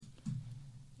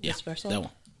Yeah, This that one.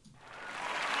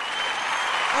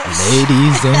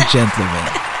 Ladies and gentlemen,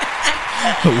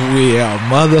 we are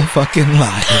motherfucking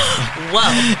live.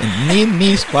 Whoa.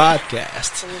 Nini's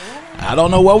podcast. I don't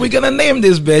know what we're gonna name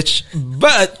this bitch,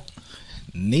 but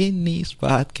Nini's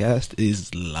podcast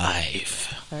is live.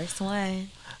 First one.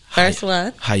 First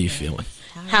one. How you feeling?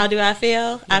 How do I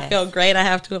feel? I Yes. feel great. I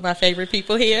have two of my favorite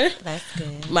people here. That's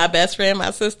good. My best friend,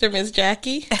 my sister, Miss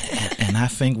Jackie. And I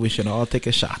think we should all take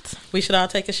a shot. We should all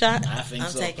take a shot. I think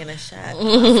I'm taking a shot.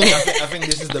 I think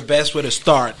this is the best way to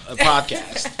start a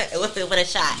podcast. with a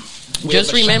shot.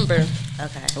 Just remember.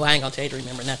 Okay. Well, I ain't gonna tell you to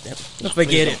remember nothing.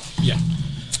 Forget it. Yeah.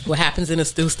 What happens in a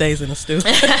stew stays in a stew.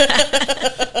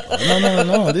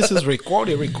 No. This is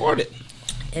recorded.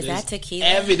 Is that tequila?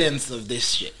 Evidence of this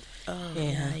shit.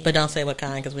 Yeah, but don't say what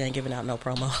kind because we ain't giving out no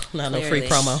promo, no free Clearly.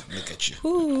 promo. Look at you.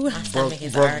 Ooh. My stomach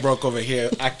is Broke over here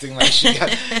acting like she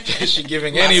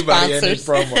giving My anybody sponsors.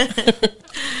 any promo.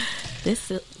 This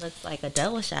looks like a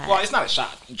double shot. Well, it's not a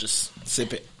shot. Just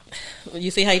sip it. You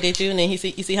see how he did you, and then you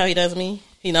see how he does me.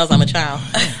 He knows I'm a child.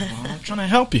 Well, I'm trying to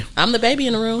help you. I'm the baby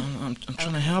in the room. I'm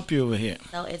trying to help you over here.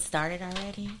 So it started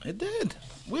already? It did.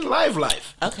 We're live.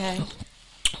 Okay.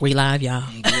 We live, y'all.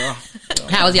 Yeah.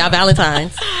 How was y'all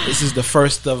Valentine's? This is the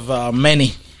first of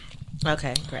many.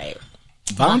 Okay, great.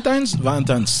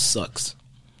 Valentine's sucks.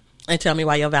 And tell me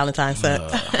why your Valentine's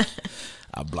sucked.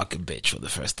 I blocked a bitch for the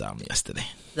first time yesterday.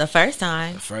 The first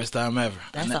time. The first time ever.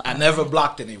 That's I all never right.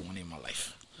 blocked anyone in my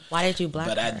life. Why did you block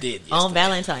But her? I did On yesterday.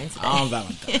 Valentine's Day. On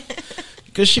Valentine's.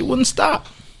 Because she wouldn't stop.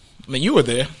 I mean, you were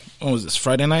there. When was this?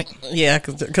 Friday night? Yeah,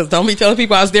 because don't be telling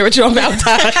people I was there with you on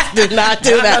Valentine's. Did not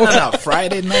do that one. No.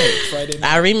 Friday night.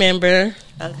 I remember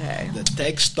Okay. The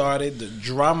text started. The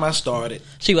drama started.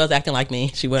 she was acting like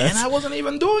me. She was. And I wasn't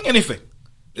even doing anything.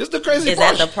 This is the crazy Is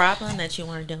part. that the problem, that you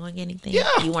weren't doing anything? Yeah.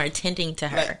 You weren't tending to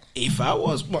her. Like, if I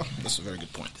was, well, that's a very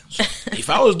good point. So, if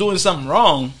I was doing something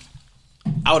wrong,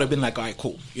 I would have been like, all right,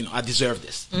 cool. You know, I deserve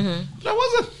this. Mm-hmm. But I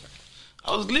wasn't.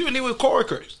 I was living it with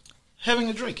coworkers, having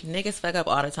a drink. Niggas fuck up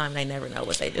all the time. They never know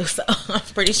what they do. So I'm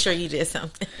pretty sure you did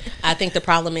something. I think the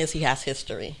problem is he has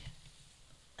history.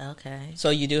 Okay. So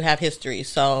you do have history.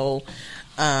 So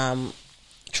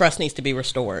trust needs to be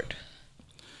restored.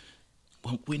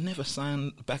 Well, we never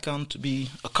signed back on to be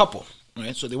a couple,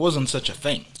 right? So there wasn't such a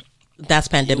thing. That's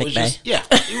It pandemic was bay. just, yeah,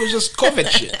 it was just COVID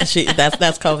shit.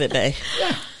 That's COVID bay.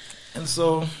 Yeah. And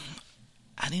so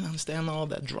I didn't understand all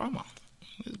that drama.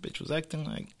 This bitch was acting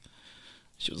like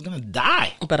she was going to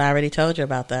die. But I already told you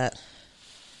about that.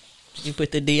 You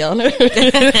put the D on her.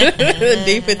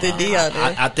 D put the D on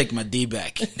her. I take my D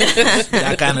back.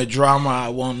 That kind of drama, I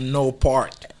want no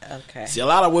part. Okay. See, a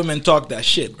lot of women talk that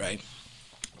shit, right?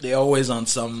 They're always on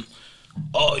some,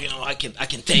 oh, you know, I can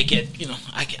take it, you know,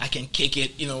 I can kick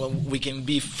it, you know, we can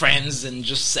be friends and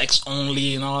just sex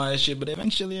only and all that shit. But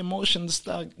eventually emotions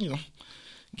start, you know,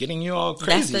 getting you all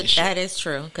crazy. and shit. That is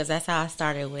true, because that's how I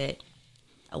started with,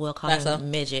 I will call Fatso? him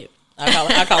midget. I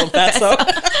call him Fatso.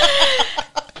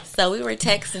 So we were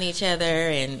texting each other,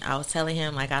 and I was telling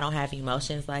him, like, I don't have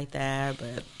emotions like that.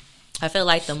 But I feel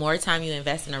like the more time you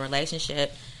invest in a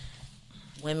relationship,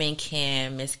 women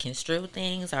can misconstrue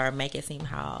things or make it seem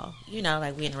how, you know,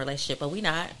 like we in a relationship, but we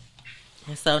not.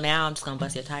 And so now I'm just going to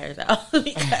bust your tires out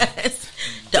because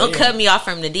don't cut me off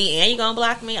from the D. And you going to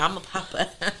block me? I'm going to pop up.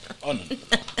 Oh, no.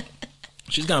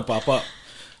 She's going to pop up.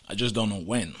 I just don't know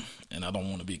when. And I don't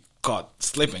want to be caught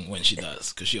slipping when she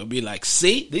does. Because she'll be like,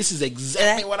 see, this is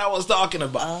exactly what I was talking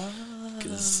about.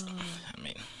 Because, I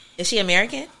mean. Is she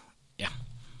American? Yeah.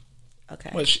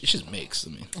 Okay. Well, she's mixed.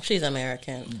 I mean, She's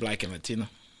American. black and Latina.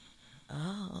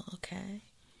 Oh, okay.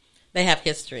 They have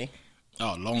history.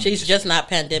 Oh, long. She's just not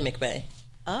pandemic bay.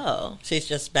 Oh. She's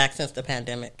just back since the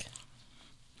pandemic.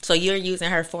 So you're using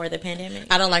her for the pandemic?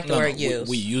 I don't like the word use.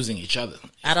 We using each other.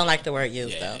 I don't like the word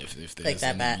use, Yeah, though. if Take there's that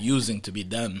any back. using to be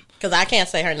done. Because I can't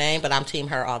say her name, but I'm team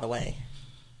her all the way.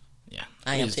 Yeah.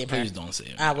 I am Please- team her. Please don't say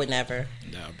it. I would never.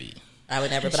 That would be. I would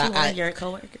never. But But I your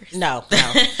coworkers? no.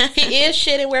 He is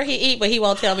shitting where he eat, but he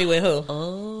won't tell me with who.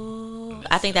 Oh,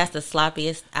 I think that's the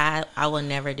sloppiest. I will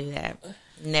never do that.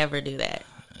 Never do that.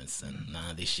 Listen,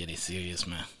 nah, this shit is serious,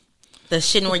 man. The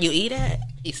shitting where you eat at?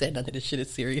 He said none of this shit is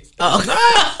serious. Oh,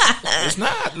 It's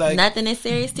not like nothing is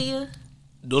serious to you?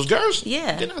 those girls.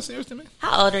 Yeah. They're not serious to me.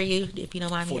 How old are you, if you don't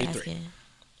mind me 43. asking?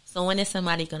 So when is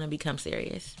somebody going to become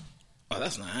serious? Oh,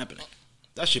 that's not happening.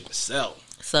 That shit will sell.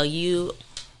 So you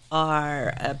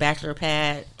are a bachelor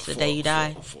pad the day you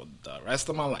die? For the rest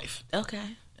of my life. Okay.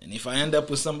 And if I end up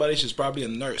with somebody, she's probably a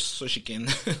nurse, so she can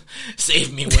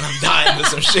save me when I'm dying with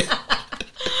some shit.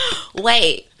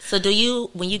 Wait, so do you,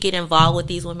 when you get involved with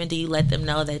these women, do you let them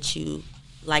know that you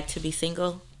like to be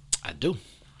single? I do.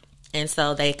 And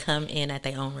so they come in at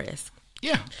their own risk.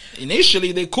 Yeah.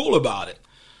 Initially, they're cool about it.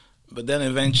 But then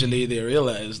eventually they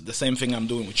realize the same thing I'm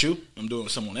doing with you, I'm doing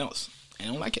with someone else. And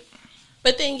I don't like it.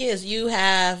 But thing is, you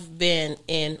have been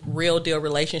in real deal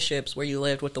relationships where you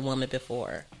lived with the woman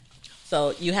before.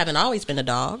 So you haven't always been a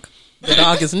dog. The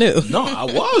dog is new. No, I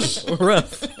was.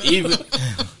 Rough. Even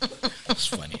it's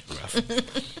funny, rough.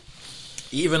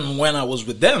 Even when I was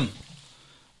with them,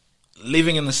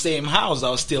 living in the same house, I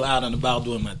was still out and about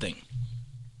doing my thing.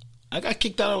 I got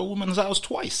kicked out of a woman's house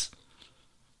twice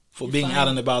for being out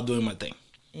and about doing my thing.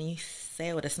 And you say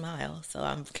it with a smile, so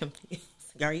I'm confused.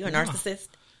 Are you a narcissist?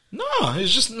 No,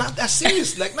 it's just not that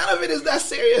serious. Like, none of it is that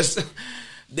serious.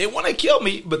 They want to kill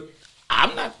me, but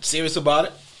I'm not serious about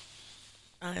it.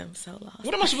 I am so lost.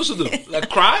 What am I supposed to do? Like,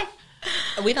 cry?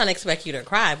 We don't expect you to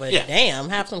cry, but Yeah. damn,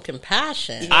 have some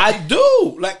compassion. I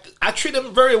do. Like, I treat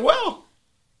him very well.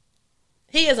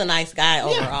 He is a nice guy Yeah,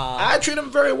 overall. I treat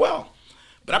him very well.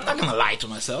 But I'm not going to lie to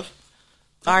myself.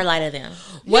 Or lie to them.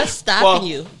 What's stopping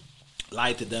you?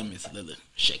 Lie to them is a little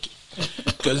shaky.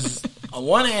 Because on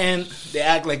one hand, they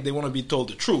act like they want to be told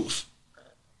the truth.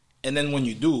 And then when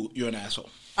you do, you're an asshole.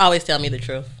 Always tell me the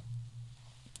truth.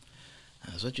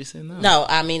 That's what you said now. No,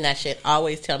 I mean that shit.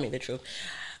 Always tell me the truth.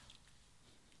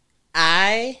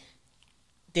 I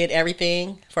did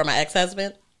everything for my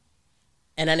ex-husband,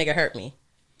 and that nigga hurt me.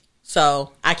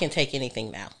 So I can take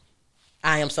anything now.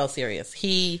 I am so serious.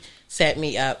 He set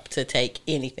me up to take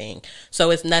anything. So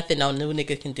it's nothing no new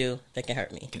nigga can do that can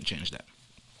hurt me. Can change that.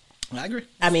 I agree.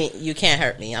 I mean, you can't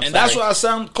hurt me. I'm And sorry. that's why I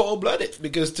sound cold-blooded.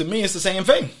 Because to me, it's the same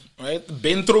thing. Right?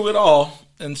 Been through it all.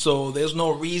 And so there's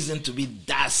no reason to be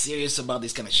that serious about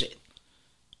this kind of shit.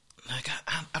 Like,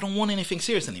 I don't want anything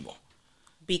serious anymore.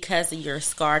 Because you're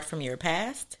scarred from your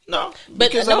past? No.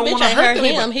 But because no I don't bitch want to ain't hurt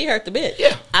anybody. him. He hurt the bitch.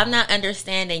 Yeah. I'm not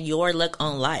understanding your look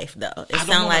on life, though. It I don't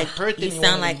sound wanna like hurt you anyone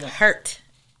sound like anymore. hurt,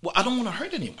 Well, I don't want to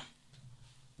hurt anyone.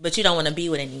 but you don't want to be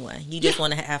with anyone. You just Yeah.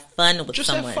 want to have fun with Just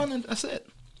someone. have fun and that's it.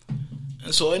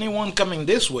 And so anyone coming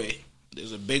this way,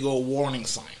 there's a big old warning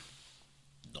sign.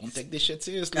 Don't take this shit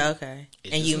seriously. Okay,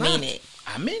 It's and just you not. mean it?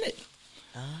 I mean it.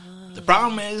 The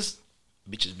problem is,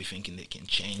 bitches be thinking they can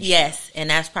change. Yes, and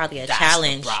that's probably a That's the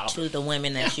challenge problem. to the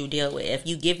women that you deal with. If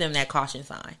you give them that caution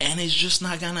sign, And it's just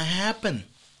not gonna happen.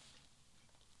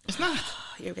 It's not.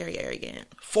 you're very arrogant.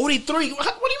 43. What do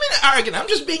you mean arrogant? I'm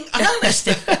just being honest.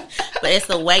 But it's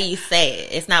the way you say it.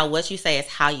 It's not what you say; it's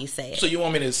how you say it. So you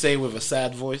want me to say with a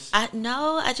sad voice?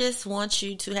 I just want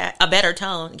you to have a better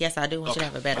tone. Yes, I do want you to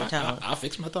have a better tone. I'll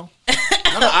fix my tone. No,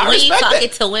 I When you respect talking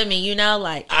that. to women, you know,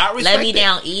 like, I let respect me it.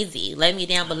 down easy. Let me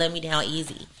down, but let me down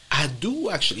easy. I do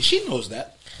actually. She knows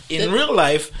that. In real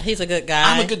life, He's a good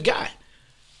guy. I'm a good guy.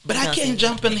 But I can't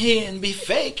jump in here and be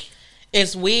fake.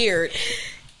 It's weird.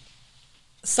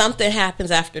 Something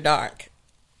happens after dark.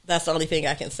 That's the only thing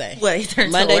I can say. What, he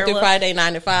turned Monday to a through werewolf? Friday,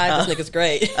 9 to 5. This nigga's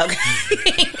great.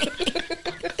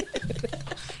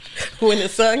 When the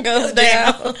sun goes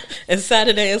down, it's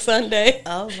Saturday and Sunday.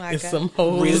 Oh my It's God. some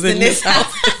hoes in this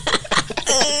house.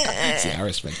 See, I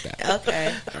respect that.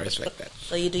 Okay. I respect that.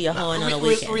 So you do your hoeing on a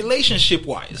weekend. Relationship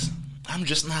wise, I'm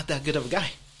just not that good of a guy.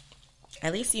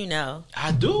 At least you know.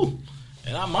 I do.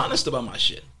 And I'm honest about my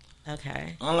shit.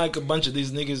 Okay. Unlike a bunch of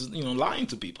these niggas, lying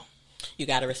to people. You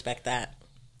got to respect that.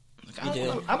 Like, I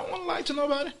don't want to lie to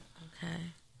nobody. Okay.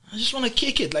 I just want to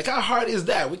kick it. Like, how hard is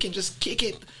that? We can just kick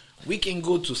it. We can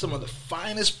go to some of the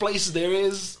finest places there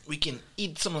is. We can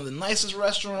eat some of the nicest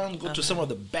restaurants. Go to some of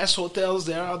the best hotels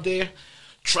that are out there.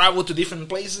 Travel to different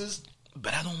places.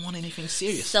 But I don't want anything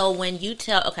serious. So when you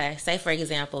tell, okay, say for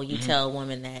example, you tell a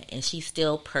woman that and she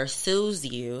still pursues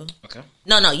you. Okay.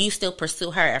 No, you still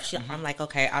pursue her. If she, I'm like,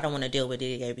 okay, I don't want to deal with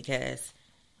it because,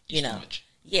 you It's know. too much.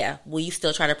 Yeah. Will you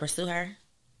still try to pursue her?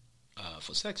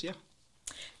 For sex, yeah.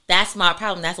 That's my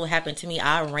problem. That's what happened to me.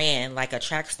 I ran like a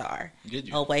track star Did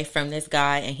you? away from this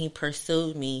guy, and he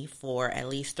pursued me for at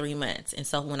least 3 months. And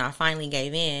so when I finally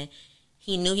gave in,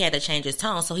 he knew he had to change his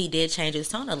tone, so he did change his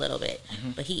tone a little bit.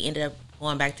 But he ended up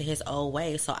going back to his old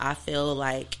ways. So I feel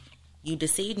like you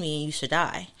deceived me and you should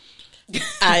die.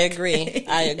 I agree.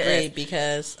 Yes.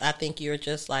 Because I think you're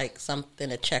just like something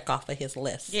to check off of his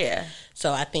list. Yeah.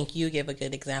 So I think you give a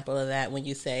good example of that when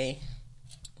you say,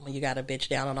 when you got a bitch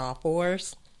down on all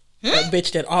fours, a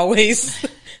bitch that always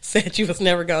said you was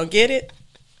never going to get it.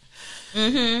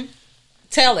 Mm-hmm.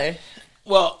 Tell her.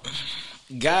 Well,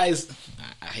 guys,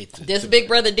 I hate to. This Big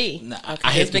Brother D. No, Okay.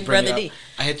 I hate This to Big bring Brother it D. up.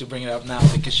 I hate to bring it up now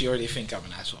because you already think I'm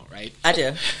an asshole, right? I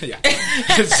do. Yeah.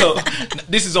 So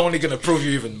this is only going to prove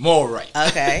you even more right.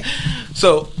 Okay.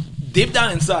 So deep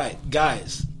down inside,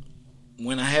 guys,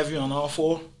 when I have you on all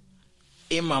four,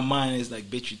 in my mind it's like,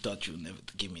 bitch, you thought you would never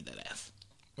give me that ass,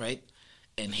 right?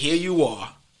 And here you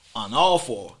are on all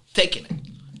four taking it.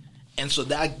 And so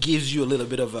that gives you a little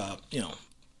bit of a,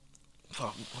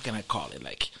 what can I call it?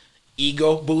 Like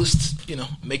ego boost,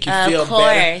 make you feel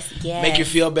better. Yes. Make you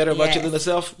feel better about your Yes. little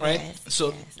self, right? Yes. So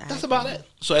Yes, I that's agree. about it.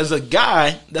 So as a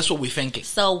guy, that's what we're thinking.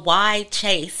 So why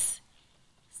chase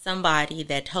somebody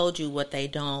that told you what they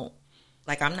don't?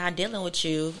 Like, I'm not dealing with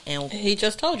you. And He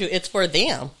just told you it's for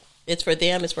them. It's for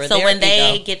them. It's for so their when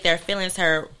they ego. get their feelings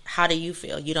hurt, how do you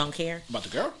feel? You don't care? About the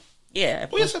girl? Yeah.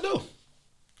 Oh, yes, I do.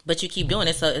 But you keep doing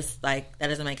it, so it's like, that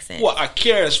doesn't make sense. Well, I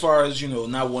care as far as,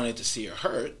 not wanting to see her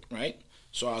hurt, right?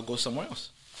 So I'll go somewhere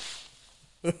else.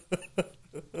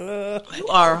 You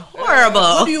are horrible.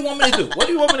 What do you want me to do? What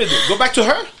do you want me to do? Go back to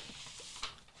her?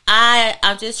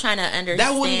 I'm just trying to understand.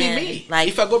 That wouldn't be me. Like,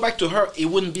 If I go back to her, it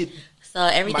wouldn't be... so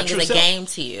everything true is a self. game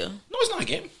to you. No, it's not a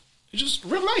game. It's just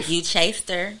real life. You chased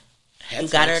her. Had You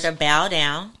got her sex. to bow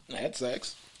down Had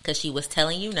sex. because she was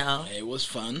telling you no. It was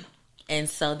fun. And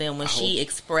so then when she hope-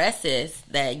 expresses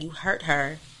that you hurt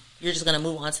her, you're just going to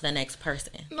move on to the next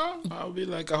person. No, I'll be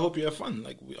like, I hope you have fun.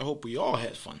 Like, I hope we all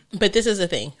had fun. But this is the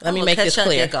thing. Let me I'ma make cut this your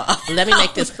clear. dick off. Let me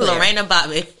make this clear. Lorena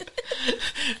Bobby.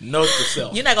 Note to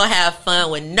self. You're not going to have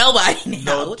fun with nobody now.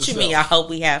 Note What to you mean, I self. hope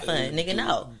we have fun? Nigga,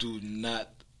 no. Do not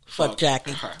Fuck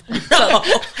Jackie. her. No.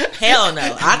 Hell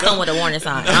no. I come with a warning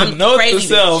sign. I'm Note crazy to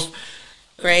self.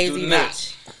 bitch. Crazy do not.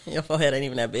 bitch. Your forehead ain't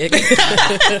even that big.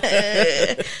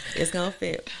 It's going to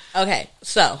fit. Okay,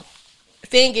 so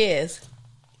thing is,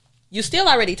 you still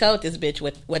already told this bitch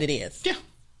what it is. Yeah.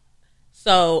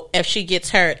 So if she gets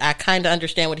hurt, I kind of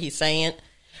understand what he's saying.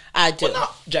 I do. Well, no,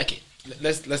 Jackie,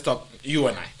 let's talk you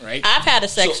and I, right? I've had a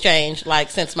sex So- change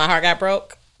since my heart got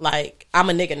broke. Like, I'm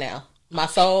a nigga now. My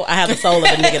soul, I have the soul of a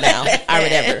nigga now. I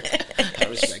whatever. I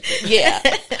respect it. Yeah.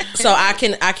 So I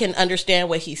can understand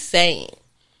what he's saying.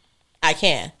 I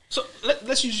can. So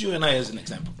let's use you and I as an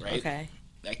example, right? Okay.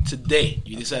 Like today,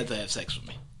 you decide to have sex with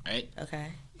me, right? Okay.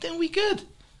 Then we good.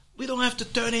 We don't have to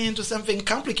turn it into something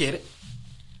complicated.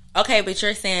 Okay, but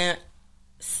you're saying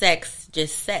sex,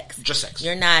 just sex. Just sex.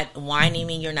 You're not whining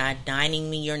me. You're not dining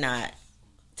me. You're not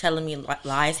telling me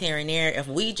lies here and there. If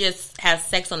we just have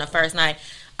sex on the first night,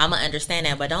 I'm going to understand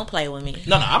that, but don't play with me.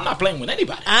 No, I'm not playing with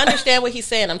anybody. I understand what he's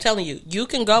saying. I'm telling you, you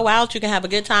can go out, you can have a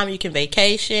good time, you can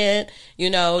vacation, you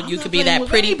not could be playing that with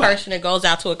pretty anybody. person that goes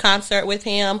out to a concert with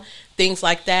him, things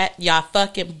like that. Y'all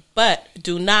fucking, but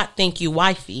do not think you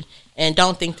wifey and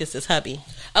don't think this is hubby.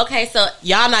 Okay, so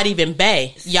Y'all not even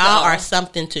bae. Y'all So- are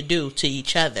something to do to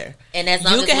each other. and as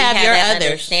long You as can we have have your that others.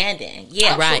 understanding,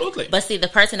 yeah, Right. Absolutely. But see, the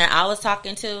person that I was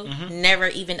talking to Mm-hmm. never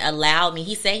even allowed me.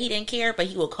 He said he didn't care, but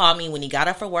he would call me when he got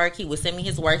up for work. He would send me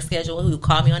his work schedule. He would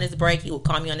call me on his break. He would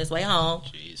call me on his way home.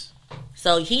 Jeez.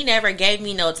 So he never gave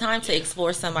me no time to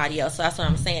explore somebody else. So that's what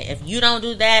I'm saying. If you don't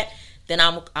do that, then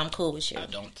I'm cool with you. I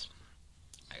don't.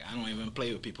 I don't even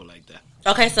play with people like that.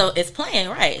 Okay, so it's playing,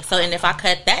 right? So and if I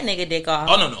cut that nigga dick off,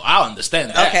 Oh no, I understand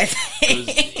that. Okay. 'Cause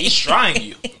he's trying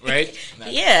you, right?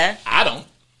 Like, yeah, I don't.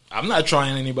 I'm not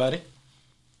trying anybody.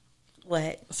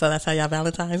 what? So that's how y'all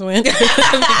Valentine's went?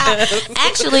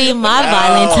 Actually, my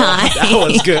That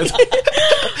was good.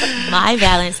 my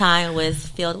Valentine was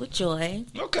filled with joy.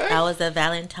 Okay. I was a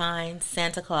Valentine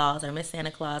Santa Claus or Miss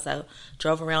Santa Claus. I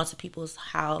drove around to people's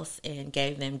house and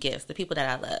gave them gifts, the people that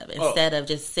I love, instead of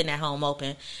just sitting at home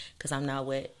open because I'm not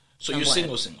with. So you're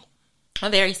someone. single.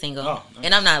 I'm very single, Oh, nice.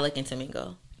 and I'm not looking to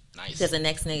mingle. Nice. Because the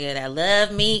next nigga that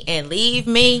love me and leave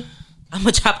me, I'm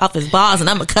gonna chop off his balls and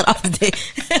I'm gonna cut off his dick.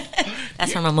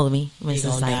 That's from a movie,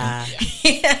 Mrs. gonna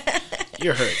Saigon.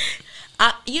 You're hurt.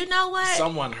 You know what?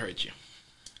 Someone hurt you.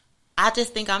 I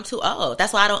just think I'm too old.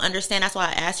 That's why I don't understand. That's why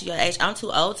I asked you your age. I'm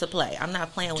too old to play. I'm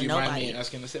not playing Do with you mind nobody. me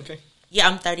asking the same thing? Yeah,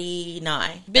 I'm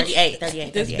 39. Bitch,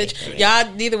 38. This bitch,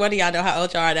 y'all, neither one of y'all know how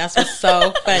old y'all are. That's what's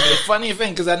so funny. The funny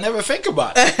thing, because I never think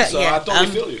about it. So Yeah, I totally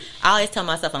feel you. I always tell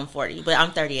myself I'm 40, but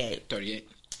I'm 38. 38.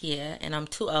 Yeah, and I'm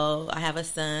too old. I have a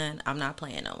son. I'm not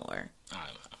playing no more.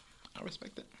 I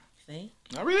respect it. See?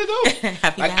 I really do.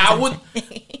 Happy Like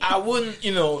Valentine's. I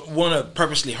wouldn't, want to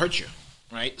purposely hurt you,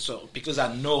 right? So because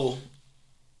I know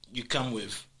you come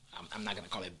with, I'm not gonna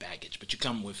call it baggage, but you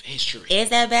come with history. Is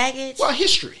that baggage? Well,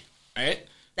 history, right?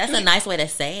 That's a nice way to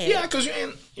say it. Yeah, because you're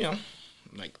in,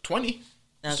 like 20,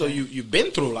 so Okay. you've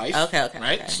been through life. Okay,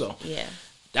 right? okay. So yeah.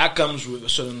 that comes with a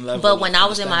certain level. But of when I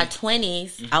was in my understanding.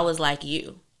 20s, I was like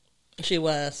you. She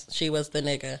was the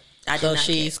nigga. I did So not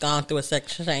she's gone through a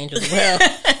sex change as well.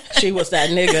 She was that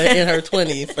nigga in her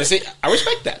 20s. But see, I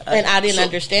respect that. And I didn't So-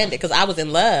 understand it because I was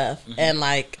in love. And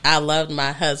like, I loved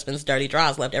my husband's dirty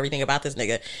draws, loved everything about this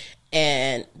nigga.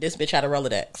 And this bitch had a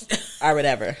Rolodex or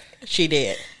whatever. She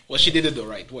did. Well, she did it the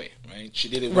right way, right? She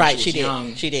did it when Right, she she was did.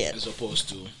 young. She did. As opposed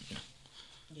to...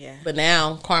 Yeah. But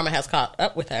now karma has caught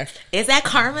up with her. Is that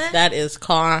karma? That is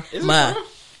karma. Is it karma?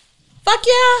 Fuck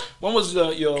yeah. When was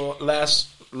your last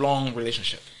long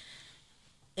relationship?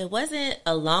 It wasn't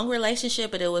a long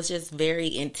relationship, but it was just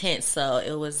very intense. So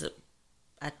it was,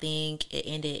 I think it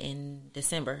ended in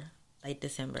December, late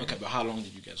December. Okay, but how long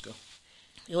did you guys go?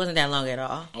 It wasn't that long at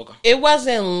all, Okay. It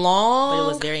wasn't long. but it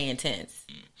was very intense.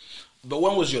 But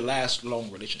when was your last long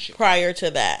relationship? prior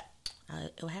to that.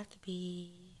 It would have to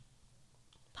be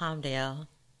Palmdale.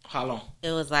 How long?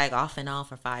 It was like off and on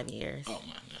for 5 years. Oh,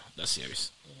 man. Yeah, that's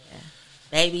serious.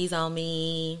 Babies on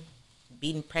me,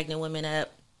 beating pregnant women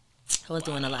up. I was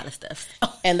doing a lot of stuff.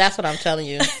 And that's what I'm telling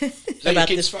you Is that your about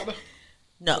kid's this. father?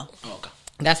 No. Oh, okay.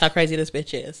 That's how crazy this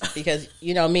bitch is. Because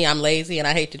you know me, I'm lazy and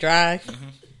I hate to drive.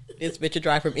 This bitch would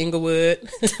drive from Inglewood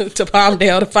to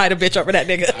Palmdale to fight a bitch over that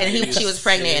nigga. And she was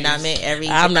pregnant, and I meant every.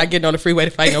 I'm not getting on the freeway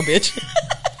to fight no bitch.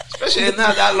 Especially it's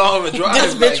not that long of a drive.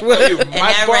 This bitch would. what are you, And Mike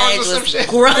that Barnes rage or some was shit?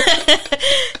 growing.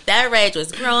 That rage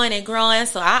was growing and growing.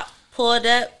 So I pulled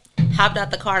up, hopped out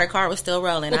the car. The car was still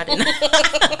rolling. I didn't.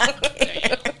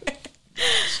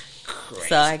 Crazy.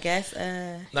 So I guess.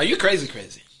 No, you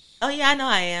crazy. Oh yeah, I know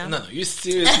I am. No, you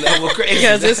serious level crazy.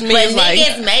 Because this But means like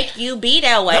niggas make you be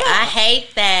that way. I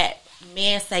hate that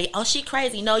men say, "Oh, she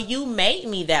crazy." No, you made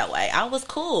me that way. I was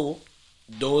cool.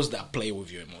 Those that play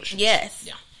with your emotions. Yes.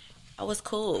 Yeah. I was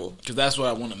cool. Because that's what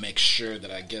I want to make sure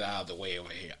that I get out of the way over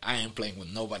here. I ain't playing with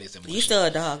nobody's emotions. You still a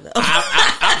dog though.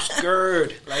 I'm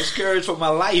scared. Like, scared for my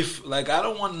life. Like, I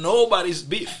don't want nobody's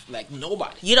beef. Like,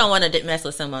 nobody. You don't want to mess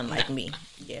with someone like me.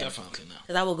 Yeah. Definitely not.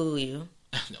 Because I will Google you.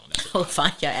 No, I will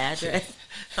find your address.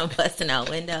 I'm busting out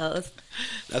windows.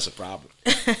 that's a problem.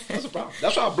 That's a problem.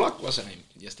 That's why I blocked what's her name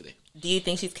yesterday. Do you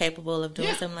think she's capable of doing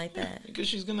Yeah. something like that? Because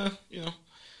she's going to,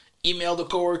 email the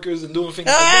coworkers and doing things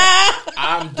like that.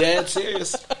 I'm dead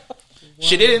serious.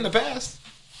 She did it in the past.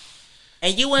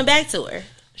 And you went back to her.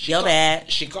 Your bad.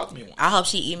 She caught me once. I hope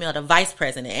she emailed the vice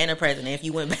president and the president if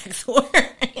you went back to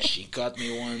her. She caught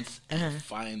me once. And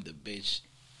find the bitch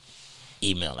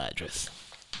email address.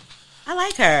 I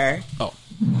like her. Oh.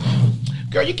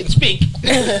 Girl, you can speak.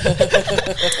 Her.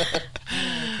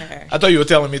 I thought you were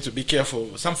telling me to be careful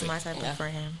with something. My type of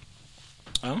friend.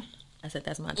 Huh? I said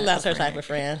that's my type that's of her type of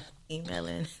friend.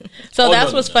 Emailing. So Oh,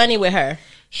 that's no, what's no. funny with her.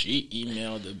 She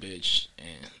emailed the bitch,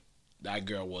 and that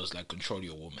girl was like, control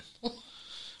your woman.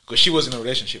 Because she was in a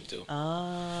relationship too.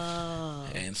 Oh.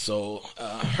 And so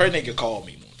her nigga called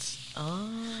me once. Oh.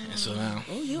 And so now,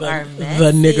 You are messy.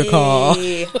 The nigga call.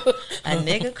 A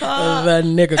nigga call? The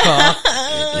nigga call.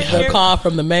 The call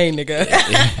from the main nigga.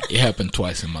 it happened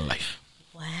twice in my life.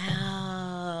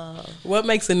 Wow. What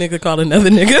makes a nigga call another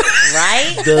nigga?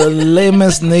 Right? The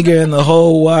lamest nigga in the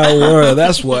whole wide world.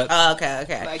 That's what. Oh, okay,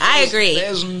 okay. Like, I agree.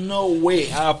 There's no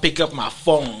way I'll pick up my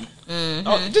phone.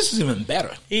 Oh, this is even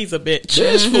better. He's a bitch.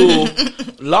 This fool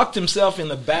locked himself in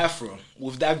the bathroom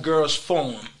with that girl's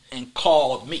phone and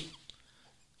called me.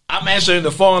 I'm answering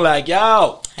the phone like,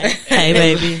 yo. Hey,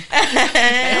 baby.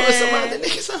 And with some other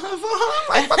niggas on the phone. I'm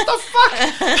like, what the fuck?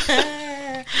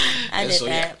 I And did so,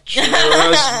 that. trust me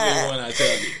when I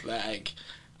tell you. Like,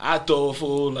 I told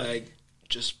fool, like,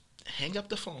 just hang up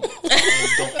the phone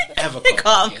and don't ever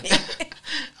call me again.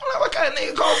 I'm like, what kind of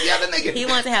nigga calls the other nigga? He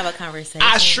wants to have a conversation.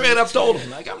 I straight up told him.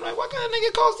 Like, I'm like, what kind of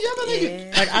nigga calls the other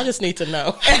nigga? Like, I just need to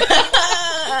know.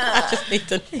 I just need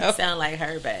to know. You sound like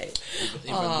her, babe.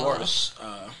 Even worse,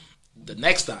 the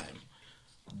next time,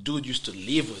 dude used to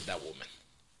live with that woman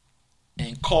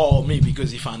and call me because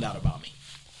he found out about me.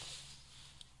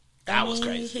 That was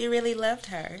crazy. He really loved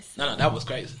her. So. No, that was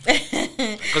crazy.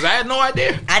 Because I had no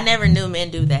idea. I never knew men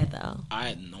do that, though. I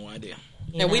had no idea.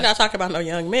 And we not talking about no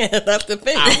young men. That's the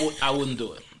thing. I wouldn't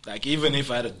do it. Like, even if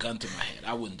I had a gun to my head,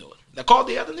 I wouldn't do it. Like, call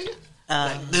the other nigga?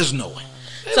 Like, there's no way.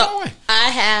 There's no So way. I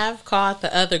have called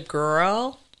the other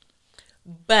girl,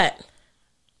 but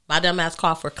my dumb ass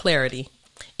called for clarity.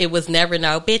 It was never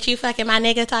no, bitch, you fucking my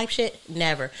nigga type shit.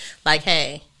 Never. Like,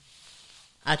 hey,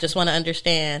 I just want to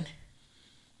understand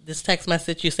this text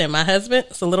message you sent my husband.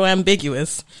 It's a little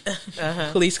ambiguous.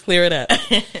 Please clear it up.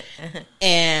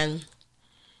 And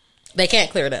they can't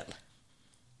clear it up.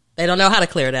 They don't know how to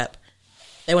clear it up.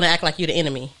 They want to act like you the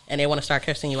enemy, and they want to start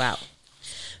cursing you out.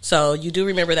 So you do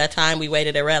remember that time we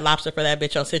waited at Red Lobster for that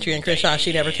bitch on Century and Crenshaw?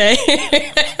 She never came.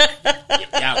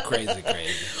 Y'all crazy.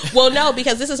 Well, no,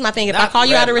 because this is my thing. If I Not call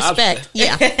you out of Red Lobster. respect,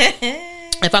 yeah.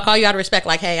 If I call you out of respect,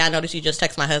 like, hey, I noticed you just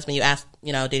text my husband. You asked,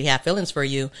 did he have feelings for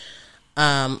you?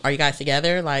 Are you guys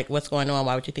together? Like, what's going on?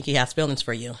 Why would you think he has feelings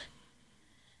for you?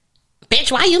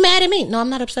 bitch, why you mad at me? No, I'm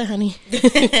not upset, honey.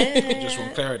 Just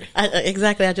want clarity.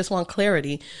 Exactly. I just want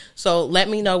clarity. So let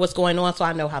me know what's going on so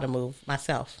I know how to move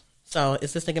myself. So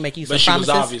is this nigga making you some But she was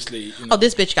promises? obviously, you know, Oh,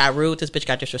 this bitch got rude. This bitch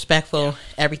got disrespectful.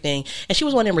 Everything. And she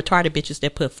was one of them retarded bitches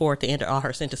that put forward to end all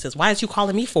her sentences. Why is you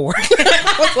calling me for?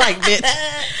 I was like,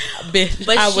 bitch.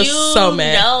 But I was you so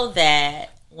mad. know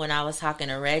that when I was talking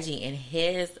to Reggie and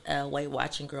his Weight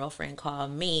Watching girlfriend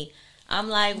called me, I'm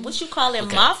like, what you calling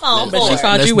my phone But for? she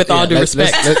called you with all due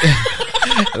respect.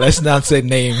 Let's not say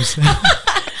names.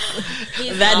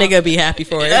 That nigga be happy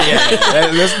for it.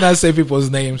 Let's not say people's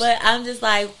names. But I'm just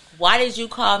like, why did you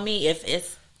call me?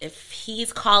 If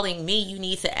he's calling me, you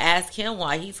need to ask him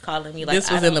why he's calling me. Like,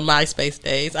 This was in the MySpace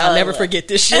days. I'll never forget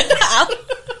this shit.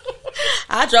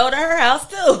 I drove to her house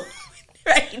too.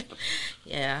 Right?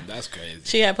 Yeah. that's crazy.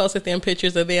 She had posted them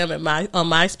pictures of them on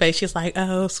MySpace. She's like,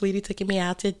 "Oh, sweetie, taking me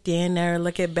out to dinner.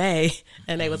 Look at Bay,"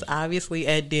 and they was obviously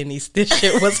at Denny's. This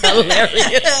shit was hilarious.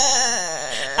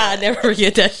 I never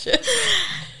forget that shit.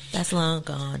 That's long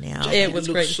gone now. It was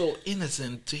look crazy. so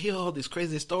innocent to hear all these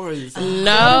crazy stories.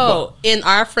 No, in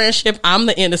our friendship, I'm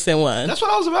the innocent one. That's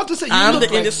what I was about to say. You I'm look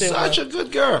the like innocent such one. a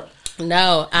good girl.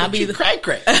 No, I'll But be you the crack.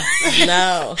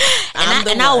 no. I'm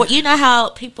the one. You know how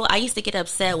people, I used to get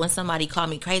upset when somebody called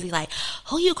me crazy, like,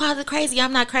 who you calling crazy?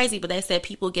 I'm not crazy. But they said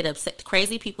people get upset,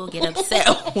 crazy people get upset.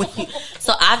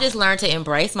 So I've just learned to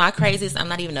embrace my craziness. I'm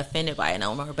not even offended by it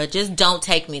no more. But just don't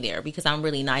take me there because I'm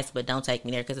really nice, but don't take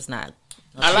me there because it's not.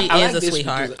 She I is a this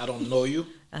sweetheart. because I don't know you.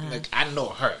 Like I know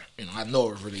her. You know, I know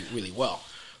her really, really well.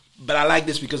 But I like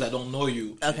this because I don't know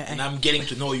you. Okay. And I'm getting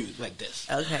to know you like this.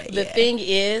 Okay. The thing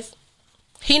is,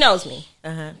 he knows me,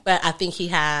 but I think he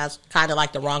has kind of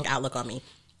like the wrong outlook on me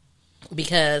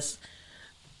because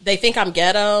they think I'm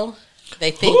ghetto.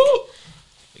 They think Ooh,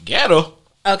 ghetto.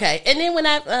 okay, and then when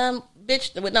that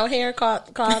bitch with no hair called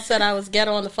said I was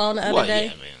ghetto on the phone the other Well, day, yeah,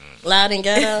 man. loud and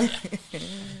ghetto.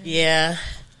 Yeah,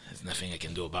 There's nothing I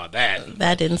can do about that.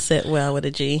 that didn't sit well with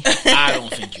a G. I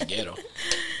don't think you're ghetto.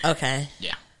 Okay,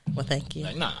 Yeah. well, thank you.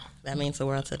 Like no. That means the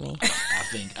world to me.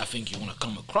 I think you want to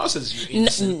come across as you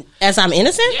innocent. As I'm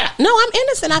innocent? Yeah. No, I'm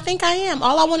innocent. I think I am.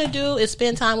 All I want to do is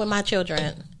spend time with my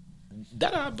children.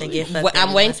 That I believe.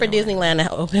 I'm waiting for Disneyland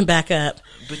to open back up.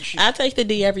 But you, I take the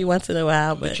D every once in a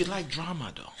while, but but you like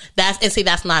drama though.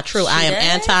 that's not true.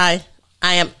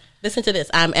 Listen to this.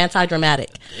 I'm anti-dramatic.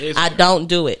 This I girl- don't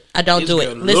do it. I don't This do it.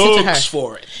 girl Listen to her. looks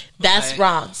for it. That's Okay?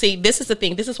 wrong. See, this is the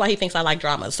thing. This is why he thinks I like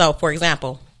drama. So, for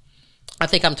example, I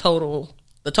think I'm the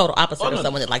total opposite of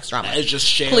someone that likes drama. That is just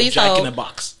share Please Jack in hold. the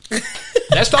Box.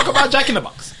 Let's talk about Jack in the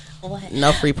Box.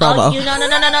 No free promo. Oh,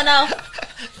 no.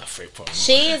 Not free promo.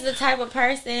 She is the type of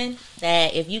person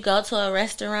that if you go to a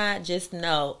restaurant, just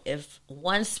know if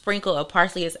one sprinkle of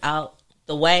parsley is out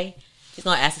the way, she's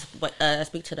gonna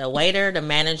speak to the waiter, the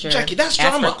manager, Jackie, that's ask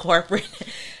drama. for corporate.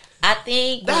 I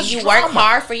think That's when you work drama.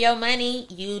 hard for your money,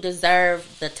 you deserve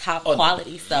the top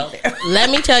quality. So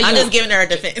Let me tell you. I'm just giving her a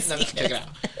defense. No, check it out.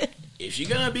 If you're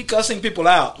gonna be cussing people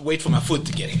out, wait for my food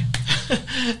to get here.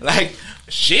 Like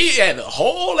she had a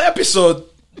whole episode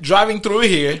driving through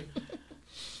here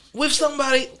with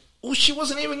somebody who she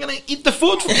wasn't even gonna eat the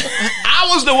food for. I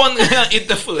was the one gonna eat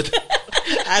the food.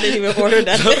 I didn't even order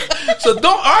that. So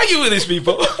don't argue with these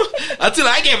people until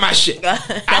I get my shit.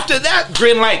 After that,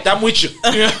 green light, I'm with you.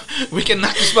 Yeah, we can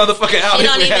knock this motherfucker out. She if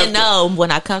don't we have even to. know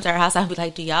when I come to her house. I'll be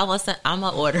like, "Do y'all want some?" I'm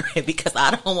gonna order it because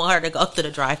I don't want her to go to the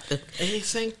drive-thru.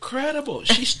 It's incredible.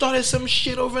 She started some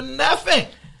shit over nothing.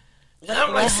 And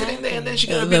I'm like sitting there, and then she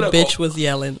gonna be The like, bitch oh. was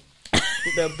yelling.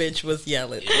 The bitch was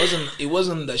yelling. It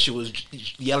wasn't that she was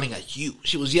yelling at you.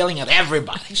 She was yelling at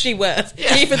everybody. She was.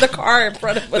 Yeah. Even the car in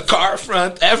front of The us. car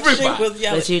front, everybody. She was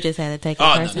yelling. But you just had to take it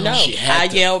Oh, personal. No, She had I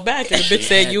to. yelled back, and the She bitch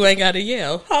said, had "You to. ain't got to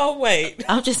yell." Oh wait,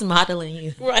 I'm just modeling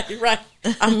you. right.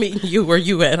 I'm meeting you where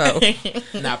you at home.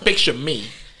 Now picture me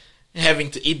having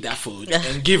to eat that food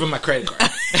and give her my credit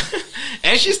card.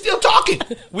 And she's still talking.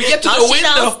 We get to the she window.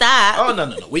 don't stop. Oh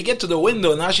no. We get to the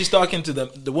window. Now she's talking to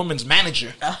the woman's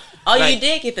manager. Oh, Like- you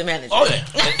did get the manager. Oh yeah,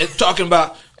 and talking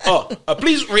about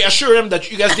please reassure him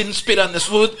that you guys didn't spit on this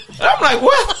food. And I'm like,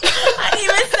 what? I didn't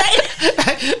even say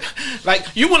that. Like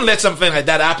you wouldn't let something like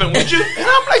that happen, would you? And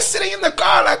I'm like sitting in the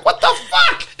car, like, what the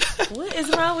fuck? What is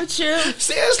wrong with you?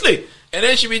 Seriously. And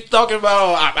then she be talking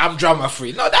about, I'm drama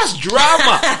free. No, that's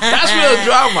drama. That's real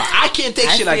drama. I can't take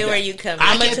I shit like see that. where you come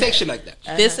I from. can't take shit like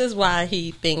that. This is why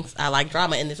he thinks I like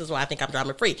drama, and this is why I think I'm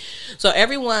drama free. So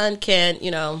everyone can,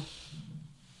 you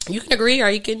can agree or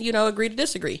you can, agree to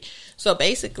disagree. So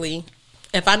basically,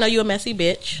 if I know you a messy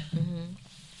bitch,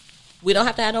 we don't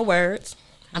have to have no words.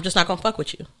 I'm just not gonna fuck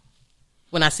with you.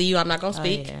 When I see you, I'm not gonna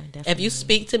speak. yeah, if definitely. you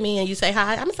speak to me and you say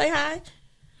hi, I'm gonna say hi.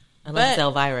 Unless it's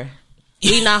Elvira.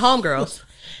 We not homegirls.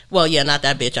 Well, yeah, not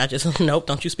that bitch. I just, nope,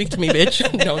 don't you speak to me, bitch.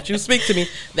 Don't you speak to me.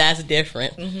 That's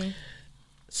different. Mm-hmm.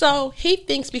 So he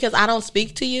thinks because I don't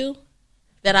speak to you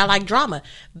that I like drama.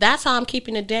 That's how I'm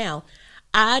keeping it down.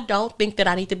 I don't think that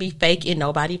I need to be fake in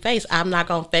nobody's face. I'm not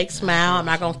going to fake smile. I'm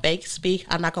not going to fake speak.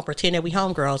 I'm not going to pretend that we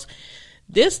homegirls.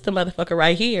 This, the motherfucker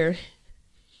right here,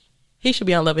 he should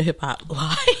be on Love and Hip Hop.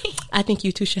 Why? I think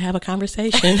you two should have a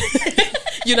conversation.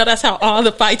 You know, that's how all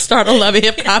the fights start on Love and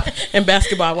Hip Hop and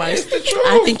Basketball Wives.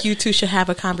 I think you two should have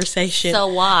a conversation. So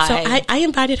why? So I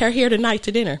invited her here tonight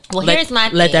to dinner. Well, here's my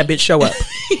thing. Let that bitch show up.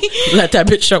 Let that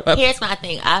bitch show up. Here's my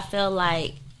thing. I feel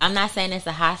like, I'm not saying it's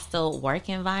a hostile work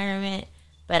environment,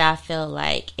 but I feel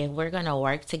like if we're going to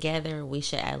work together, we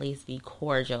should at least be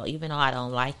cordial. Even though I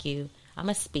don't like you, I'm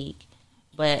going to speak.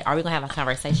 But are we going to have a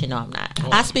conversation? No, I'm not.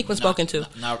 I speak when spoken to.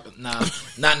 Not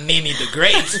Nene the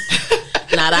Great.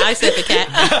 Not I said the cat.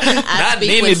 I Not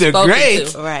Nene the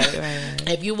Great.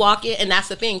 Right. If you walk in, and that's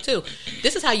the thing too.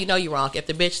 This is how you know you're wrong. If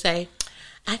the bitch say,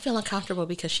 I feel uncomfortable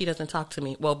because she doesn't talk to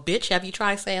me. Well, bitch, have you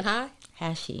tried saying hi?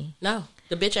 Has she? No.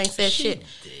 The bitch ain't said shit.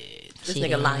 This She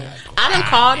nigga did. lying. I done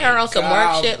called her on some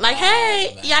work shit. Like,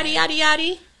 hey, yada, yada,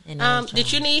 yada.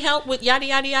 Did you need help with yada,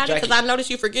 yada, yada? Because I noticed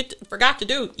you forgot to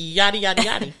do yada, yada,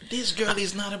 yada. This girl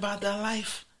is not about that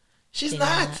life. She's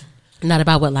not. Not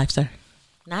about what life, sir?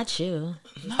 Not you.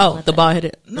 Oh, the bald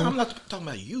headed. No, I'm not talking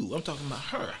about you. I'm talking about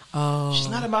her. Oh. She's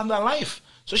not about that life.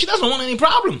 So she doesn't want any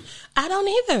problem. I don't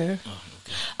either.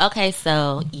 Okay,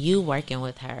 so you working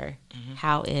with her.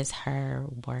 How is her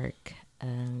work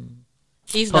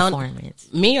She's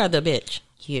performance? Me or the bitch?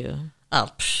 You. Oh,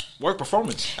 psh. Work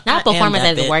performance. Not I am performance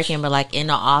that as bitch. working, but like in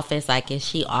the office. Like, is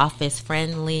she office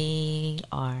friendly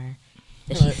or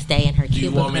does she stay in her Do you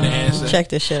cubicle? want me to answer? Check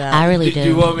this shit out. I really Do do.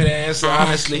 you want me to answer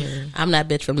honestly? I'm that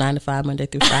bitch from 9 to 5, Monday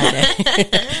through Friday.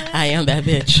 I am that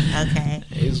bitch. Okay.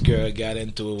 This girl got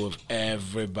into it with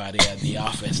everybody at the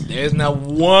office. There's not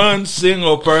one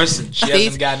single person she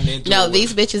hasn't gotten into No, it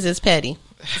these with. bitches is petty.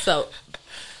 So,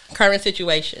 current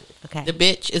situation. Okay. The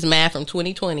bitch is mad from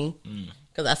 2020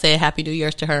 because I said Happy New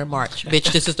Year's to her in March.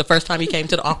 Bitch, this is the first time you came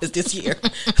to the office this year.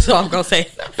 So I'm going to say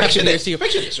Happy New Year's to you.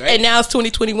 Picture this, right? And now it's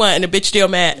 2021 and the bitch still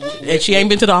mad. And she ain't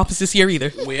been to the office this year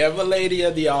either. We have a lady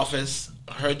at the office.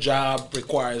 Her job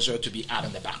requires her to be out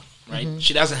and about, right?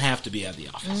 She doesn't have to be at the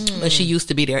office. But she used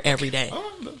to be there every day.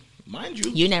 Oh, mind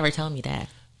you. You never told me that,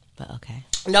 but okay.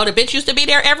 No, the bitch used to be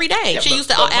there every day. Yeah, She but- used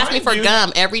to but ask me mind for you-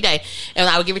 gum every day. And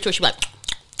I would give it to her. She'd be like,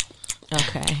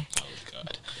 Okay. Oh,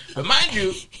 God. But mind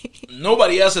you,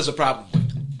 nobody else has a problem with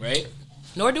it, right?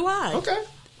 nor do I. Okay.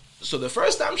 So the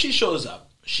first time she shows up,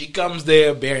 she comes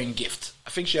there bearing gift. I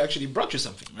think she actually brought you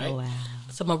something, right? Oh, wow.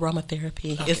 Some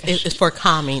aromatherapy. It's for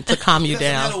calming, to calm you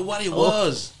Doesn't down. matter what it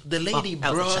was. The lady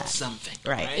that was a brought shot. something,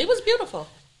 Right. It was beautiful.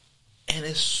 And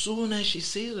as soon as she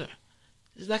sees her,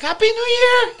 she's like, Happy New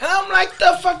Year! And I'm like,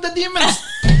 the fuck the demons?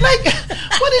 Like,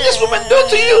 what did this woman do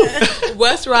to you?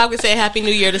 What's wrong with saying Happy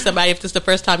New Year to somebody if this is the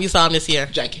first time you saw him this year?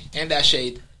 Jackie, and that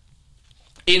shade.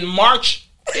 In March.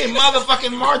 In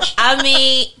motherfucking March. I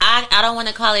mean, I don't want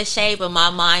to call it shade, but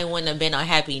my mind wouldn't have been on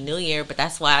Happy New Year. But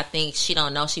that's why I think she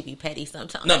don't know she be petty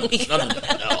sometimes. No.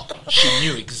 She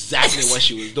knew exactly what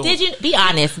she was doing. Did you be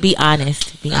honest? Be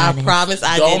honest. Be I honest. promise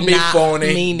I Don't did be not phony.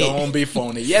 mean it. Don't be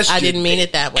phony. Yes, I you didn't mean did.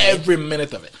 it that way. Every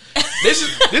minute of it. This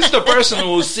is the person who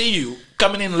will see you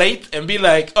coming in late and be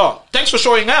like, "Oh, thanks for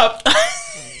showing up."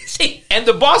 And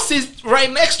the boss is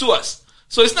right next to us,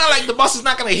 so it's not like the boss is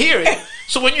not going to hear it.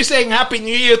 So when you're saying Happy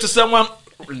New Year to someone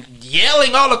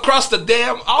yelling all across the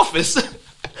damn office,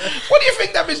 what do you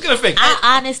think that bitch going to think?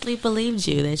 I honestly believed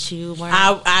you that you weren't.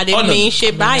 I didn't Oh, no. mean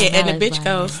shit by it. And the That is bitch right.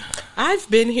 goes, I've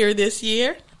been here this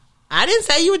year. I didn't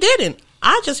say you didn't.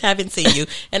 I just haven't seen you.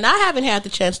 And I haven't had the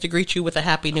chance to greet you with a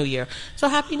Happy New Year. So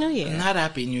Happy New Year. Not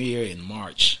Happy New Year in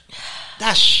March.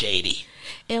 That's shady.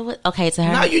 It was okay to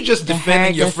her. Now you just to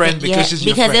defending her, your just friend to- because she's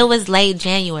your because friend. it was late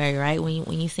January, right?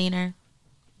 When you seen her.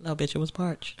 No, bitch, it was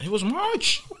March. It was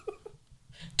March.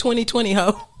 2020,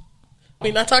 ho.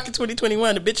 We not talking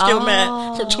 2021. The bitch still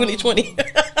mad from 2020.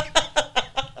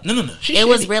 No. She's It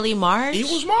was shady. really March. It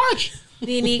was March.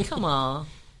 Nene, come on,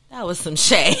 that was some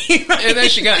shade. And then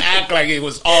she gonna act like it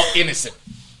was all innocent.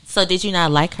 So did you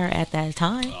not like her at that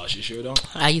time? Oh, she sure don't.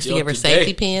 I used to Till give her today.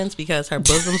 safety pins because her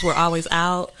bosoms were always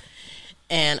out.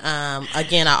 And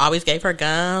again, I always gave her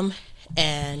gum.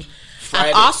 And Friday.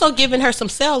 I've also given her some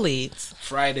cell leads.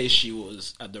 Friday, she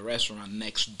was at the restaurant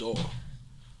next door.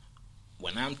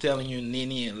 When I'm telling you,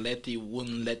 Nene and Letty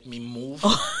wouldn't let me move.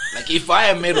 Like, if I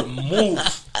had made a move,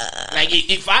 like,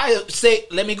 if I say,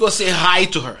 let me go say hi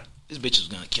to her, this bitch is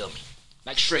gonna kill me.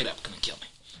 Like, straight up gonna kill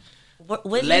me. What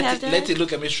did you have done? Letty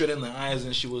looked at me straight in the eyes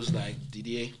and she was like,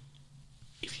 Didier,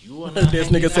 if you are not This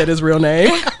hanging nigga out- said his real name.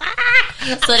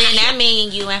 So then that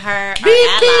means you and her are Beep,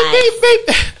 beep, allies. beep,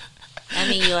 beep. That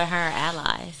means you and her are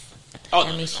allies. Oh,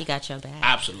 That no, means she got your back.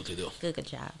 absolutely do. Good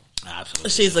job. Absolutely.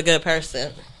 She's a good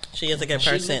person. She is a good She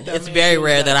person. looked at It's me, very she was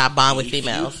rare like, that I bond with if you-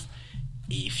 females.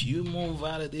 If you move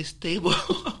out of this table,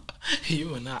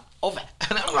 you are not over.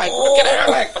 And I'm like, look at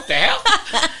her, like, what the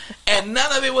hell? And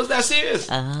none of it was that serious.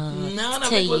 None of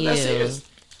to it was that you. serious.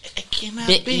 It cannot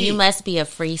But be. you must be a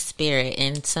free spirit,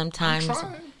 and sometimes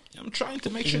I'm trying to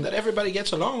make sure that everybody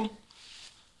gets along.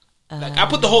 Like, I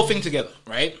put the whole thing together,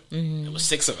 right? It was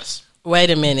 6 of us. Wait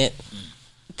a minute.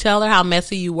 Tell her how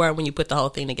messy you were when you put the whole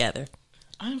thing together.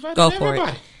 I invited Go for it.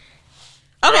 everybody.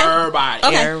 Okay. Everybody.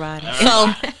 Okay. everybody.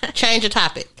 So, change the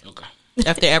topic. Okay.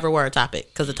 If there ever were a topic.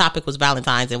 Because the topic was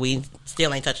Valentine's and we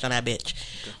still ain't touched on that bitch.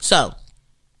 So,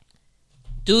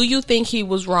 do you think he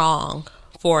was wrong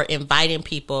for inviting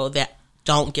people that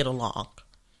don't get along?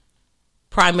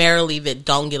 Primarily that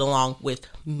don't get along with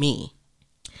me.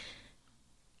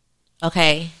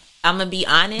 Okay, I'm gonna be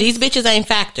honest. These bitches ain't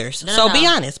factors. No, so no. be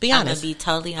honest. Be I'm honest. gonna be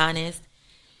totally honest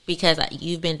because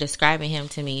you've been describing him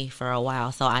to me for a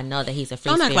while, so I know that he's a free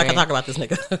Don't act spirit. like I talk about this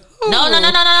nigga. No,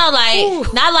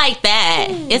 like not like that.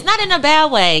 It's not in a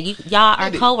bad way. Y'all are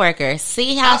coworkers.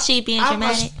 See how she being I'm a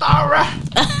dramatic. star.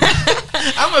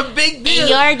 I'm a big deal. In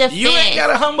your defense. You ain't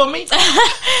gotta humble me.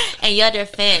 In your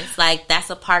defense, like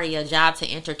that's a part of your job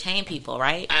to entertain people,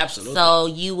 right? Absolutely. So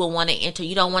you will want to enter.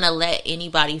 You don't want to let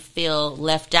anybody feel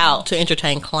left out. To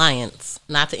entertain clients,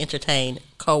 not to entertain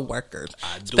co-workers.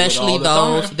 I do it Especially all the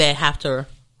those time. that have to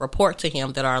report to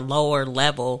him that are lower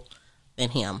level than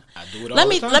him. I do it all let the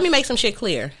me time. let me make some shit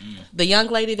clear. The young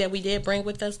lady that we did bring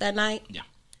with us that night, Yeah.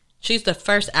 she's the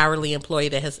first hourly employee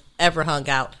that has ever hung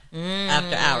out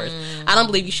after hours. I don't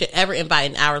believe you should ever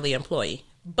invite an hourly employee,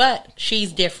 but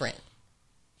she's different.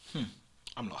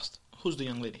 I'm lost. Who's the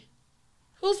young lady?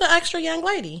 Who's the extra young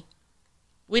lady?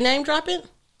 We name dropping?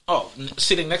 Oh,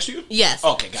 sitting next to you? Yes.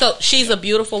 Okay, got So it. she's a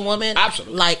beautiful woman.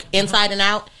 Absolutely. Like inside and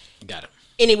out. Got it.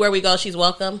 Anywhere we go, she's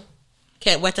welcome.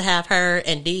 Can't wait to have her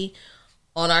and Dee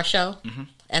on our show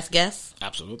as guests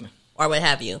Absolutely. or what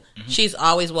have you. She's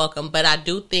always welcome, but I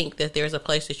do think that there's a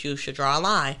place that you should draw a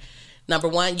line. Number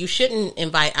one, you shouldn't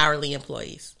invite hourly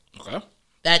employees. Okay.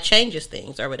 That changes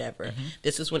things or whatever.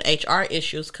 This is when HR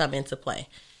issues come into play.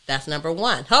 That's number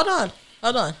one. Hold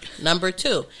on. Number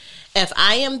two, if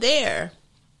I am there,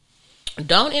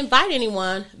 don't invite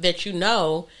anyone that you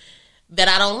know that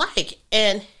I don't like.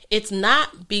 And it's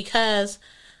not because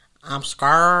I'm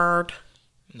scared.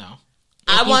 No.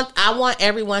 I want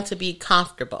everyone to be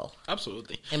comfortable.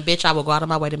 Absolutely. And bitch, I will go out of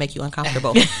my way to make you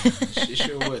uncomfortable. She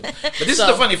sure would. But this is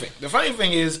the funny thing. The funny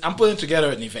thing is, I'm putting together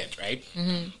an event, right?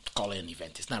 Call it an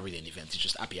event. It's not really an event. It's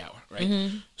just happy hour,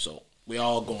 right? So we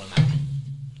all going out.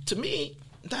 To me,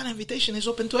 that invitation is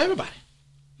open to everybody.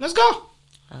 Let's go.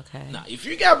 Okay. Now, if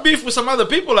you got beef with some other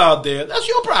people out there, that's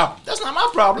your problem. That's not my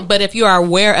problem. But if you are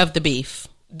aware of the beef,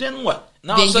 Then what?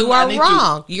 Now, then suddenly you I are need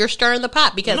wrong. You're stirring the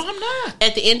pot because No, I'm not.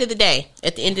 At the end of the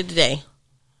day,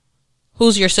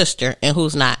 who's your sister and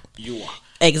who's not? You are.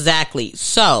 Exactly.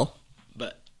 So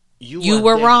But you you are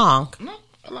were there. wrong. No,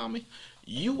 allow me.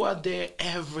 You are there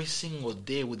every single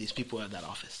day with these people at that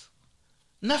office.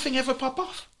 Nothing ever pop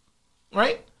off,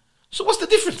 right? So what's the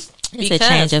difference? It's Because a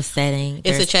change of setting.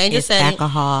 it's a change of setting.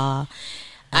 Alcohol.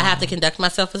 I have to conduct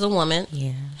myself as a woman,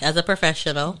 Yeah. as a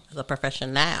professional,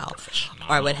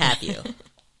 or what have you.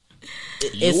 You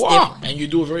It's are, different. and you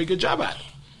do a very good job at it.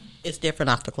 It's different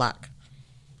off the clock.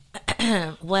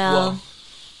 Well,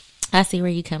 I see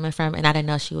where you're coming from, and I didn't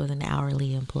know she was an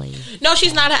hourly employee. No,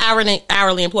 she's not an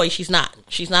hourly employee. She's not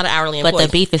an hourly employee. But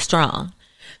the beef is strong.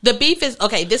 The beef is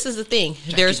okay. This is the thing.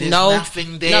 There's there's no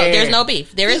nothing there. No, there's no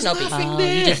beef. There is There's no beef. nothing Oh,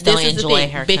 there. you just This don't is the enjoy thing.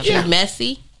 her. Bitch, company. you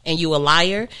messy and you a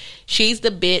liar. She's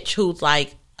the bitch who's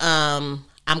like, I'm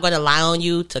going to lie on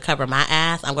you to cover my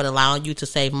ass. I'm going to lie on you to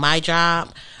save my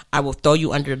job. I will throw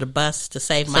you under the bus to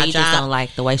save So my you job. just don't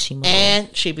like the way she moves.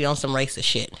 And she be on some racist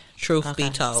shit. Truth be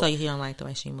told. So you don't like the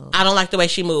way she moves. I don't like the way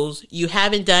she moves. You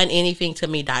haven't done anything to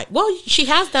me. Well, she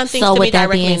has done things So to me with that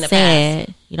directly being in the past.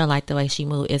 said, you don't like the way she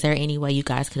moved. Is there any way you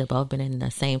guys could have both been in the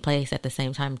same place at the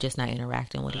same time, just not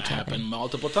interacting with It each other? happened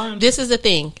multiple times. This is the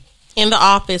thing. In the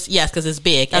office, yes, because it's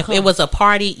big. If it was a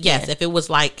party, yes. If it was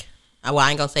like, well,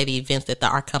 I ain't going to say the events that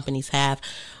our companies have,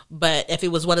 but if it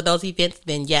was one of those events,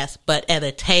 then yes. But at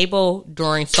a table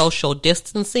during social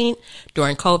distancing,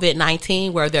 during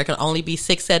COVID-19, where there can only be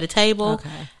 6 at a table, Okay.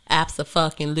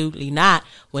 Absolutely not.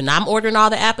 When I'm ordering all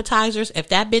the appetizers, if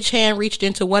that bitch hand reached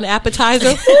into one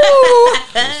appetizer, whoo,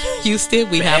 Houston,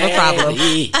 we have a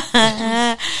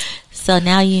problem. So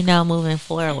now you know moving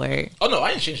forward. Oh, no,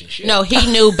 I ain't changing shit. No,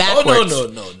 he knew backwards. Oh,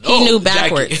 no. He knew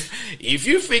backwards. Jackie, if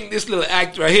you think this little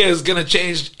act right here is going to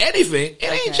change anything,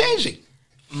 it ain't changing.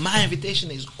 My invitation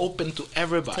is open to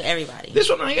everybody. To everybody. This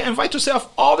one, I invite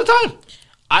yourself all the time.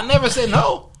 I never say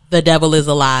no. The devil is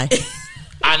a lie.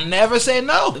 I never say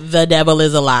no. The devil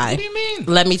is a lie. What do you mean?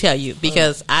 Let me tell you,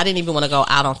 because I didn't even want to go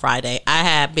out on Friday. I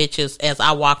had bitches as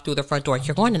I walked through the front door.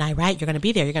 You're going tonight, right? You're going to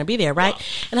be there. You're going to be there, right?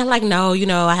 And I'm like, no,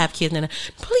 I have kids. And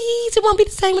please, it won't be the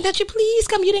same without you. Please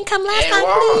come. You didn't come last time.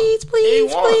 Please.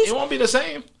 It won't be the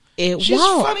same. It She's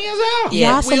won't. funny as hell.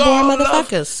 Yeah. Y'all some boring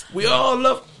motherfuckers. We all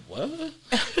love. What?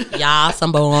 Y'all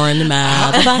some boring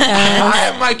motherfuckers.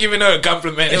 I am not giving her a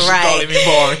compliment. She's Right. calling me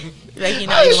boring. Like, you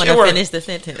know, you want to finish the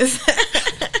sentence.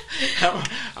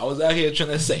 I was out here trying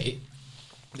to say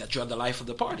that you're the life of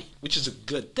the party, which is a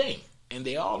good thing, and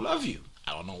they all love you.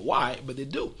 I don't know why, but they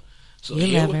do. So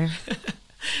You love her.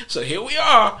 So here we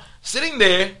are, sitting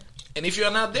there, and if you're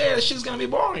not there, she's gonna be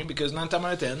boring because 9 times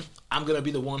out of 10, I'm gonna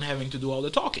be the one having to do all the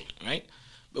talking, right?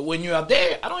 But when you are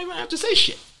there, I don't even have to say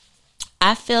shit.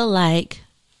 I feel like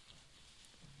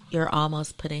you're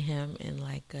almost putting him in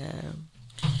like a...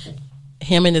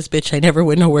 Him and this bitch ain't never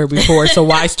went nowhere before, so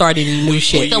why start any new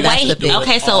shit? The That's way the thing.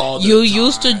 okay, so You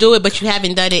used to do it, but you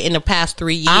haven't done it in the past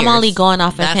 3 years. I'm only going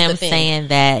off of That's him the thing. saying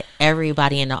that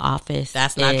everybody in the office.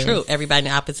 That's not is- true. Everybody in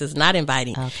the office is not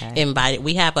inviting. Okay. Invited.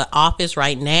 We have an office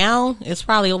right now. It's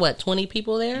probably 20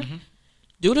 people there. Mm-hmm.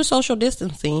 Due to social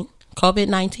distancing,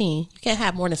 COVID-19, you can't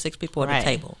have more than 6 people at Right. the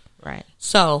table. Right.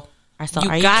 So, So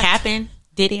are you capping?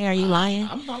 Diddy, are you lying?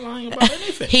 I'm not lying about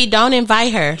anything. he don't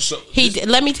invite her. So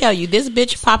Let me tell you, this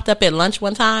bitch popped up at lunch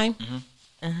one time,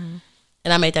 Mm-hmm.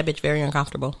 and I made that bitch very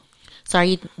uncomfortable. So are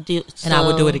you? And I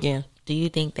would do it again. Do you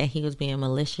think that he was being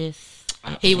malicious?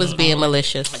 He was being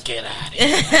malicious. Get out of here.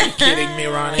 Are you kidding me,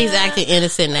 Ronnie? He's acting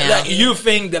innocent now. Like, you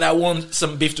think that I want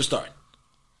some beef to start?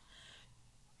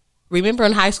 Remember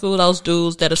in high school those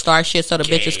dudes that'll start shit so the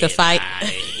bitches could fight?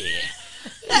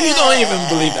 You don't even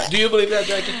believe that. Do you believe that,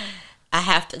 Jackie? I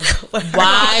have to go.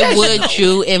 Why would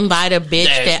you invite a bitch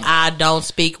There's that I don't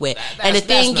speak with? And the that's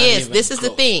thing not is, even this is the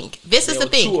close. thing. This is There the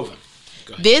were 2 thing. of them.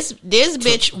 Go ahead. This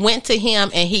bitch went to him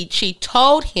and she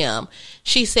told him,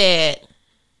 she said,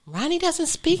 Ronnie doesn't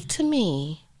speak to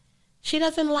me. She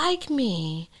doesn't like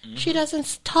me. She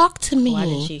doesn't talk to me. Why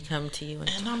did she come to you? And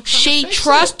I'm trying She to fix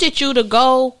trusted you to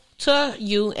go to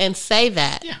you and say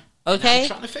that. Yeah. Okay? I'm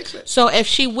trying to fix it. So if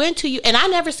she went to you, and I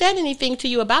never said anything to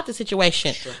you about the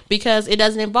situation because it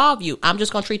doesn't involve you. I'm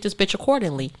just going to treat this bitch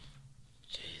accordingly.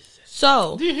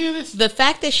 So Do you hear this? the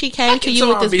fact that she came to Can you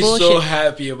with someone this be bullshit, so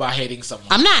happy about hating someone?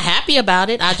 I'm not happy about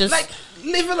it. I just... Like,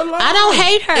 leave it alone. I don't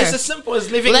hate her. It's as simple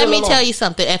as leaving let it me alone. tell you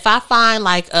something. If I find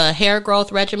like a hair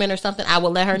growth regimen or something, I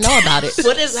will let her know about it.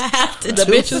 What does that have to The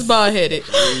do? bitch is bald headed.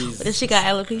 What if she got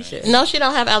alopecia? No, she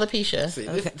don't have alopecia, See,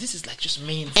 this is like just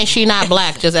mean. and she not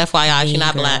black. Just FYI, she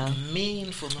not girl. black.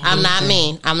 Mean for no I'm not reason.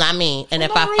 mean. I'm not mean. And if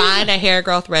no I reason. find a hair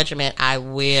growth regimen, I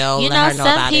will You let know, her know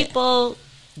some about it. people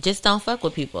just don't fuck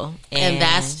with people, And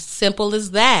that's simple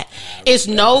as that. It's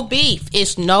no beef.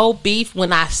 It's no beef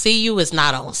when I see you. It's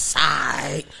not on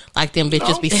side like them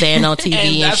bitches be saying on TV And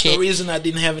and, that's shit. the reason I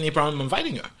didn't have any problem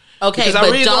inviting her. Okay, because but I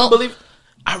really don't don't- believe.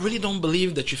 I really don't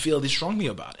believe that you feel this strongly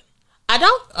about it. I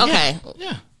don't. Okay.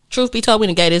 Yeah. Truth be told, we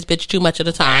done gave this bitch too much of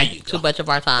the time. There you Too go. much of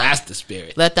our time. That's the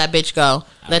spirit. Let that bitch go.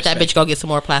 Let that respect bitch go get some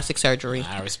more plastic surgery.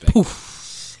 I respect.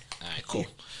 Poof. All right, cool.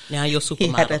 Now you're he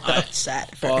had a supermodel. throat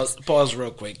shot first. Pause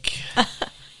real quick.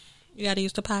 You gotta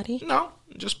use the potty. No,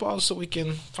 just pause so we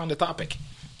can find a topic.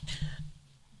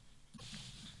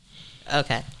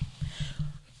 Okay.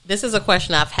 This is a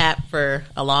question I've had for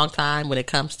a long time when it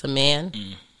comes to men.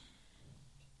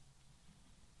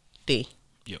 D.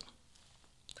 Yep.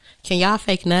 Can y'all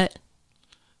fake nut?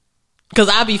 Because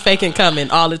I be faking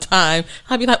coming all the time.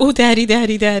 I be like, oh, daddy,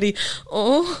 daddy, daddy.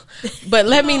 Oh. But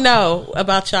let me know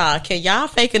about y'all. Can y'all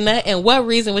fake a nut? And what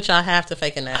reason would y'all have to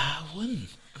fake a nut? I wouldn't.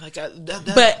 Like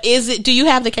that. But do you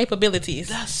have the capabilities?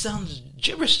 That sounds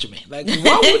gibberish to me. Like,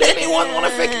 why would anyone want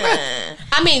to fake that?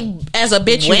 I mean, as a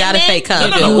bitch, you gotta Women? fake cum.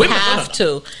 No, You women, have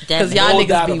to. Because Definitely. y'all No niggas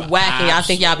doubt be about it. whacking. Y'all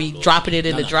think y'all be Absolutely. dropping it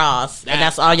in the No. drawers. And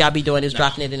that's all y'all be doing is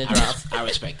dropping it in the drawers. I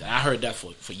respect that. I heard that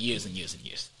for years and years and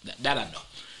years. That I know.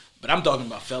 But I'm talking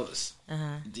about fellas.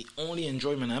 The only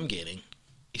enjoyment I'm getting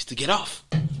is to get off.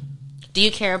 Do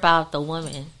you care about the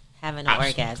woman having an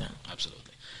orgasm? Absolutely.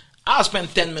 I'll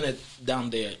spend 10 minutes down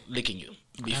there licking you.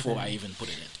 before I even put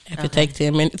it in. If it takes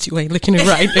 10 minutes, you ain't looking it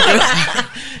right.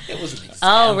 Nigga. It was an example.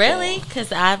 Oh, really?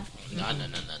 Because I've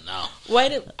No.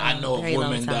 Wait, I know very long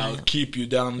women that will time. keep you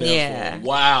down there Yeah. for a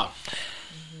while.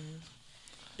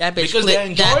 that bitch Because they're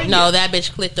enjoying that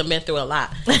bitch clit done been through a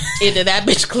lot. Either that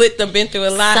bitch clit done been through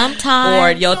a lot, Sometimes-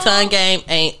 or your tongue game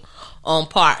ain't on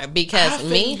par. I Because think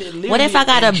me, they literally What if I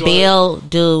got a enjoy bill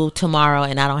due tomorrow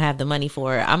and I don't have the money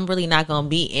for it? I'm really not going to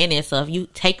be in it. So if you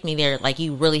take me there, like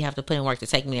you really have to put in work to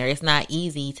take me there. It's not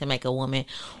easy to make a woman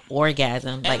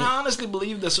orgasm. Like And I honestly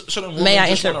believe that certain women May I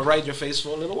just inter- want to ride your face for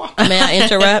a little while. may I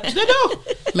interrupt? They do.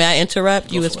 May I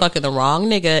interrupt? You Go is for it. fucking the wrong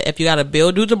nigga if you got a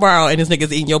bill due tomorrow and this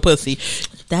nigga's eating your pussy.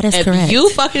 that is If correct. you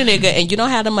fucking a nigga and you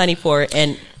don't have the money for it,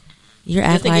 and You're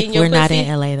Just acting to like get in your we're not pussy?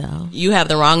 in LA though. you have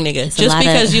the wrong nigga. a Just lot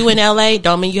of- because you in LA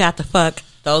don't mean you have to fuck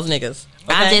those niggas.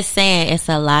 I'm Okay? just saying, it's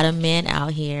a lot of men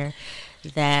out here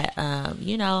that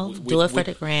do it for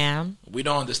the gram. We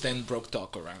don't understand broke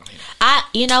talk around here.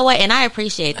 You know what, and I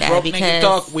appreciate that Broke nigga because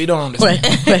talk, we don't understand.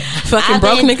 fucking I've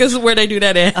broke been- niggas, where they do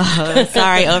that at?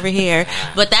 sorry over here,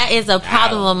 but that is a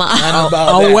problem of mine. None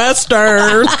about A that.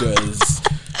 Western. Because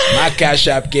my Cash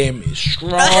App game is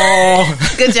strong.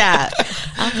 Good job.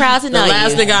 I'm proud to The know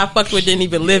last you. nigga I fucked with didn't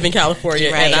even live in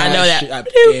California, Right. and I know Cash App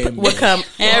that game would is come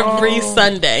every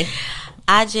Sunday.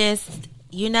 I just,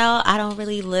 I don't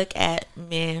really look at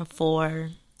men for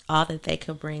all that they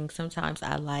could bring. Sometimes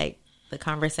I like the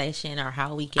conversation or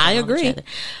how we get I along with agree. each other.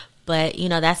 But,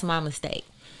 that's my mistake.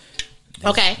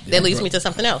 Okay, that leads me to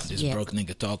something else. This Yeah. broke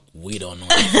nigga talk, we don't know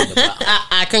anything about.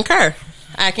 I concur.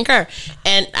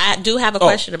 And I do have a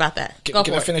question about that. Go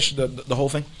Can for I it. finish the whole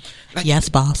thing? Yes,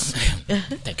 boss.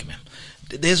 Thank you, ma'am.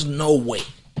 There's no way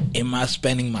am I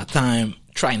spending my time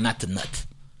trying not to nut.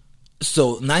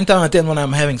 So 9 times out of 10 when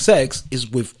I'm having sex is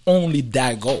with only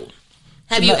that goal.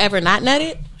 Have you ever not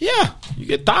nutted? Yeah, you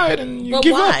get tired and you But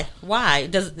give why? up. Why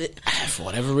does it? For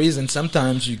whatever reason,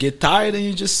 sometimes you get tired and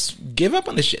you just give up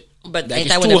on the shit. But like ain't it's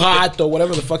that when too it- hot or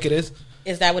whatever the fuck it is.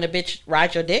 Is that when a bitch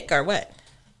rides your dick or what?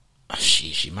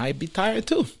 She might be tired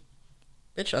too.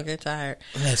 Bitch, don't get tired.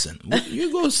 Listen,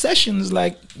 you go sessions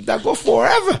like that go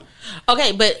forever.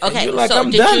 Okay, but okay. you're like, so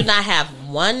I'm did done. you not have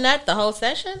one nut the whole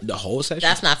session? The whole session.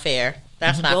 That's not fair.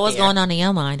 That's not. What was fair. going on in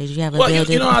your mind? Did you have a Well,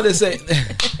 bill? you know how they say.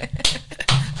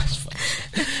 That's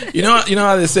funny. You know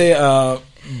how they say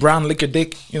brown liquor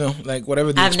dick. Like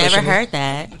whatever. The I've never expression is? heard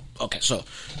that. Okay, so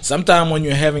sometime when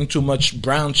you're having too much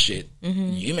brown shit,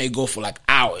 Mm-hmm. you may go for like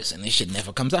hours and this shit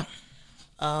never comes out.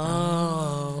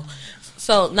 Oh.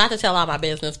 So, not to tell all my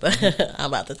business, but I'm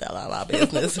about to tell all my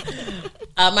business.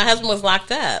 My husband was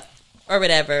locked up or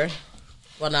whatever.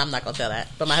 Well, no, I'm not going to tell that.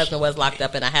 But my husband was locked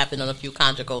up and I have been on a few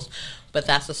conjugals. But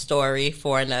that's a story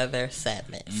for another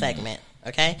segment.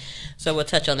 Okay? So, we'll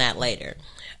touch on that later.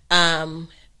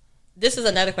 This is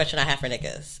another question I have for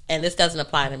niggas. And this doesn't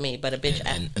apply to me, but a bitch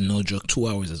asked. And no joke, 2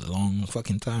 hours is a long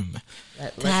fucking time,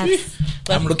 man. That's,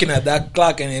 I'm looking at that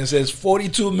clock and it says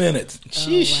 42 minutes.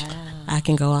 Sheesh. I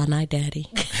can go all night, daddy.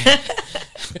 I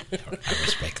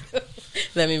respect it.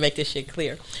 Let me make this shit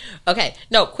clear. Okay.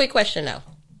 No, quick question though.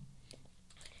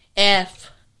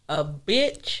 If a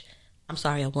bitch, I'm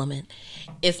sorry, a woman,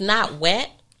 is not wet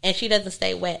and she doesn't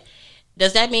stay wet,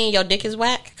 does that mean your dick is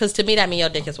whack? Because to me, that means your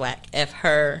dick is whack. If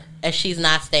she's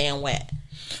not staying wet.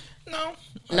 No.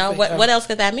 No, what else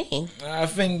could that mean? I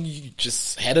think you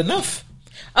just had enough.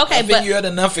 Okay, I think but you had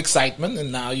enough excitement and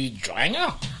now you're drying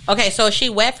out. okay, so she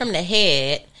wet from the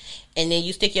head, and then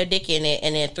you stick your dick in it,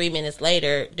 and then 3 minutes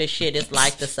later, the shit is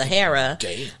like the Sahara,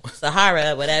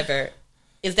 whatever.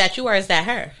 Is that you or is that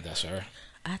her? That's her.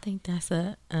 I think that's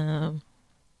I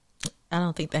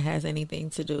don't think that has anything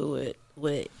to do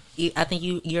with I think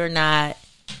you're not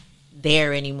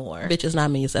there anymore. Bitches,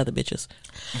 not me. It's other bitches.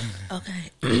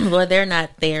 Okay. Well, they're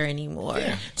not there anymore.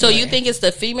 Yeah. So you think it's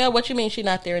the female? What you mean she's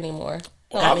not there anymore?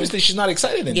 Well, obviously she's not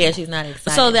excited anymore. Yeah, she's not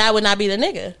excited. So that would not be the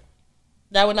nigga.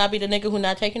 That would not be the nigga who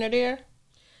not taking her there.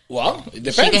 Well, it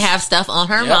depends. she could have stuff on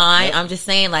her Yep, mind. yep. I'm just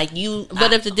saying, like you.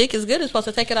 But if the dick is good, it's supposed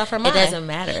to take it off her mind. it doesn't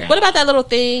matter. What about that little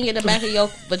thing in the back of your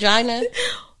vagina?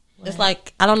 It's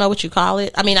like, I don't know what you call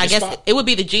it. I mean, I guess G-spot? it would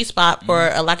be the G-spot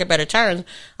for a lack of better terms.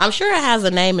 I'm sure it has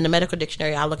a name in the medical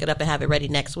dictionary. I'll look it up and have it ready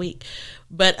next week.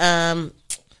 But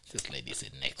This lady said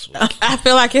next week. I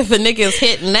feel like if a nigga is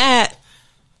hitting that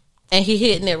and he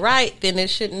hitting it right, then there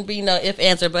shouldn't be no if,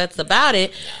 ands, or buts about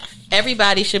it.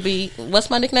 Everybody should be,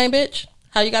 what's my nickname, bitch?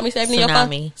 How you got me saving in your phone?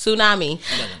 Tsunami.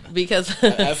 Because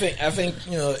I think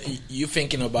you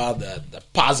thinking about the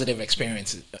positive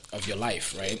experiences of your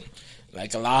life, right?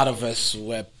 Like a lot of us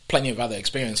who have plenty of other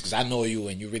experience, because I know you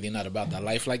and you're really not about that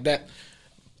life like that.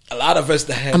 a lot of us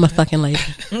that have I'm a fucking lady.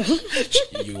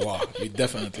 you are. You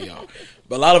definitely are.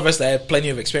 But a lot of us that have plenty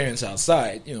of experience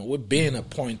outside, we're being a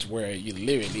point where you're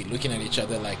literally looking at each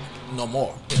other like no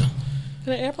more. Did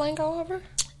an airplane go over? It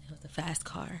was a fast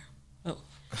car. Oh.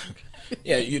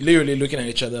 Yeah, you're literally looking at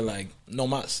each other like no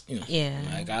mas. Yeah.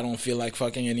 Like I don't feel like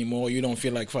fucking anymore. You don't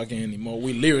feel like fucking anymore.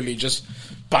 We literally just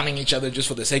punning each other just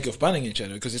for the sake of punning each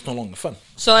other because it's no longer fun.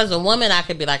 So as a woman, I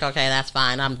could be like, okay, that's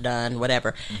fine. I'm done.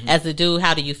 Whatever. As a dude,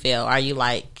 how do you feel? Are you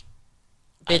like,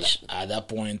 bitch? At that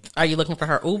point, Are you looking for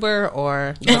her Uber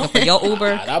or you looking for your Uber?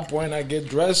 at that point, I get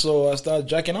dressed, so I start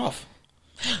jacking off.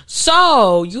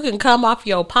 So you can come off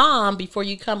your palm before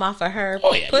you come off of her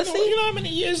Oh yeah, pussy. You know how many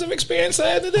years of experience I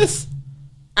had to this?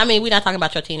 I mean, we're not talking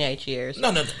about your teenage years.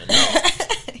 No.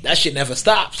 That shit never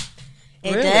stops.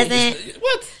 It Really? doesn't.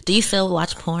 What? Do you still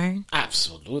watch porn?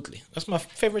 Absolutely. That's my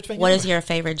favorite thing. What ever. is your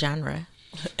favorite genre?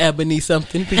 Ebony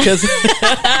something because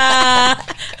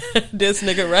this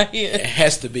nigga right here. It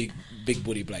has to be big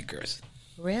booty black girls.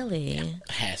 Really? It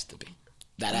has to be.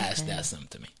 That ass does something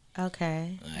to me.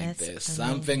 Okay. Like there's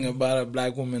something about a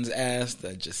black woman's ass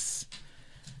that just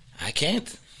I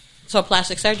can't. So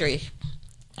plastic surgery.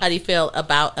 How do you feel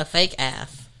about a fake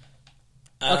ass?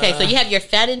 Okay, so you have your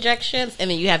fat injections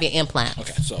and then you have your implants.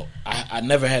 Okay, so I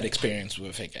never had experience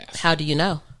with fake ass. How do you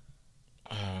know?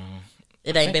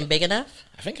 It ain't been big enough?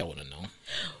 I think I would have known.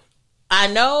 I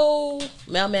know,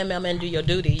 mailman, do your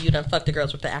duty. You done fuck the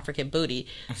girls with the African booty.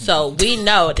 So we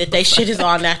know that they shit is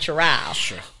all natural.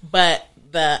 Sure. But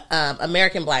the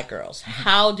American black girls,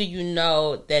 how do you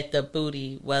know that the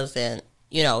booty wasn't,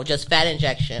 just fat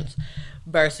injections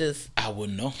versus... I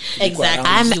wouldn't know. Exactly. You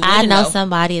I wouldn't know know.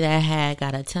 somebody that had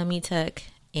got a tummy tuck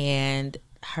and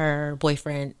her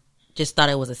boyfriend just thought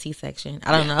it was a C-section.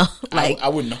 I don't know. I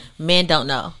wouldn't know. Men don't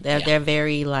know. They're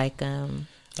very Like,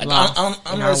 lost in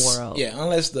unless, our world. yeah,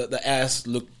 unless the ass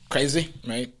looked crazy,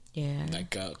 right? Yeah. Like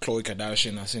Khloe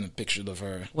Kardashian, I seen a picture of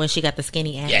her. When she got the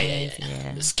skinny ass.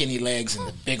 Yeah. The skinny legs and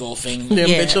the big old thing. Them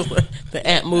Yeah. bitches, the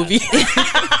ant movie.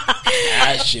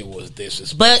 That shit was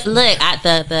disrespectful. But look,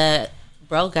 the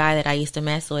bro guy that I used to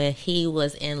mess with, he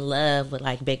was in love with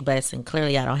like big butts, and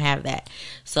clearly I don't have that.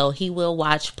 So he will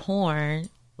watch porn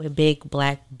with big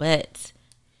black butts.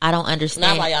 I don't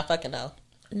understand. Not why y'all fucking know.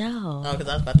 No. Oh, because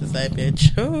I was about to say,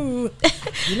 bitch. Ooh.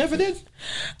 You never did?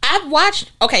 I've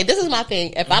watched... Okay, this is my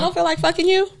thing. If I don't feel like fucking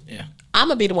you, Yeah. I'm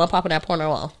going to be the one popping that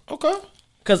porno on. Okay.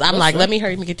 Because I'm That's like, fair. let me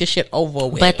hurry and get this shit over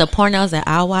with. But the pornos that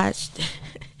I watched,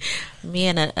 me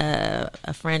and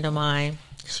a friend of mine,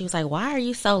 she was like, "Why are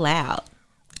you so loud?"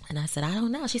 And I said, "I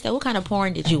don't know." She said, "What kind of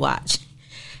porn did you watch?"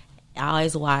 I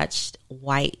always watched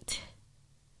white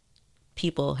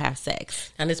people have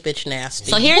sex. And this bitch nasty.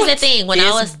 So here's the thing: when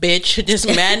this I was bitch, just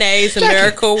mayonnaise and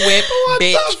Miracle Whip,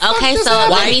 bitch. okay, so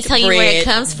let me tell you where it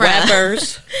comes from.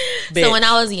 Weber's, bitch. So when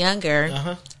I was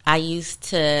younger, I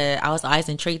was always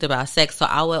intrigued about sex, so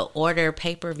I would order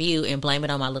pay-per-view and blame it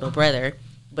on my little brother.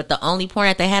 But the only porn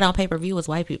that they had on pay-per-view was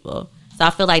white people. So I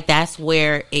feel like that's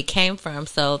where it came from.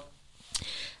 So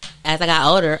as I got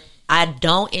older, I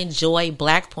don't enjoy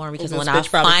black porn because This when I bitch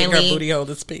probably think her finally booty hole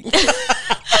is pink. when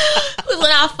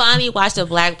I finally watched a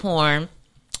black porn,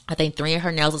 I think 3 of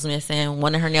her nails was missing.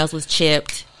 1 of her nails was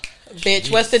chipped.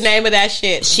 Bitch, what's the name of that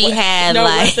shit? She had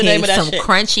what's the name of that some shit?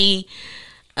 crunchy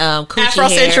coochie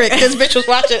Afrocentric. hair. This bitch was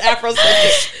watching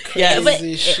Afrocentric. Yes. But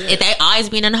Crazy shit. they always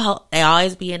be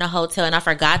in a hotel, and I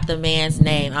forgot the man's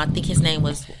name. I think his name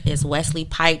is Wesley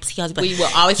Pipes. He always be We like,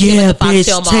 will always see him at the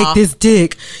Foxtail Mall.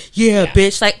 dick. Yeah,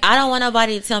 bitch. Like, I don't want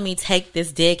nobody to tell me take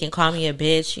this dick and call me a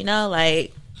bitch.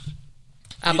 Like,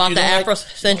 I bought You the don't like-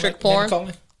 Afrocentric you don't like porn. men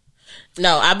calling?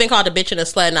 No, I've been called a bitch and a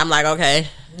slut, and I'm like, okay,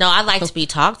 no, I like to be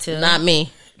talked to. not me.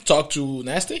 Talk to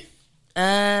nasty?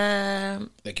 Um,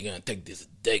 Like you're gonna take this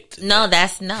dick to no,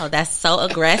 that's so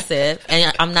aggressive,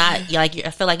 and I'm not like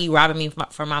I feel like you robbing me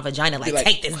from my vagina. Like, like-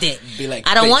 take this dick. be like,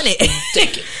 I don't bitch, want it.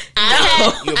 Take it.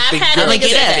 You're a I've big had girl. a nigga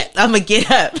say I'm gonna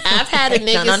get up. I've had a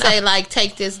nigga No. say like,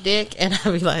 take this dick, and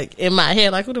I be like, in my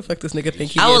head, like, who the fuck this nigga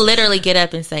think he I will is? literally get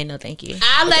up and say no, thank you.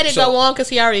 I let it so- go on because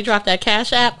he already dropped that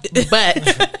cash app,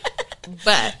 but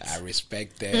I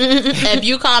respect that. if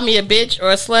you call me a bitch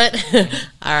or a slut,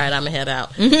 all right, I'm gonna head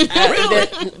out. You,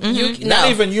 Not no.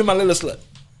 even you, my little slut.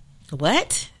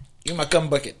 What? You my cum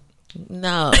bucket.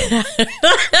 No.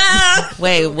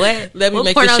 Wait, what? Let me What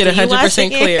make this porno shit do you watch 100%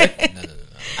 again? clear.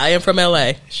 I am from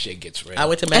LA. Shit gets real. I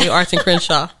went to Manual Arts in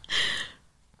Crenshaw.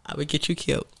 I would get you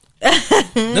killed. No.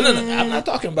 I'm not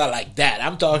talking about like that.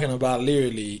 I'm talking about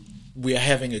literally we are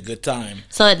having a good time.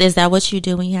 So is that what you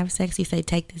do when you have sex? You say,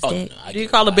 take this Oh, dick? no, Do you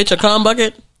call a bitch a cum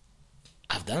bucket?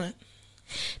 I've done it.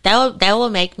 That will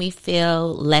make me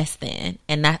feel less than,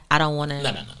 and I don't want to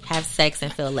No. have sex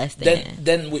and feel less than.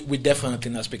 Then we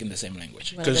definitely not speaking the same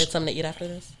language. Want to get something to eat after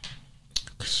this?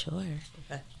 Sure.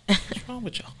 What's wrong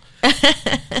with y'all?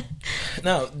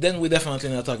 No, then we're definitely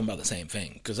not talking about the same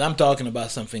thing. Because I'm talking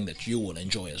about something that you will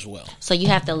enjoy as well. So you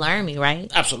have to learn me, right?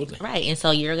 Absolutely. Right, and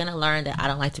so you're gonna learn that I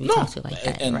don't like to be No. talked to like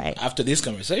that, And right? after this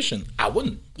conversation, I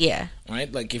wouldn't. Yeah. Right?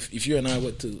 Like if you and I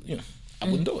were to, I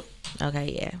wouldn't do it.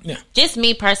 Okay. Yeah. Yeah. Just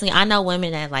me personally, I know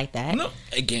women that like that. No.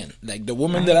 Again, like the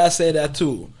woman that I said that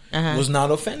to was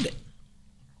not offended.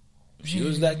 She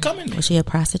was like, come in there. Was she a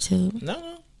prostitute?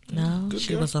 No. No, Good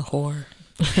She girl. was a whore.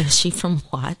 She from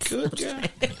Watts. Good girl.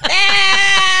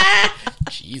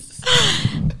 Jesus.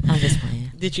 I'm just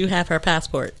playing. Did you have her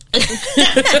passport?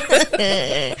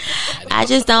 I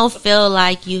just don't feel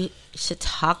like you should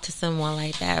talk to someone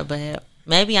like that, but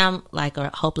maybe I'm like a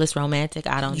hopeless romantic.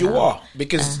 I don't know. You are.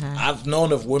 Because I've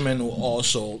known of women who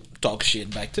also talk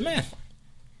shit back to men.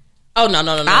 Oh no!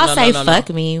 I'll say fuck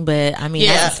me, but I mean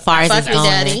that's as far as fuck it's me, going.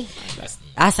 daddy.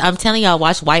 I'm telling y'all,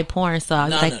 watch white porn. So I'm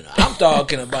No. I'm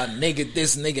talking about nigga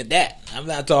this, nigga that. I'm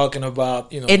not talking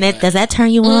about, And does that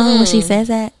turn you on when she says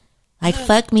that? Like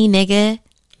fuck me, nigga.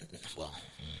 Well,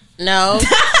 No.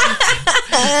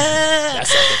 that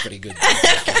sounded pretty good.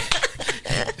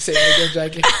 Say it again,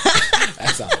 Jackie.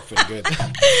 That sounded pretty good.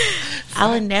 I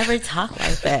would never talk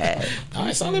like that. No,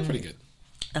 it sounded pretty good.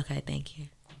 Okay, thank you.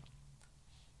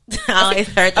 I always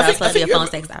heard that I was supposed to be a phone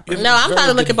sex operator. No, I'm Very trying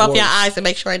to look good at both voice. your eyes and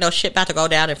make sure ain't no shit about to go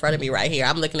down in front of me right here.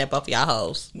 I'm looking at both of y'all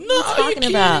hoes. No, talking you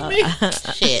about? kidding me?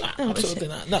 Shit. Absolutely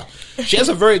not. No, she has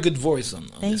a very good voice on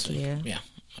Thank this you. thing. Yeah.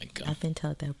 Like, I've been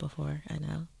told that before. I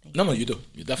know. Thank no, you do.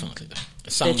 You definitely do.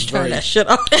 It sounds Bitch, turn very. that shit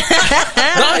off.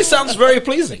 No, it sounds very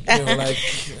pleasing. Like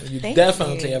you Thank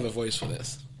definitely you. have a voice for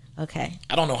this. you. Okay.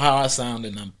 I don't know how I sound,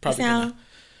 and I'm probably Sound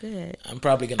gonna. good. I'm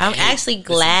probably gonna. I'm hate actually this.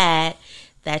 glad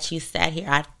that you sat here.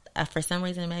 I for some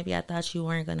reason maybe I thought you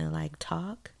weren't gonna like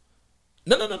talk.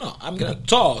 No. I'm gonna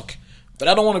talk, but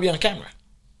I don't want to be on camera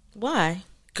Why?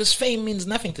 because fame means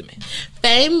nothing to me.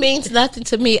 Fame means nothing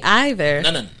to me either.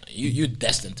 No. You're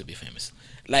destined to be famous.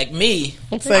 Like me. Say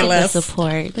Look at the less.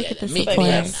 support. Look at the me, support.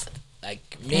 me, I'm not.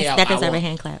 Like me, That deserves a want,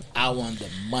 hand clap. I want the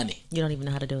money. You don't even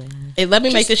know how to do it. Huh? Hey, let me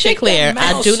make Just this shit take clear. that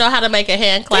I mouse. do know how to make a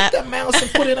hand clap. Take that mouse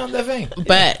and put it on the thing.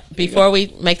 But before we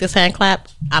make this hand clap,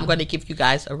 I'm going to give you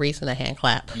guys a reason to hand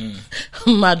clap.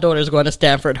 My daughter's going to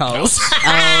Stanford House.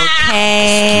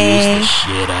 Okay. Use the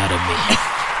shit out of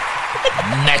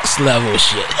me. Next level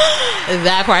shit.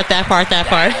 that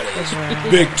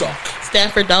part. Big talk.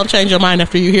 Stanford, don't change your mind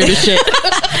after you hear this shit.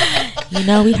 You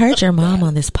know, we heard your mom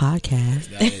on this podcast.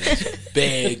 That is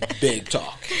big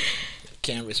talk.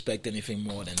 Can't respect anything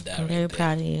more than that. I'm very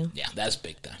proud of you. Yeah, that's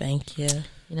big time. Thank you.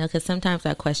 You know, because sometimes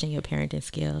I question your parenting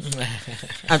skills.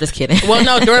 I'm just kidding. Well,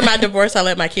 no, during my divorce, I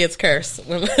let my kids curse.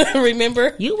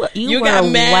 Remember? you were got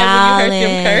mad when you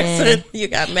heard them curse. You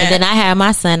got mad. And then I had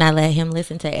my son. I let him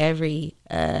listen to every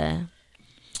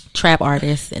trap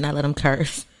artist, and I let him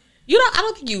curse. I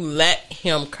don't think you let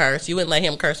him curse. You wouldn't let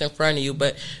him curse in front of you,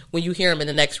 but when you hear him in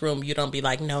the next room, you don't be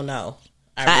like, no.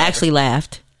 I actually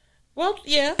laughed. Well,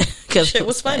 yeah, 'Cause shit it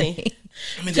was was funny.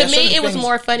 I mean, To me, it was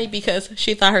more funny because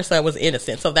she thought her son was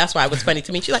innocent, so that's why it was funny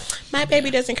to me. She's like, my baby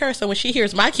doesn't curse. So when she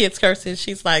hears my kids cursing,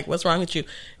 she's like, what's wrong with you?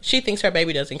 She thinks her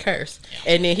baby doesn't curse,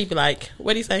 and then he'd be like,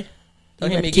 what'd he say? Don't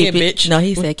hit me again, bitch. No,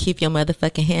 he said, keep your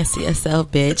motherfucking hands to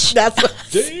yourself, bitch. That's what,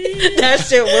 that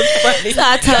shit was funny. So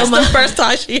I told That's my- the first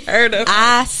time she heard him.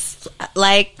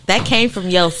 That came from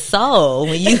your soul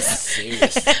when you.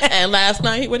 serious. And last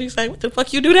night, what did he say? What the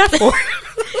fuck you do that for?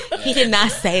 He did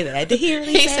not say that. Did he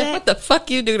really He say said, that? what the fuck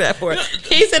you do that for?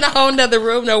 He's in a whole nother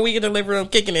room. No, we in the living room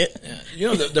kicking it. Yeah. You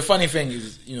know, the funny thing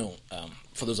is,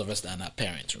 for those of us that are not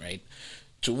parents, right?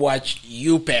 To watch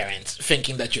you parents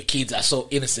thinking that your kids are so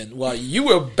innocent while you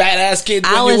were badass kids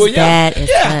when I you was were young. bad as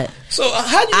yeah. fuck. So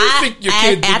how do you think your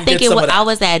kid didn't I think get some of that? I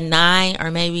was at 9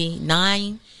 or maybe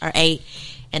 9 or 8,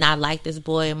 and I liked this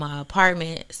boy in my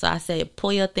apartment. So I said,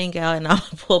 "Pull your thing out," and I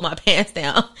pulled my pants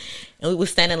down, and we were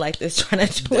standing like this trying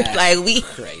to do it That's like we.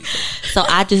 crazy. So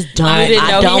I just don't. You didn't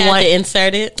know I don't he had want to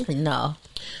insert it? no.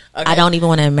 Okay. I don't even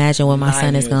want to imagine what my 9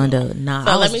 son is years going to old. do. Nah,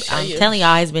 So let me show I'm you. telling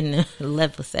y'all, it's been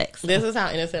level sex. This is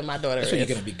how innocent my daughter So you're is.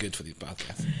 gonna be good for these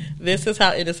podcasts. This is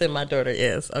how innocent my daughter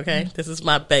is, okay? Mm-hmm. This is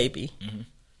my baby.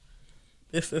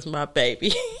 This is my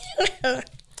baby.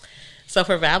 So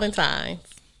for Valentine's,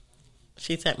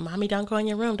 she said, Mommy, don't go in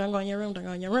your room. Don't go in your room. Don't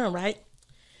go in your room, right?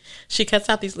 She cuts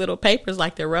out these little papers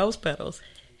like they're rose petals,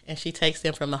 and she takes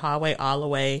them from the hallway all the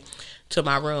way to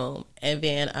my room. And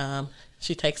then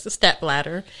She takes the step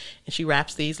ladder and she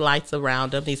wraps these lights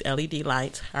around them, these LED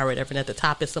lights or whatever. And at the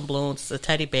top is some balloons, a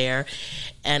teddy bear,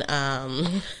 and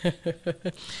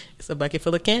it's a bucket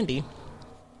full of candy.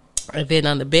 And then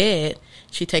on the bed,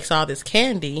 she takes all this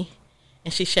candy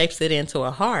and she shapes it into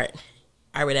a heart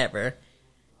or whatever.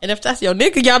 And if that's your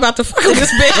nigga, y'all about to fuck in this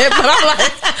bed. But I'm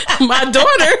like, my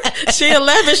daughter, she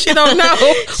 11, she don't know.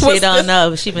 She don't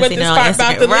know. She been seeing it on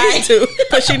Instagram, right?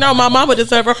 But she know my mama just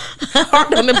have her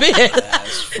heart on the bed.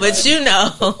 But you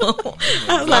know.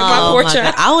 I was like, my poor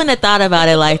child. God. I wouldn't have thought about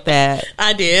it like that.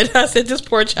 I did. I said, this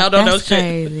poor child don't know That's shit.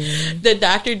 crazy. The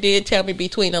doctor did tell me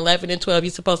between 11 and 12, you're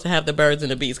supposed to have the birds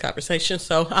and the bees conversation.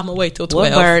 So I'm going to wait till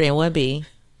 12. What bird and what bee?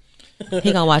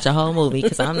 He gonna watch a whole movie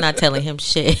because I'm not telling him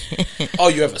shit. Oh,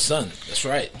 you have a son. That's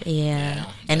right. Yeah.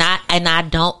 And I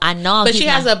know. But she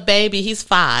has a baby. He's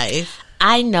 5.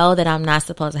 I know that I'm not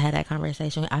supposed to have that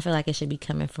conversation. I feel like it should be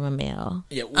coming from a male.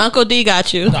 Yeah, Uncle D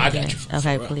got you. No, I got you.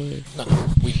 Okay, For real. please. No,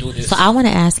 we do this. So I want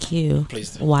to ask you,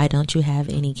 Please do. why don't you have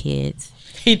any kids?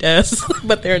 He does.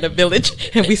 But they're in a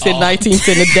village and we sit 19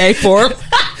 cents a day for them.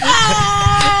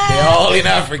 They're all in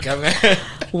Africa, man.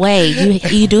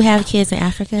 Wait, you do have kids in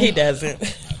Africa? He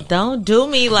doesn't. Don't do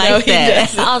me like No, he that.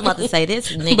 doesn't. I was about to say this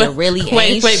nigga But really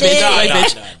wait, ain't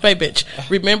bitch, shit. wait, bitch.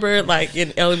 Remember, like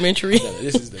in elementary,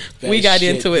 This is the best we got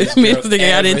shit into it. this Me and girl this nigga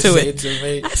got ever into said it. to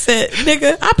me. I said,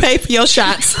 "Nigga, I paid for your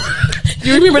shots."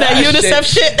 You remember that That UNICEF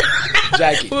shit?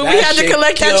 Jackie, When that we had to shit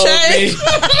collect that killed change.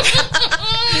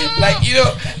 me. Like, you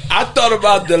know, I thought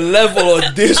about the level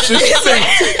of disrespect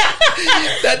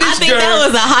that I this think girl. that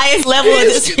was the highest level of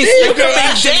This disrespect. girl Be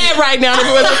actually- dead right now if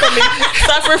it wasn't for me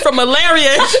suffering from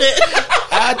malaria and shit.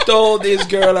 I told this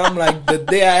girl, I'm like, the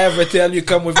day I ever tell you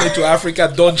come with me to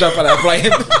Africa, don't jump on a plane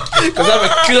because I'm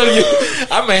gonna kill you.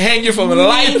 I'm gonna hang you from a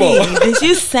light pole. Did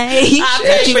you say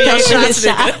paid you for your paid for shots, the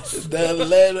nigga. shots? The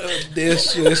level of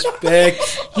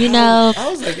disrespect. You know, I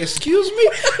was like, excuse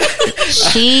me.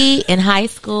 she in high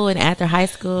school and after high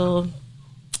school,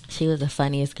 she was the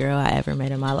funniest girl I ever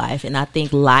met in my life, and I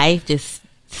think life just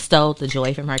stole the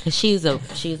joy from her because she's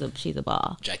a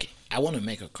ball. Jackie, I want to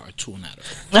make a cartoon out of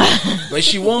her, but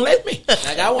she won't let me.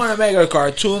 Like, I want to make a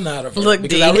cartoon out of her. Look,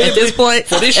 because D, I really at this think point,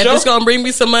 for this if show, it's gonna bring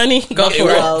me some money, go for it.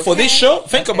 will. For this show,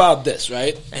 think about this,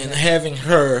 right? And having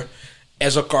her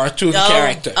as a cartoon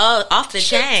character. Oh, off the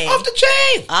chain. Off the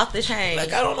chain. Off the chain.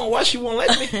 Like, I don't know why she won't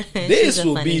let me. She's This a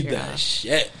will funny be girl. the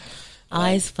shit.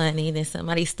 Always funny. Then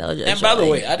somebody stole your And by the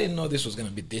joy. way, I didn't know this was going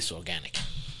to be this organic.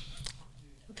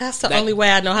 That's the Like- only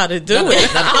way I know how to do No,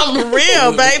 it. no, no. I'm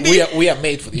real, baby. We are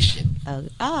made for this shit. Oh,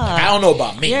 I don't know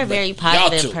about me. you're a but very y'all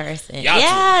positive two. person. Y'all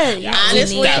Yeah, two. you Y'all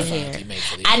honestly- two need to definitely hear. made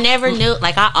for this I shit. never knew.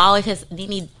 Like I always, cause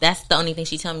Nene, that's the only thing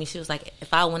she told me. She was like,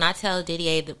 when I tell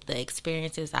Didier the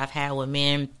experiences I've had with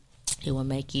men,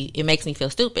 it makes me feel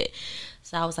stupid.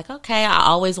 So I was like, okay, I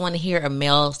always want to hear a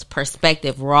male's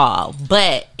perspective raw.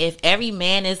 But if every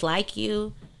man is like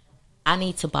you, I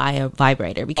need to buy a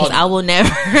vibrator because no. I will never.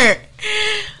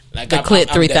 Like, The I'm Clit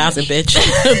 3000, damaged.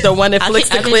 bitch. The one that flicks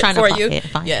the I've been clit trying to for find you. it,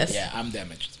 find it. Yes. Yeah, I'm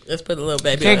damaged. Let's put a little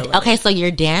baby on it. Okay, so you're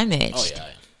damaged. Oh yeah,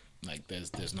 like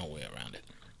there's no way around it.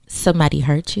 Somebody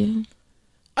hurt you.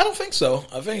 I don't think so.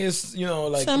 I think it's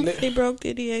like Somebody broke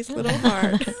Didier's little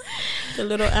heart. The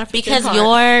little African Because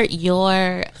heart.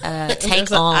 your take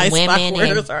There's an on ice women box where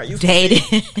and those are. You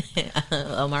dating,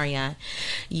 oh Marianne,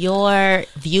 your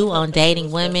view on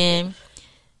dating women,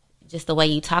 just the way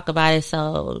you talk about it,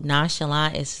 so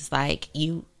nonchalant. It's just like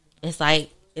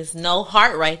it's no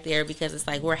heart right there because it's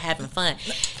like we're having fun,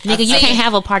 nigga. You can't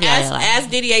have a party all your life. As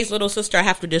Didier's little sister, I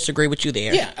have to disagree with you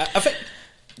there. Yeah, I think.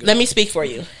 Let me speak for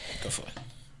you. Go for it.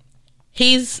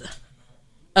 He's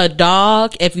a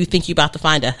dog if you think you're about to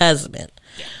find a husband.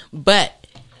 But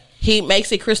he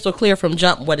makes it crystal clear from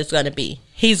jump what it's going to be.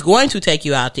 He's going to take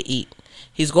you out to eat.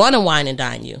 He's going to wine and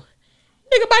dine you.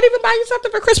 Nigga might even buy you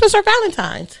something for Christmas or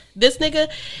Valentine's. This nigga,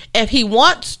 if he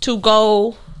wants to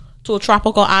go to a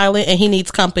tropical island and he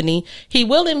needs company, he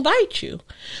will invite you.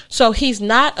 So he's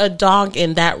not a dog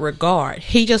in that regard.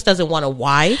 He just doesn't want a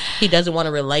wife. He doesn't want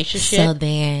a relationship. So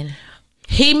then,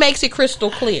 He makes it crystal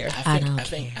clear. I don't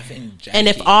think Jackie, And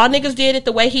if all niggas did it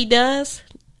the way he does,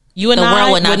 you and the I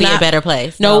world would not be a better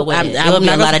place. No, it wouldn't. I'm There would be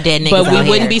not a lot gonna- of dead niggas But we out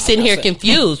wouldn't here. be sitting here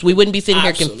confused. We wouldn't be sitting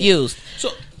here Absolutely. confused. So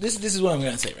this is what I'm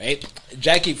gonna say, right?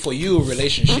 Jackie, for you,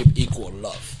 relationship equal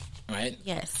love, right?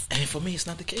 Yes. And for me, it's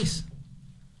not the case.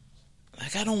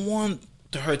 Like, I don't want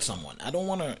to hurt someone. I don't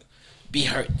want to be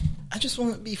hurt. I just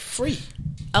want to be free.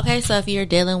 Okay, so if you're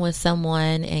dealing with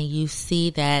someone and you see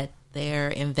that they're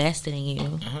invested in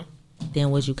you,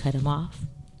 then would you cut him off?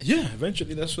 Yeah,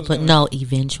 eventually that's what's But gonna no,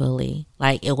 eventually.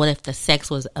 Like, what if the sex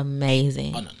was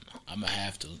amazing? Oh, no. I'm going to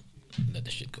have to let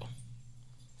the shit go.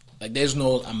 Like, there's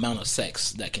no amount of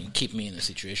sex that can keep me in a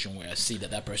situation where I see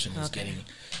that person is getting,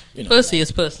 Pussy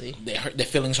is pussy. Their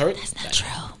feelings hurt. That's not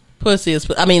True. Pussy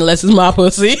is. I mean, unless it's my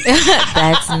pussy.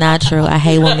 That's not true. I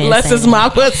hate women. Unless saying it's my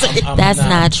pussy. That's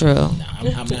not true. No,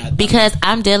 I'm not. Because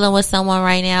I'm dealing with someone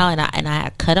right now, and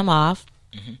I cut him off.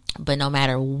 But no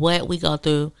matter what we go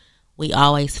through, we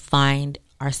always find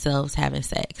ourselves having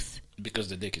sex. Because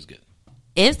the dick is good.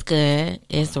 It's good.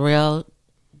 It's real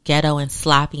ghetto and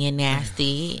sloppy and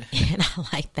nasty, and I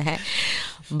like that.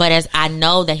 But as I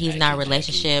know that he's not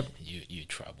relationship You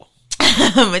trouble.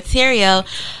 material,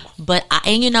 but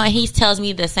he tells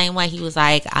me the same way. He was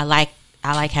like, I like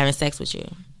having sex with you.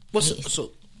 Well,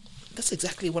 so that's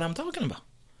exactly what I'm talking about.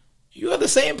 You are the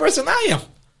same person I am,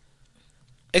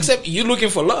 except you're looking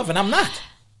for love and I'm not.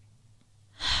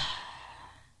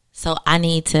 So I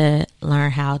need to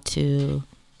learn how to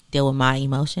deal with my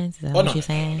emotions. Is that what you're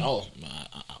saying? No,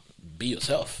 be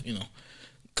yourself.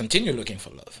 Continue looking for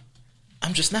love.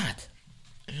 I'm just not.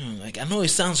 Like, I know it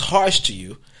sounds harsh to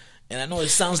you, and I know it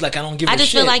sounds like I don't give a shit. I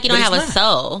just feel like you don't have a a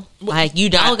soul. Like, you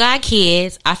don't got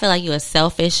kids. I feel like you're a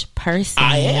selfish person.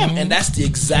 I am, and that's the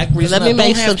exact reason. Let me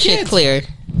make some kids. shit clear.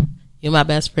 You're my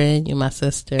best friend. You're my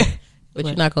sister. But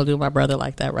you're not going to do my brother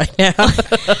like that right now.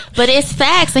 But it's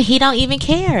facts, and he don't even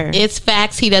care. It's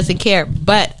facts. He doesn't care.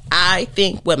 But I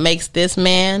think what makes this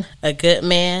man a good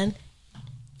man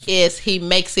is he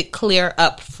makes it clear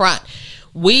up front.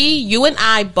 You and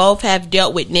I both have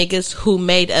dealt with niggas who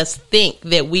made us think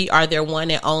that we are their one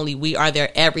and only. We are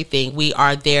their everything. We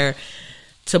are their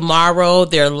tomorrow,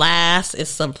 their last.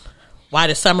 Why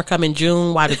does summer come in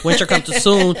June? Why does winter come too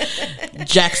soon?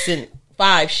 Jackson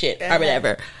 5 shit or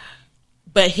whatever.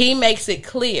 But he makes it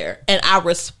clear, and I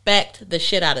respect the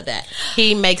shit out of that.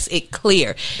 He makes it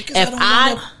clear.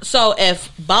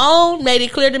 If Bone made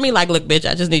it clear to me, like, look, bitch,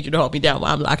 I just need you to hold me down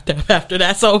while I'm locked up. After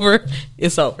that's over,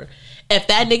 it's over. If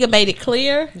that nigga made it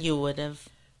clear, you would have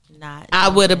not. I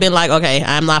would have been like, okay,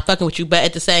 I'm not fucking with you. But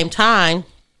at the same time,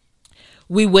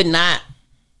 we would not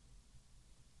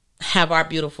have our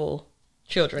beautiful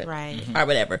children, right, or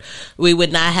whatever. We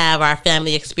would not have our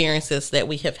family experiences that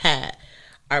we have had,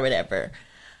 or whatever.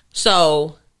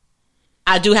 So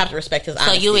I do have to respect his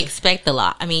honesty. So you expect a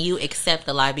lot. I mean, you accept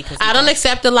a lot because I don't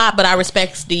accept a lot, but I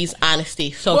respect Steve's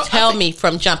honesty. So tell me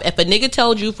from jump. If a nigga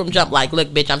told you from jump, like, look,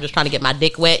 bitch, I'm just trying to get my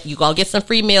dick wet. You gonna get some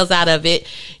free meals out of it.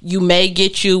 You may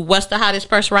get you, what's the hottest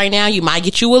purse right now? You might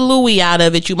get you a Louis out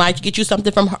of it. You might get you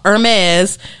something from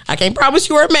Hermes. I can't promise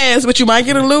you Hermes, but you might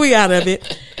get a Louis out of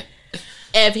it.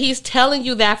 If he's telling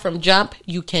you that from jump,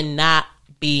 you cannot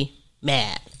be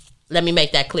mad. Let me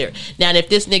make that clear. Now, if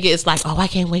this nigga is like, oh, I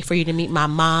can't wait for you to meet my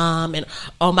mom, and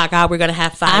oh my God, we're going to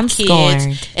have 5 kids,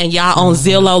 scorned. And y'all on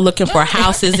Zillow looking for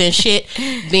houses and shit,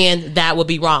 then that would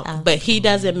be wrong. But he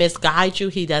doesn't misguide you.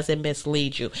 He doesn't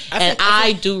mislead you.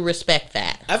 I do respect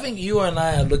that. I think you and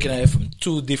I are looking at it from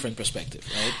 2 different perspectives,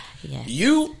 right?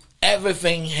 Yes.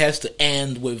 Everything has to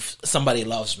end with somebody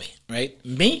loves me, right?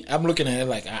 Me, I'm looking at it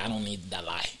like, I don't need that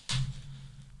lie.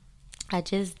 I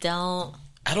just don't.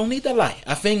 I don't need that lie.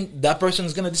 I think that person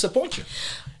is going to disappoint you.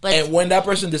 But and when that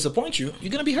person disappoints you,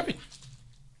 you're going to be hurt.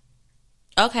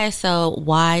 Okay, so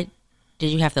why did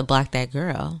you have to block that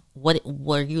girl? What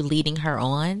were you leading her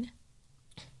on?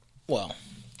 Well,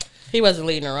 he wasn't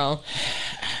leading her on.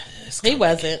 He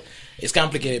wasn't. It's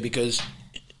complicated because,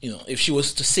 if she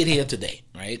was to sit here today,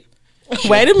 right?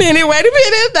 Wait a minute.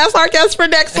 That's our guest for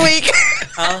next week.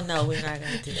 Oh no, we're not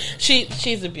gonna do that.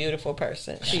 She's a beautiful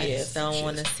person. She is. Don't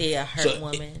want to see a hurt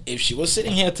woman. If she was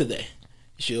sitting here today,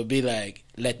 she'll be like,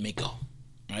 "Let me go,"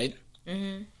 right?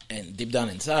 Mm-hmm. And deep down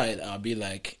inside, I'll be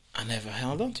like, "I never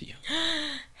held on to you."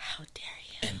 How dare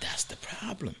you? And that's the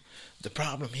problem. The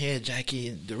problem here, Jackie,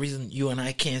 the reason you and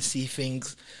I can't see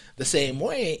things the same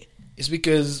way is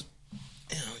because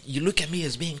you look at me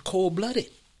as being cold-blooded,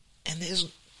 and it's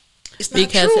not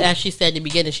because, true. As she said in the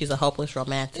beginning, she's a hopeless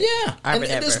romantic. Yeah, and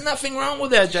there's nothing wrong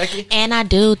with that, Jackie. And I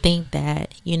do think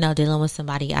that dealing with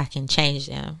somebody, I can change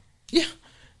them. Yeah,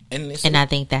 and I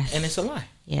think that's it's a lie.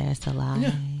 Yeah, it's a lie.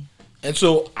 Yeah. And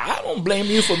so I don't blame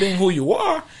you for being who you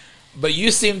are, but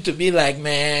you seem to be like,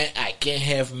 man, I can't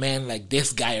have men like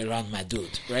this guy around my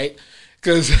dude, right?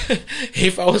 Because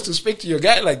if I was to speak to your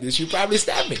guy like this, you'd probably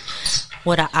stab me.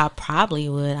 What I probably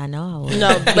would. I know I would.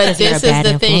 No, but this is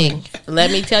the thing. Let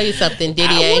me tell you something,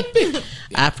 Didier.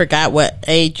 I forgot what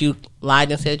age you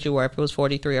lied and said you were, if it was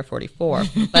 43 or 44.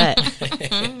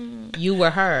 But you were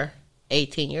her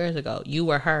 18 years ago. You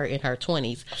were her in her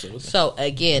 20s. Absolutely. So,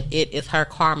 again, it is her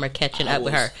karma catching up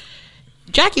with her.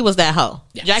 Jackie was that hoe.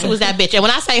 Yeah. Jackie was that bitch. And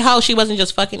when I say hoe, she wasn't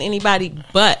just fucking anybody.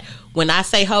 But when I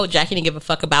say hoe, Jackie didn't give a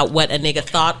fuck about what a nigga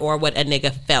thought or what a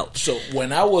nigga felt. So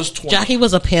when I was 20, Jackie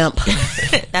was a pimp.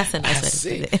 That's a nice way to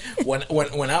see. put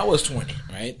it. When I was 20,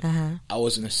 right? I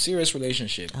was in a serious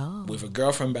relationship with a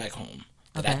girlfriend back home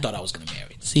that I thought I was going to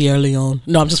marry. Sierra Leone.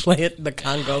 No, I'm just playing the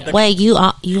Congo. Wait, you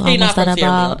not almost from thought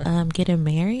Sierra about getting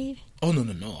married? Oh,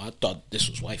 no. I thought this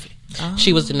was wifey.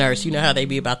 She was the nurse. You know how they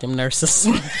be about them nurses.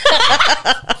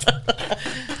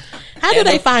 How do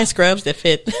they find scrubs that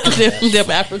fit them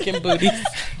African booties?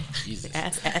 Jesus.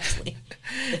 Ask Ashley.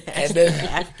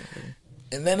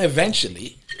 And then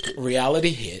eventually,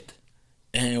 reality hit,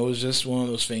 and it was just one of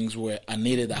those things where I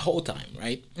needed that whole time,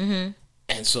 right? Mm-hmm.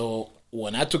 And so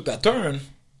when I took that turn,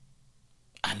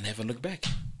 I never looked back.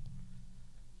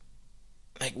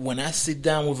 Like when I sit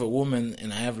down with a woman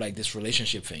and I have like this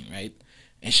relationship thing, right?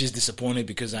 And she's disappointed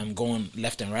because I'm going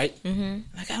left and right.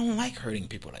 Mm-hmm. Like I don't like hurting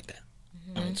people like that.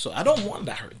 Mm-hmm. Right? So I don't want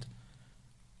that hurt.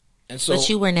 And so, But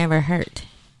you were never hurt.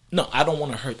 No, I don't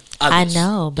want to hurt I others.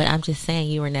 know, but I'm just saying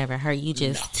you were never hurt. You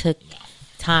just took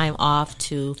time off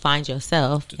to find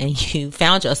yourself, and you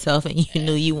found yourself, and you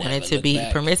knew you wanted to be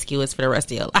promiscuous for the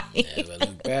rest of your life. Never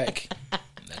look back.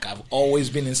 Like I've always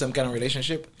been in some kind of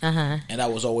relationship, and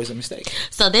that was always a mistake.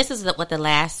 So this is what the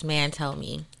last man told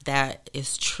me that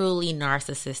is truly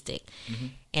narcissistic,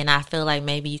 and I feel like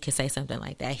maybe you could say something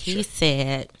like that. He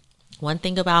said, "One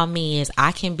thing about me is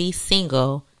I can be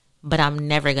single, but I'm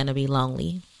never gonna be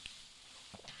lonely."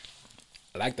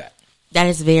 I like that.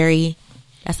 That's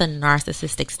a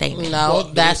narcissistic statement.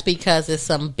 No, that's because it's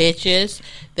some bitches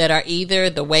that are either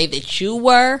the way that you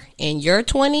were in your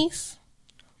 20s,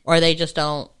 or they just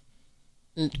don't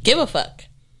give a fuck,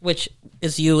 which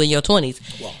is you in your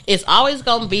 20s. Well, it's always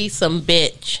going to be some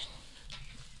bitch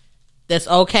that's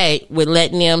okay with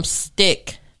letting them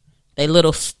stick they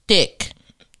little stick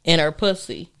in her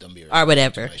pussy or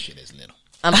whatever. My shit is little.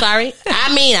 I'm sorry?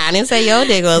 I mean, I didn't say your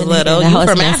dick was little. That You was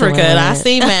from messing Africa, with and I it.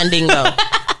 see Mandingo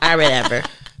or whatever.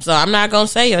 So I'm not going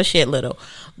to say your shit little.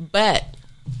 But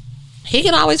he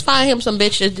can always find him some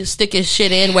bitch to stick his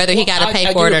shit in, whether he got to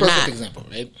pay for it or I'll give you a perfect not. example,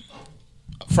 right?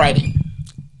 Friday,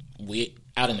 we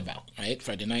out and about, right?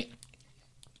 Friday night.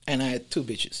 And I had two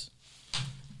bitches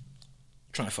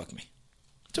trying to fuck me.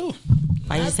 Two.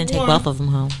 Why you just didn't Not take one. both of them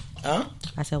home? Huh?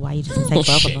 I said, why you just didn't take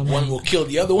both Shit, of them one home? will kill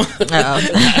the other one.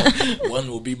 Uh-oh. One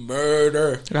will be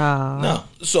murder. Oh. No.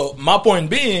 So my point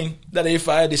being that if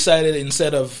I decided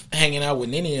instead of hanging out with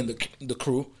Nini and the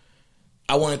crew,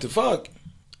 I wanted to fuck,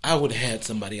 I would have had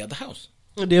somebody at the house.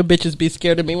 Them bitches be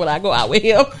scared of me when I go out with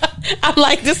him. I'm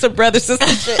like, this a brother sister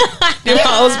shit. Them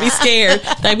hoes be scared.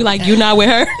 They be like, you not with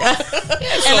her?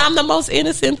 And I'm the most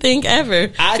innocent thing ever.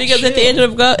 Because at the end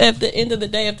of the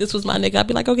day, if this was my nigga, I'd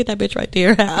be like, go get that bitch right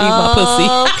there. Eat my pussy.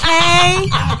 Okay.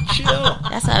 Chill.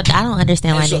 I don't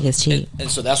understand why And so- niggas cheat. And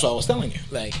so that's what I was telling you.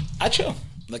 Like, I chill.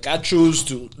 Like, I choose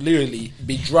to literally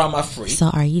be drama free. So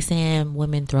are you saying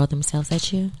women throw themselves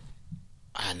at you?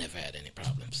 I never had any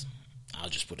problems. I'll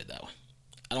just put it that way.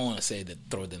 I don't want to say that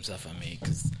throw themselves at me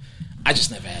because I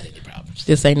just never had any problems.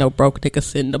 This ain't no broke nigga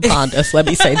sitting upon us. Let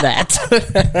me say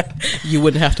that. You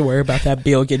wouldn't have to worry about that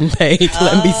bill getting paid.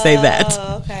 Let me say that.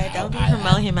 Okay. Don't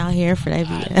promote him out here for that.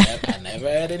 I never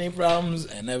had any problems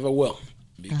and never will.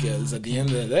 Because at the end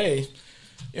of the day,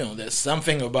 you know, there's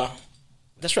something about...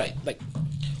 That's right. Like,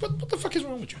 what the fuck is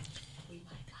wrong with you?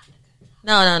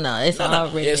 No. It's No, all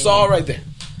written. it's all right there.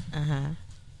 Uh-huh.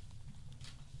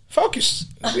 Focus.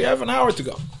 We have an hour to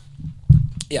go.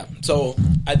 Yeah. So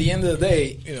at the end of the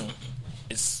day, you know,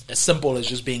 it's as simple as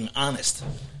just being honest.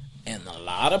 And a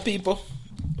lot of people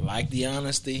like the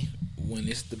honesty when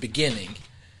it's the beginning,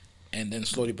 and then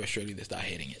slowly but surely they start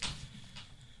hating it.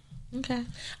 Okay.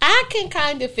 I can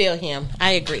kind of feel him.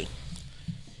 I agree.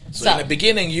 So in the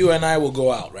beginning, you and I will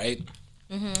go out, right?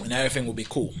 Mm-hmm. And everything will be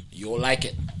cool. You'll like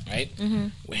it, right? Mm-hmm.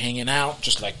 We're hanging out,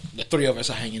 just like the three of us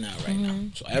are hanging out right now.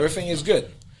 So everything is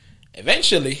good.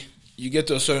 Eventually, you get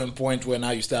to a certain point where now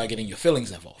you start getting your feelings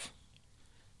involved.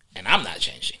 And I'm not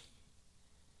changing.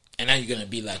 And now you're going to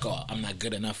be like, oh, I'm not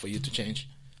good enough for you to change.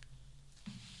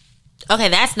 Okay,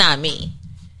 that's not me.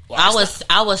 Well,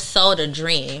 I was sold a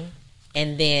dream,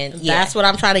 and then That's what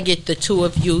I'm trying to get the two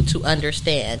of you to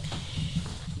understand.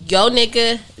 Yo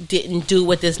nigga didn't do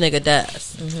what this nigga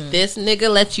does. This nigga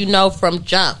lets you know from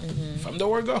jump. From the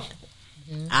word go.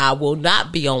 I will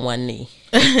not be on one knee.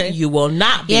 You will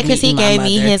not be. Yeah, because he meeting my gave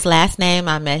me mother. his last name.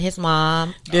 I met his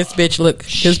mom. This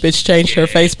bitch changed her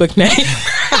Facebook name.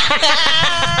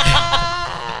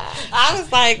 I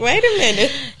was like, wait a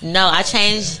minute. No, I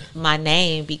changed my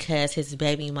name because his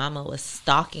baby mama was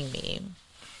stalking me.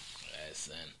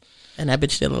 Listen. And that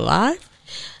bitch still alive?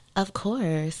 Of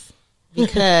course.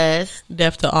 Because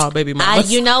Death to all baby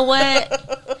mamas. you know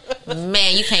what?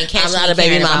 Man, you can't catch I'm me not a baby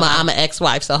caring about mama. my- I'm an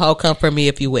ex-wife, so ho, come for me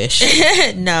if you wish.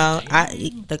 No,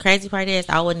 the crazy part is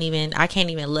I can't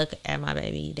even look at my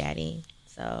baby daddy.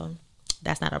 So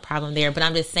that's not a problem there. But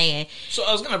I'm just saying. So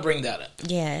I was gonna bring that up,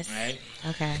 Yes. right?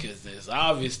 Okay. Because there's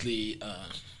obviously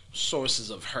sources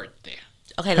of hurt there.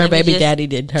 Okay. Her let me baby just- daddy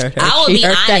didn't hurt her. I will She be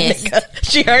hurt that honest. nigga.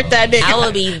 She hurt that nigga. I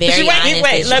will be very honest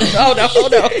Wait, with let me, you.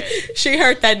 hold on. She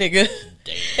hurt that nigga.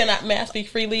 Can I may I speak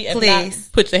freely and not Please.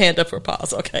 put your hand up for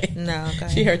pause, okay? No. Go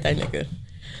She ahead. hurt that nigga.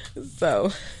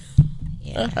 So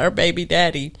Yeah. her baby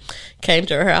daddy came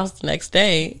to her house the next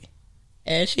day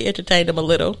and she entertained him a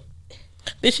little.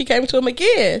 Then she came to him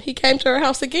again. He came to her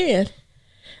house again.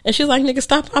 And she was like, nigga,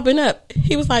 stop popping up.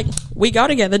 He was like, we go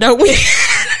together, don't we?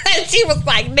 And she was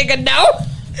like, nigga, no.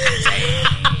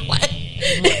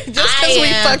 Just because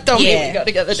we fucked on me, we go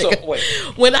together, So, nigga. wait.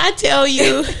 When I tell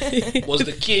you, Was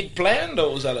the kid planned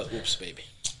or was that a oops baby?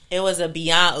 It was a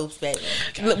beyond oops baby.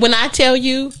 when I tell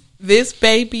you, this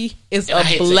baby is And I a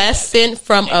hate saying blessing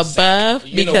from Exactly. above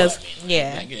You know because what I mean.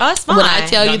 Yeah. Like, Oh, it's fine. when I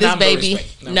tell you No, this no baby,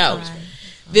 respect. No no, respect.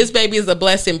 this baby is a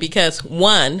blessing because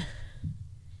one,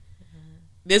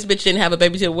 this bitch didn't have a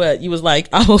baby till what? You was like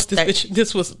almost this bitch.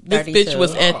 This bitch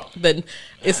was 32. at the.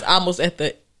 It's almost at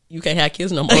the. You can't have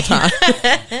kids no more time.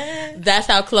 That's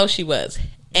how close she was,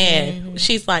 and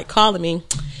she's like calling me,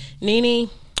 Nene.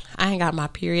 I ain't got my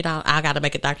period on. I got to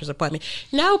make a doctor's appointment.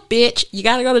 No, bitch. You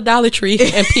got to go to Dollar Tree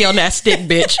and pee on that stick,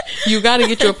 bitch. You got to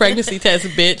get your pregnancy test,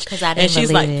 bitch. 'Cause I didn't and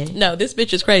she's believe like, it. no, this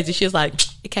bitch is crazy. She's like,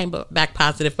 it came back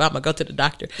positive. I'm going to go to the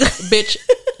doctor. Bitch,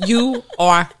 you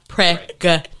are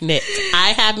pregnant.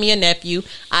 I have me a nephew.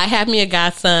 I have me a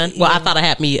godson. Well, I thought I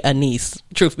had me a niece,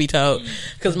 truth be told,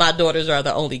 because my daughters are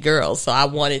the only girls. So I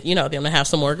wanted, them to have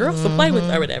some more girls to play with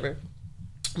or whatever.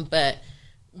 But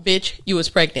bitch, you was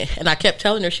pregnant. And I kept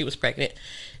telling her she was pregnant.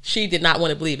 She did not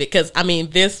want to believe it because,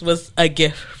 this was a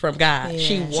gift from God. Yeah.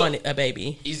 She wanted a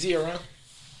baby. Is he around?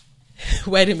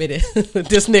 Wait a minute.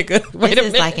 This nigga. Wait a This minute.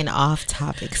 is like an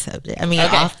off-topic subject. I mean,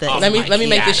 Okay. off the. let me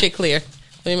make God. this shit clear.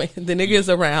 The nigga is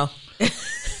around.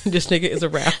 This nigga is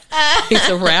around. He's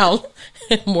around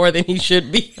more than he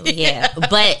should be. Yeah,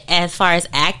 but as far as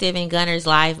active in Gunner's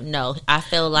life, no. I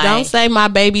feel like Don't say my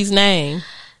baby's name.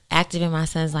 active in my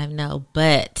son's life, no.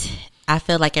 But I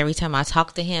feel like every time I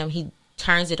talk to him, he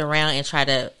turns it around and try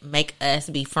to make us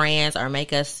be friends or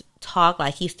make us talk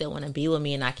like he still want to be with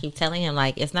me. And I keep telling him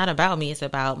like it's not about me, it's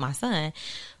about my son.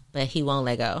 But he won't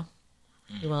let go.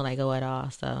 He won't let go at all.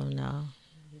 So no,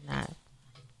 not.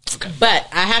 But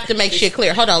I have to make shit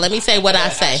clear. Hold on. Let me say what I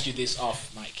say. Ask you this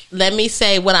off mic. Let me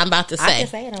say what I'm about to say. I can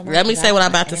say it on Let me say what I'm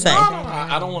about to say. No,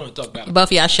 I don't want to talk about it. Both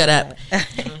of y'all shut up.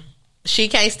 She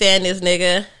can't stand this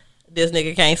nigga. This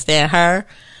nigga can't stand her.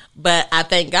 But I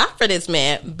thank God for this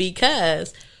man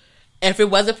because if it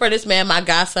wasn't for this man, my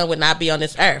godson would not be on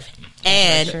this earth.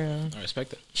 And True. I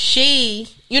respect it. she,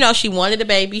 she wanted a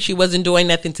baby. She wasn't doing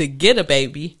nothing to get a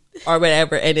baby or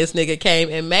whatever. And this nigga came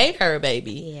and made her a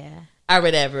baby Yeah. or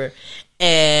whatever.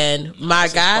 And my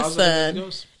That's as positive as it godson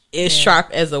goes. is sharp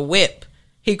as a whip.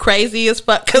 He crazy as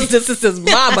fuck because this is his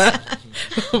mama,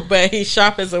 but he's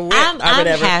sharp as a whip I'm or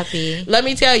whatever. happy. Let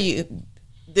me tell you,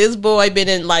 this boy been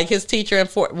in like his teacher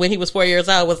when he was 4 years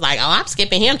old was like, oh, I'm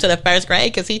skipping him to the first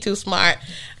grade because he too smart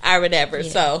or whatever.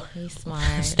 So He's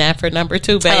smart. Stanford number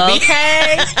 2, baby.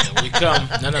 Okay. We come.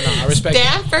 No. I respect it.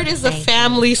 Stanford is a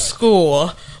family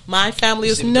school. My family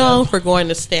is known for going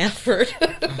to Stanford.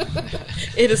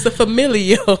 It is a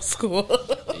familial school.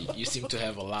 You seem to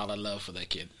have a lot of love for that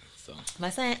kid. So My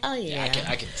son. Oh yeah.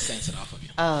 I can sense it off of you.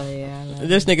 Oh yeah.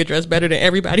 This nigga dressed better than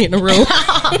everybody in the room.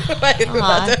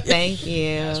 Aw, thank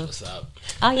you. What's up?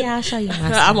 Oh yeah, I'll show you my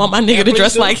son. I want my nigga to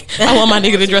dress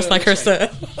like her son.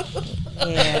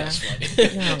 Yeah. That's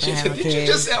funny. don't She said, have did you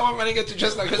kids. just say I want my nigga to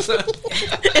dress like her son?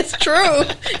 It's true.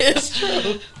 It's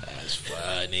true. That's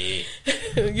funny.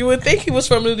 You would think he was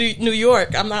from New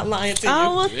York. I'm not lying to you.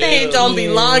 Oh, well, He thank don't you.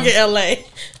 belong in LA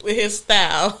with his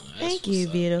style. Thank you,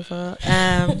 beautiful.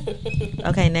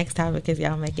 Okay, next topic because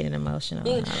y'all making it emotional.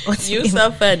 You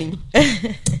so funny.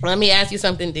 Let me ask you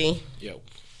something, D. Yo.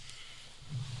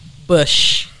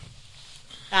 Bush.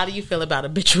 How do you feel about a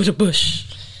bitch with a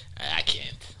bush? I can't.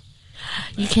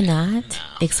 You cannot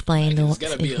explain It's the.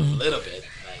 gotta be a little bit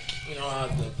like how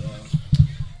the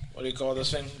what do you call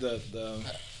this thing? The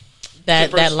That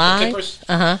clippers, the line? clippers?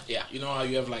 Uh-huh. Yeah, you know how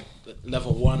you have like the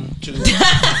level 1, 2. Yeah,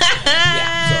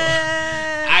 so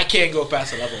I can't go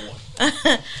past a level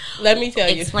 1. Let me tell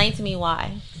you. Explain to me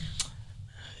why.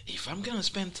 If I'm gonna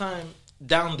spend time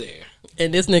down there,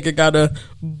 And this nigga got a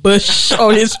bush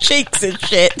on his cheeks and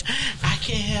shit. I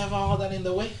can't have all that in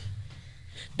the way.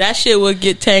 that shit would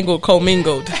get tangled,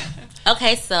 commingled.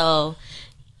 Okay, so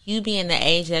you being the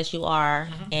age that you are,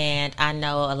 and I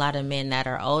know a lot of men that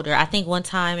are older. I think one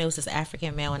time it was this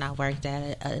African man when I worked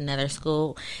at another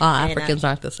school. Africans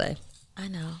aren't the same. I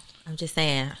know. I'm just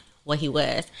saying what he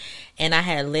was. And I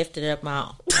had lifted up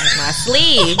my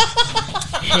sleeve.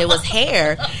 And it was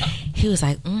hair. He was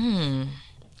like,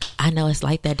 I know it's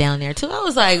like that down there too. I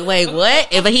was like, wait, what?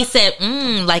 But he said,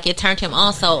 like it turned him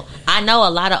on. So I know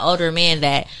a lot of older men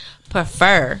that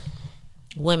prefer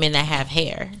women that have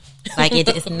hair. Like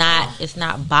it's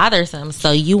not bothersome.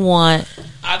 So you want?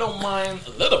 I don't mind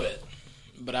a little bit,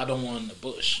 but I don't want the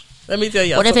bush. Let me tell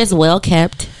you. What if it's well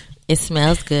kept? It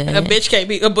smells good. A bush can't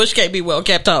be well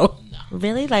kept on.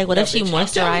 Really? Like what if she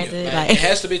moisturizes it? Like it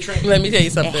has to be trimmed. Let me tell you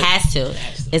something. It has to.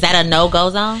 Is that a no-go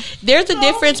zone? There's a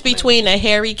difference between a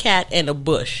hairy cat and a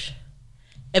bush.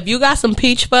 If you got some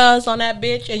peach fuzz on that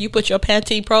bitch and you put your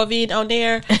Pantene Pro-V on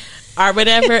there or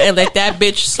whatever and let that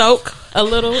bitch soak a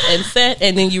little and set,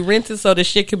 and then you rinse it so the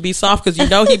shit can be soft because you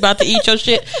know he about to eat your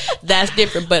shit, that's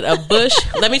different. But a bush,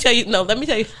 let me tell you,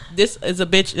 this is a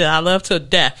bitch that I love to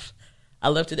death. I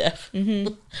love to death.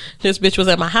 Mm-hmm. This bitch was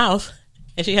at my house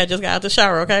and she had just got out the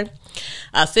shower, okay?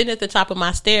 I was sitting at the top of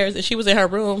my stairs and she was in her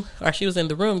room, or she was in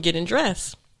the room getting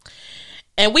dressed.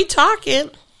 And we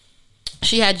talking.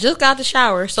 She had just got the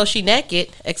shower, so she naked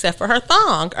except for her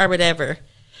thong or whatever.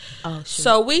 Oh, shoot.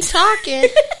 So we talking.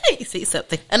 You see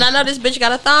something. And I know this bitch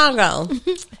got a thong on.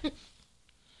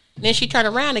 Then she turned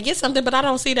around to get something, but I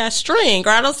don't see that string, or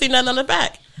I don't see nothing on the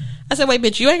back. I said, wait,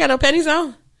 bitch, you ain't got no panties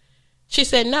on? She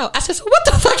said, no. I said, so what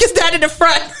the fuck is that in the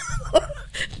front?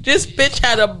 This bitch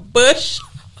had a bush.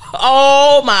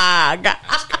 Oh, my God.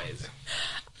 That's crazy.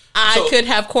 I could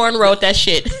have cornrowed that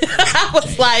shit. I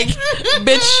was like,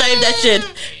 bitch, shave that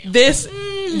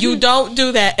shit. You don't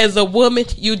do that. As a woman,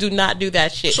 you do not do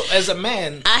that shit. So as a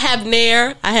man, I have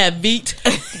nair, I have beat,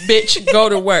 bitch, go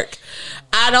to work.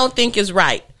 I don't think it's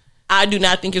right. I do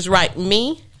not think it's right.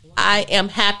 Me, I am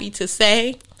happy to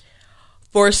say,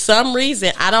 for some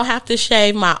reason, I don't have to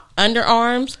shave my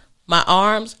underarms, my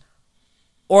arms,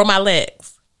 or my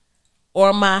legs,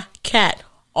 or my cat.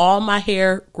 All my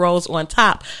hair grows on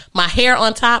top. My hair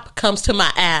on top comes to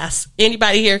my ass.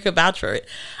 Anybody here could vouch for it.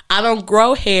 I don't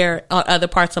grow hair on other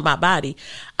parts of my body.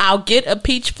 I'll get a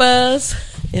peach fuzz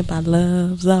in my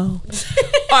love zone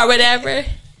or whatever,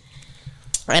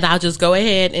 and I'll just go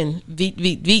ahead and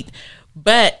veet.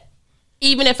 But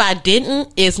even if I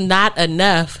didn't, it's not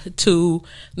enough to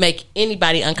make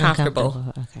anybody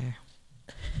uncomfortable. Okay.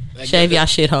 like Shave y'all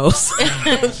shit hoes.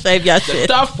 Shave y'all the shit.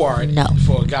 tough part No.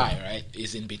 for a guy, right,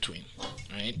 is in between,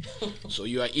 right? So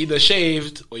you are either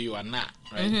shaved or you are not,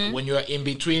 right? Mm-hmm. When you are in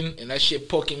between and that shit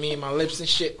poking me in my lips and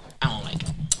shit, I don't like it.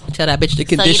 Tell that bitch the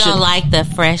So condition. you don't like the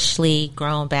freshly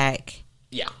grown back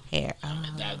Yeah, hair? Oh.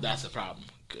 that's the problem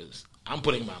because I'm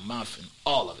putting my mouth in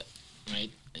all of it, right?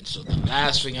 And so the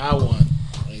last thing I want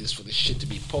is for the shit to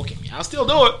be poking me. I'll still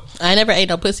do it. I never ate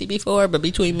no pussy before, but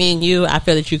between me and you, I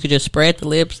feel that you could just spread the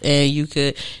lips and you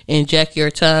could inject your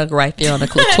tongue right there on the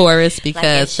clitoris Like it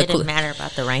because the shouldn't matter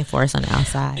about the rainforest on the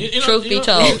outside. Truth be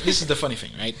told. this is the funny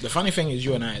thing, right? The funny thing is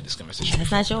you and I had this conversation.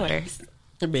 It's not yours.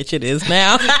 bitch it is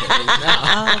now.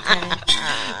 Oh,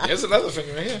 okay. There's another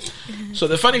thing right here. So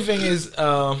the funny thing is,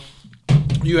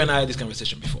 you and I had this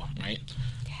conversation before, right?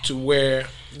 To where,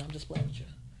 I'm just playing with you.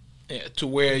 yeah, to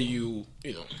where you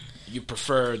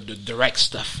prefer the direct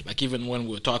stuff. Like even when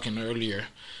we were talking earlier,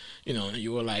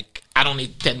 you were like, I don't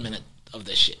need 10 minutes of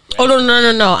this shit. Right?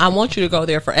 Oh no! I want you to go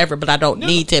there forever, but I don't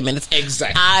need 10 minutes.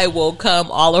 Exactly. I will come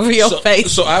all over your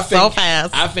face So I think, so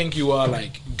fast. I think you are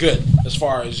like good as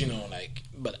far as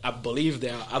but I believe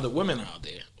there are other women out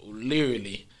there who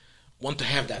literally want to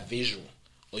have that visual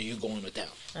or you going to town.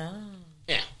 Oh.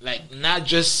 Yeah, like not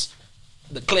just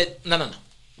the clit. No.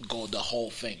 Go the whole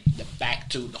thing, the back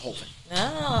to the whole thing.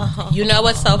 Oh. You know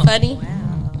what's so funny?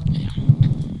 Wow. Yeah.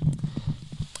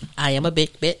 I am a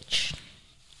big bitch.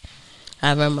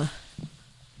 I am a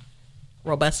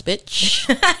robust bitch.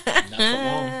 Not for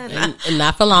long. and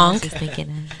not for long. Just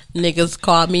thinking Niggas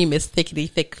call me Miss Thickety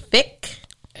Thick.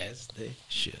 As they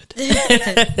should.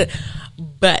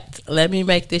 But let me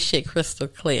make this shit crystal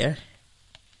clear.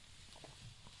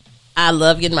 I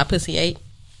love getting my pussy ate.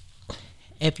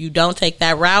 If you don't take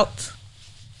that route,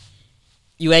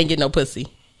 you ain't getting no pussy.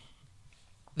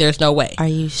 There's no way. Are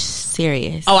you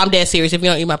serious? Oh, I'm dead serious. If you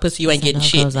don't eat my pussy, you ain't getting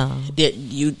shit. no-go zone.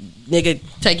 You nigga,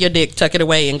 take your dick, tuck it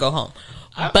away, and go home.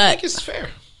 I But think it's fair.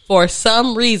 for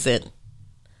some reason,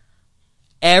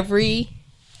 every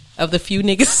of the few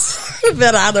niggas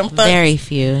that I done fucked, Very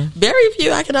few. very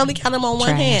few, I can only count them on one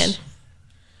Trash. hand.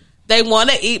 They want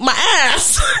to eat my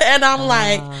ass, and I'm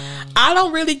like, I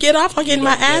don't really get off on getting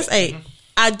my ass ate.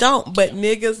 I don't, but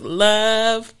niggas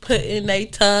love putting their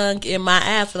tongue in my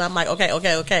ass, and I'm like,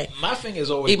 okay. My thing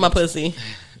is always Eat my pussy.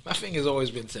 My thing has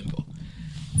always been simple.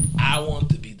 I want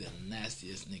to be the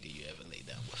nastiest nigga you ever laid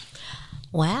down with.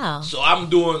 Wow. So I'm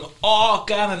doing all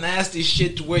kind of nasty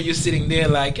shit to where you're sitting there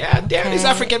like, ah, damn, this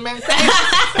African man.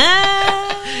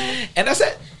 And that's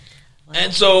it. Wow.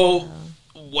 And so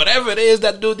whatever it is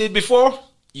that dude did before,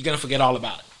 you're going to forget all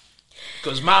about it.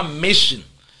 Because my mission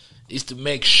is to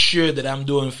make sure that I'm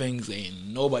doing things that ain't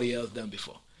nobody else done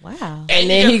before. Wow. And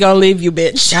then he gonna leave you,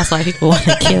 bitch. That's why people want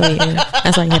to kill you.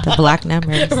 That's why you have to block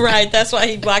numbers. Right, that's why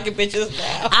he blocking bitches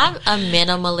now. I'm a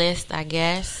minimalist, I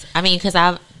guess. I mean, because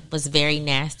I was very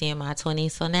nasty in my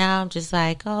 20s, so now I'm just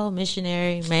like, oh,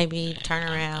 missionary, maybe turn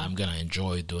around. I'm going to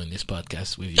enjoy doing this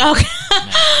podcast with you. Okay.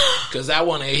 Because I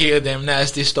want to hear them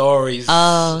nasty stories.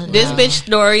 Oh, This bitch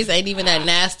stories ain't even that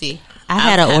nasty. I've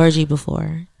had an orgy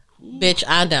before. Bitch,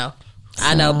 I know.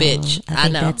 I know, bitch. I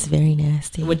think know. that's very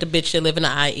nasty. With the bitch that live in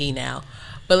the IE now.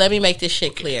 But let me make this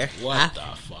shit clear. What the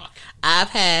fuck? I've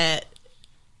had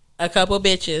a couple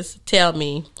bitches tell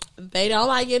me they don't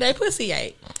like getting their pussy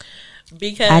ate.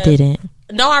 Because I didn't.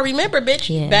 No, I remember,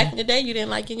 bitch. Yeah. Back in the day, you didn't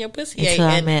like getting your pussy ate. Until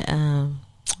I met,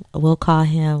 we'll call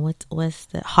him, what's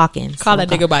the, Hawkins. Call that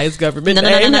nigga by his government No.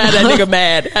 name. Have that nigga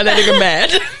mad. Have that nigga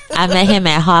mad. I met him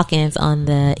at Hawkins on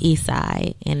the east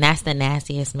side, and that's the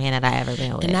nastiest man that I ever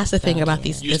been with. And that's the thing about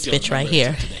this bitch right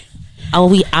here.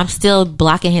 Oh, I'm still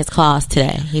blocking his calls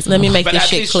today. Let me make But this at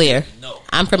shit least clear. you know.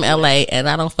 I'm from LA and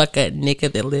I don't fuck a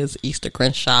nigga that lives east of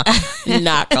Crenshaw.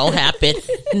 Not gonna happen.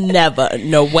 Never.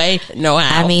 No way. No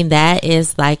how. I mean, that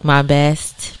is like my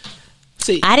best.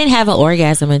 See, I didn't have an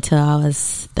orgasm until I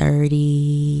was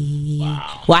 30.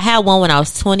 Wow. Well, I had one when I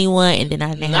was 21, and then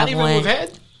I didn't not have even one. with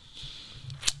head?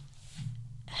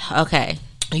 Okay.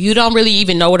 You don't really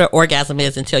even know what an orgasm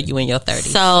is until you in your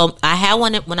 30s. So I had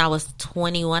one when I was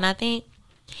 21, I think.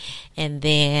 And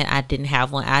then I didn't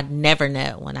have one. I never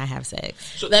nut when I have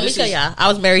sex. So Let me tell y'all, I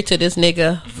was married to this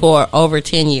nigga for over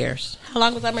 10 years. How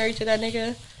long was I married to that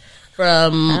nigga?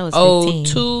 From I was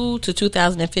 02 to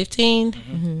 2015.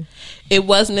 Mm-hmm. It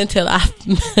wasn't until I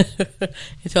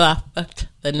fucked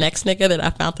the next nigga that I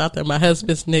found out that my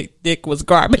husband's dick was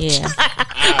garbage. Yeah.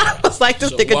 I was like,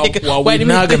 this nigga. What wait we a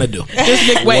not minute. gonna do? This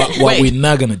nigga, What we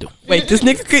not gonna do? wait, this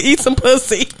nigga could eat some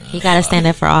pussy. You got to stand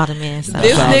up for all the men. So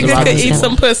This Sounds nigga about could the eat same.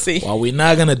 some pussy. What we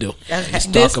not gonna do? Let's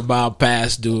This- talk about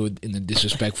past dude in a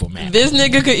disrespectful manner. This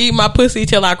nigga could eat my pussy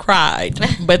till I cried.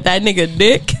 But that nigga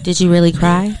dick, Did you really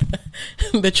cry?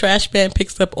 the trash man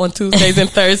picks up on Tuesdays and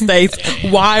Thursdays.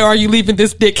 Why are you leaving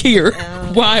this dick here?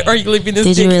 Why are you leaving this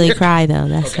Did dick you really here? cry, though?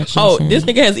 That's the Oh, question. this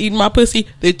nigga has eaten my pussy.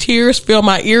 The tears fill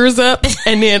my ears up,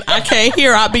 and then I can't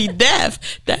hear. I'll be deaf.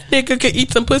 That nigga could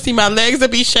eat some pussy. My legs will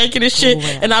be shaking and shit,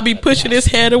 and I'll be pushing his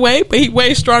head away. But he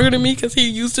way stronger than me because he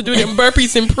used to do them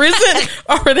burpees in prison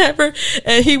or whatever,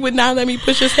 and he would not let me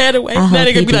push his head away. I That hope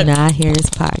nigga he be do like, not hear this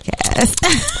podcast.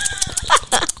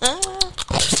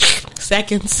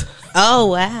 seconds. Oh,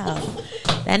 wow.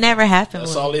 That never happened.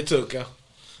 That's with me. all it took. Huh?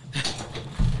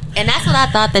 And that's what I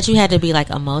thought, that you had to be like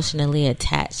emotionally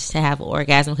attached to have an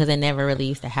orgasm, because it never really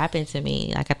used to happen to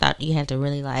me. Like, I thought you had to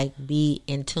really like be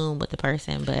in tune with the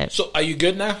person. But So are you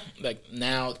good now? Like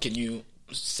now, can you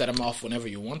set them off whenever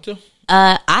you want to?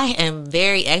 I am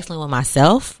very excellent with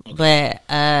myself. But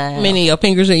Many of your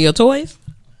fingers and your toys.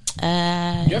 You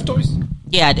have toys?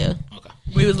 yeah, I do. Okay.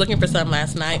 We was looking for something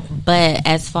last night. But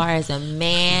as far as a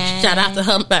man, Shout out to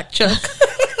Humpback Chuck.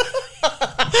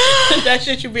 That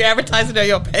shit you be advertising on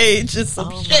your page is some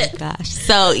oh shit. my gosh.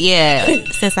 So yeah,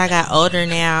 since I got older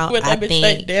now, With I that bitch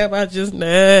say, think. damn, I just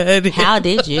nutted. How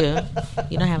did you?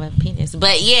 You don't have a penis.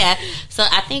 But yeah, so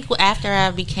I think after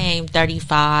I became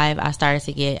 35, I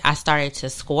started to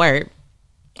squirt.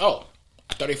 Oh,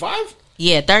 35?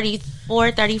 Yeah,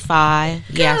 34, 35.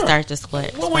 Yeah, I Girl, started to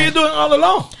squirt. What were you doing all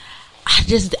along?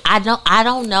 I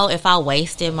don't know if I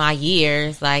wasted my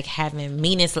years like having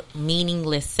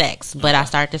meaningless sex, but I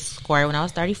started to squirt when I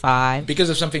was 35. Because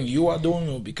of something you are doing,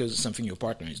 or because of something your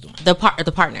partner is doing? The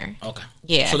partner. Okay.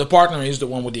 Yeah. So the partner is the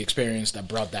one with the experience that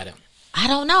brought that in. I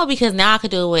don't know, because now I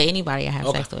could do it with anybody I have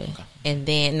Okay, sex with. okay. And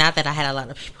then, not that I had a lot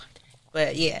of people,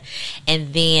 but yeah.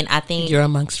 And then I think You're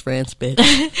amongst friends, bitch.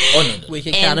 Oh no, We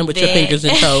can And count them with your then- fingers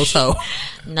and toes, ho.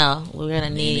 no, we're gonna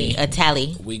need a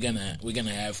tally. we're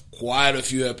gonna have quite a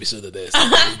few episodes of this.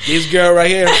 This girl right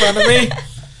here in front of me,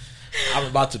 I'm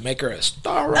about to make her a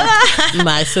star. Right?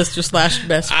 My sister /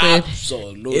 best friend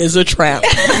Absolutely. is a tramp.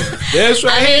 This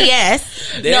right I mean, here.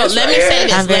 yes. No, This let right me here. say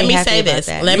this. I'm very Let me happy say about this.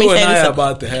 that. Let me You and say I this. are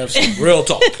about to have some real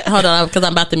talk. Hold on, because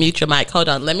I'm about to mute your mic. Hold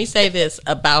on. Let me say this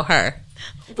about her.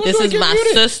 This is my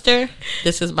sister.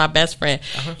 This is my best friend.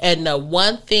 And the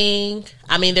one thing,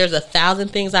 I mean, there's 1,000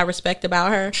 things I respect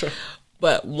about her. Sure.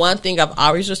 But one thing I've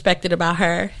always respected about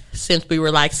her since we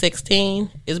were like 16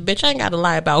 is, bitch, I ain't got to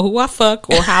lie about who I fuck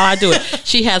or how I do it.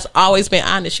 She has always been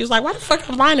honest. She was like, why the fuck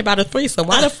I'm lying about a threesome?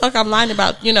 Why the fuck I'm lying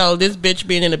about, this bitch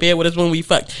being in the bed with us when we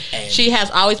fucked? She has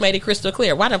always made it crystal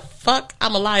clear. Why the fuck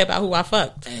I'm going to lie about who I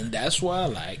fucked? And that's what I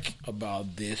like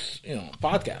about this,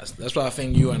 podcast. That's why I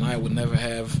think you and I would never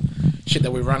have shit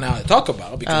that we run out to talk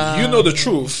about, because you know the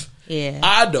truth. Yeah.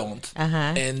 I don't. Uh-huh.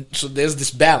 And so there's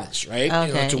this balance, right?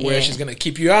 Okay, to where she's going to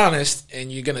keep you honest and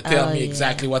you're going to tell me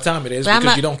exactly what time it is, But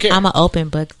because you don't care. I'm an open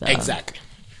book, though. Exactly.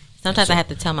 Sometimes I have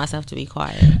to tell myself to be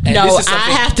quiet. And No, this is something-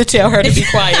 I have to tell her to be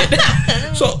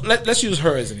quiet. So let's use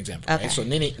her as an example, Okay. right? So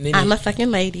Nini I'm a fucking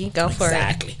lady. Go for it.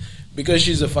 exactly. Because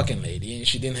she's a fucking lady and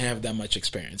she didn't have that much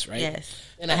experience, right? Yes.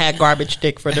 And I had garbage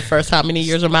dick for the first how many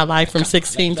years of my life, from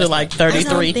 16 to like I don't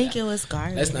 33. think it was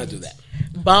garbage. Let's not do that.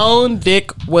 Bone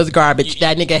dick was garbage.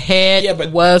 That nigga head Yeah,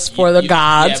 but was for the you-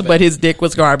 gods, yeah, but but- his dick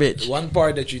was garbage. One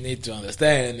part that you need to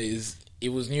understand is it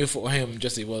was new for him,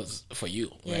 just it was for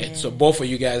you, right? Yeah. So both of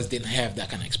you guys didn't have that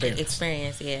kind of experience.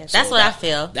 Experience, yeah. So That's what I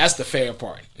feel. That's the fair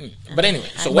part. But anyway,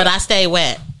 so But what I stay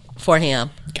wet for him.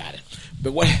 got it.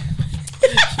 But what?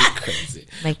 You're crazy.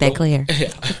 Make that clear.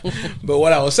 Yeah. But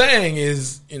what I was saying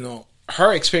is,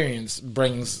 her experience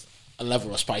brings a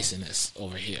level of spiciness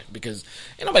over here, because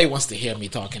nobody wants to hear me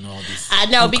talking all these. I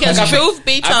know, because Like, truth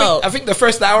be told, I think the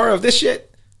first hour of this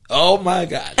shit, oh my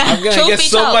God, I'm gonna Truth get be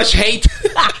so told. much hate.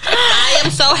 I am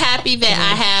so happy that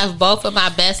I have both of my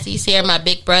besties here, my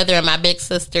big brother and my big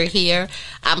sister here.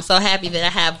 I'm so happy that I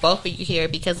have both of you here,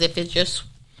 because if it just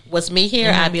was me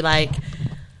here, I'd be like,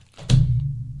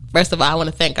 first of all, I want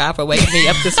to thank God for waking me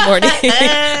up this morning.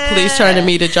 Please turn to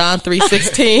me to John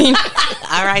 3:16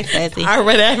 All right, Sassy. or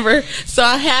whatever. So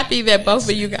I'm happy that both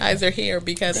of you guys are here,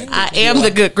 because I am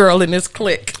the good girl in this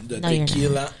clique. The No, you're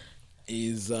tequila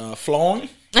is flowing,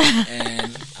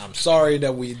 and I'm sorry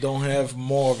that we don't have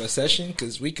more of a session,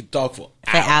 because we could talk for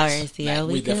hours. Yeah,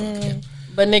 Like, we definitely could. can.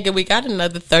 But nigga, we got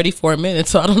another 34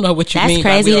 minutes, so I don't know what you That's mean.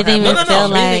 crazy. By we You don't didn't have even no- feel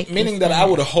like meaning that I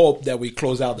would hope that we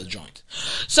close out the joint.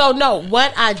 So no,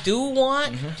 what I do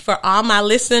want for all my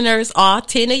listeners, all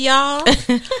 10 of y'all,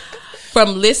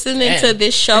 from listening to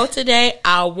this show today,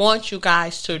 I want you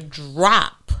guys to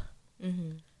drop,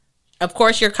 of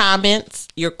course, your comments,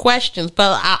 your questions,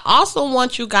 but I also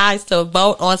want you guys to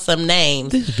vote on some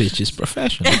names. This bitch is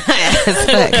professional.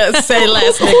 Say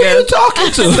less, Who are you nigga.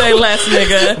 talking to? Say less,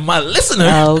 nigga. My listener.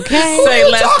 Okay. Say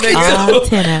less, nigga. All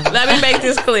 10 of them. Let me make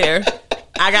this clear.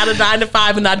 I got a 9 to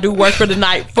 5 and I do work for the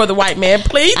night for the white man.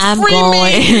 Please I'm free me.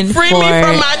 going Free for me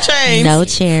from my chains. No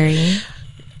cherry.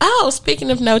 Oh,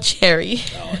 speaking of no cherry.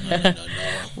 No.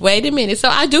 Wait a minute. So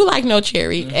I do like No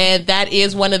Cherry, and that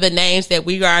is one of the names that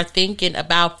we are thinking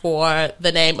about for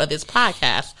the name of this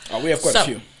podcast. Oh, we have quite a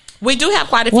few. We do have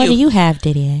quite a What few. do you have,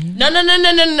 Didier?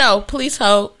 No. Please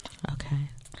hold. Okay.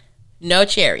 No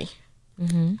Cherry.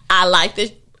 I like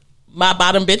this. My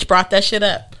bottom bitch brought that shit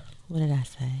up. What did I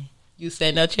say? You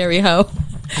said no cherry hoe.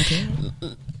 I did.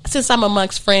 Since I'm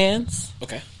amongst friends,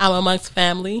 Okay. I'm amongst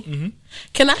family.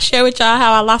 Can I share with y'all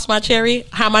how I lost my cherry?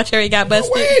 How my cherry got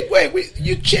busted? Wait.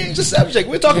 You changed the subject.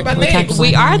 We're talking about We're talking names. about-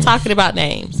 We are talking about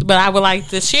names, but I would like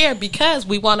to share, because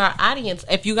we want our audience.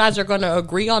 If you guys are going to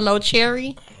agree on no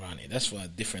cherry, Ronnie, that's for a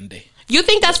different day. you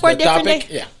think that's for a The different topic,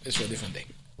 day? yeah, it's for a different day.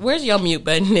 Where's your mute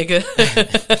button,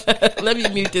 nigga? Let me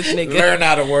mute this nigga, Learn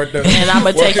how to work the. and I'm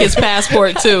gonna take his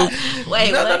passport too.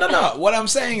 Wait, No. What I'm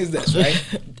saying is this, right?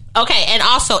 Okay, and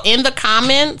also in the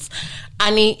comments, I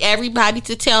need everybody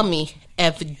to tell me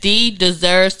if D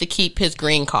deserves to keep his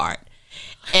green card.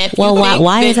 If Well,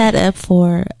 why is that up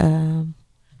for?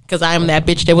 Because I am that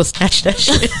bitch that will snatch that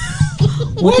shit.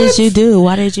 What did you do?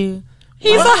 Why did you?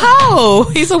 He's a hoe.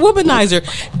 He's a womanizer.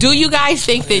 Do you guys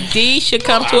think that D should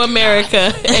come to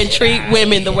America and treat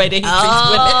women the way that he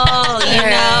treats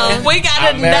women? We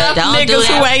got enough Don't do niggas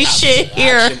who that. ain't shit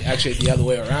here. Actually, the other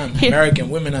way around.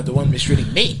 American women are the one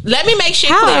mistreating me. Let me make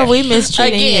shit How clear. are we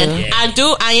mistreating Again,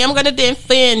 you? I am going to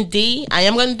defend D. I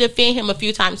am going to defend him a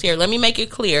few times here. Let me make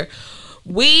it clear.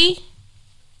 We,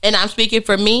 and I'm speaking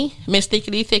for me, Miss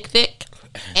Thickety Thick,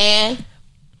 and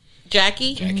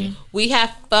Jackie, we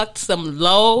have fucked some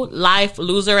low life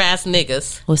loser ass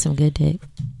niggas. With some good dick.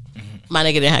 My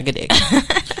nigga didn't have good dick.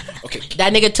 Okay.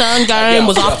 That nigga tongue game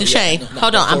was off the chain.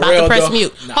 Hold on, I'm about to press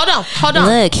mute. Hold on.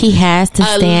 Look, he has to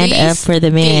stand up for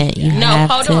the man. You No, have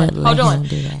hold to on. let him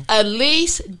do that. At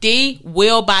least D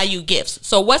will buy you gifts.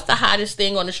 So what's the hottest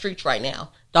thing on the streets right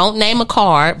now? Don't name a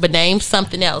card, but name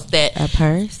something else that. A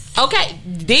purse. Okay,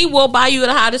 D will buy you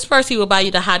the hottest purse. He will buy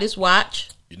you the hottest watch.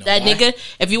 You know That why? nigga,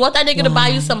 if you want that nigga to buy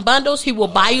you some bundles, he will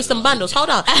buy you some bundles. Hold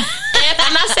on.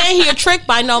 I'm not saying he a trick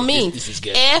by no means. This is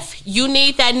good. If you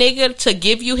need that nigga to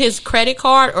give you his credit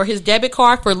card or his debit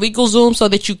card for LegalZoom so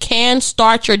that you can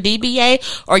start your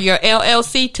DBA or your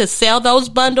LLC to sell those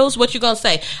bundles, what you gonna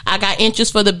say? I got inches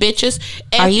for the bitches.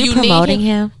 If Are you need promoting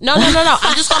him? No.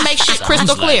 I'm just gonna make shit crystal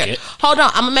Sounds like clear. it. Hold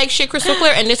on. I'm gonna make shit crystal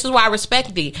clear, and this is why I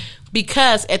respect D.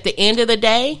 Because at the end of the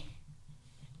day,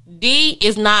 D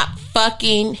is not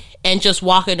fucking and just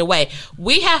walking away.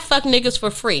 We have fuck niggas for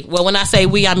free. Well, when I say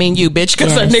we, I mean you, bitch,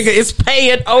 because a Yes. nigga is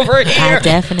paying over here. I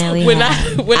definitely When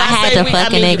have. I had say to we,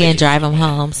 fuck I a mean nigga you. and drive him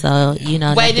home, so you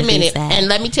know. Wait that a minute, defeats that. and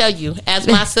let me tell you, as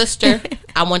my sister,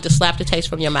 I want to slap the taste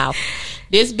from your mouth.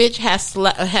 This bitch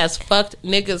has fucked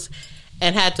niggas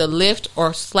and had to Lyft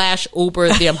or / Uber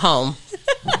them home.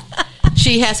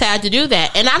 She has had to do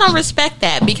that, and I don't respect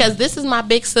that because this is my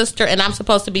big sister, and I'm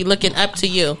supposed to be looking up to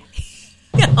you.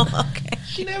 Okay.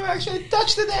 She never actually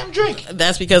touched the damn drink.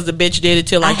 That's because the bitch did it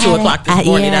till like I 2 had- o'clock this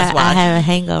morning. Yeah, That's why. I have a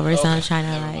hangover, so I'm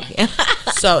trying to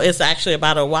So it's actually a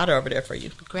bottle of water over there for you.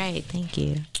 Great, thank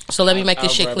you. So let me make this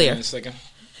I'll shit grab it clear. in a second.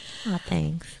 Oh,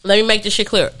 thanks. Let me make this shit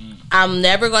clear. I'm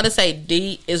never going to say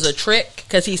D is a trick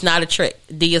because he's not a trick.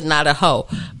 D is not a hoe.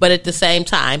 But at the same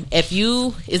time, if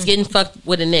you is getting fucked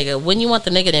with a nigga, when you want the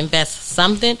nigga to invest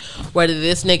something, whether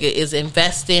this nigga is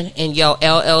investing in your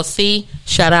LLC,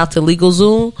 shout out to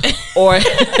LegalZoom, or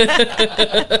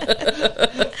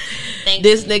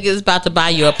this nigga is about to buy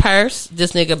you a purse.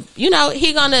 This nigga, you know,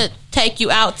 he gonna take you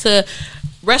out to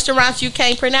restaurants you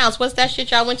can't pronounce. What's that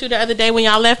shit y'all went to the other day when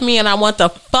y'all left me and I want to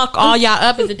fuck all y'all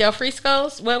up? Is it Del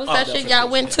Frisco's? What was that Del shit y'all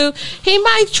Frisco's, went to? He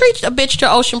might treat a bitch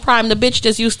to Ocean Prime, the bitch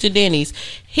that's used to Denny's.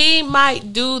 He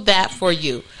might do that for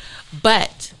you.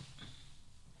 But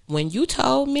when you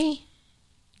told me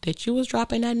that you was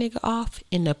dropping that nigga off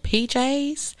in the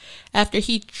PJs after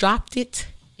he dropped it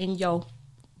in your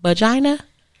vagina,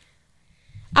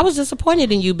 I was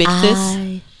disappointed in you,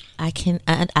 bitches. I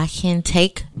can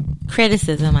take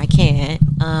criticism. I can,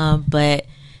 but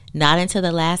not until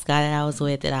the last guy that I was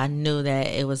with that I knew that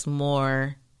it was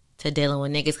more to dealing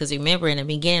with niggas. Because remember, in the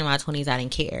beginning of my 20s, I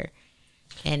didn't care,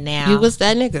 and now You was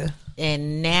that nigga.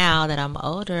 And now that I'm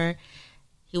older,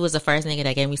 he was the first nigga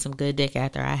that gave me some good dick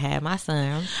after I had my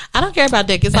son. I don't care about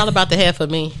dick. It's all about the head for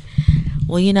me.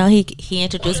 Well, you know, he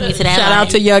introduced me to that. Shout out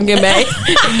to Young and May.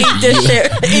 Eat this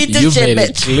shit. Eat this You shit, made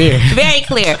it bitch. clear. Very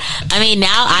clear. I mean,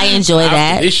 now I enjoy After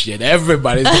that. this shit,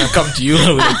 everybody's gonna come to you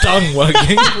with a tongue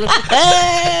wagging.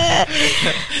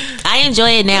 I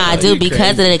enjoy it now. I do you because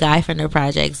crazy. of the guy from the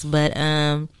projects. But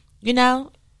you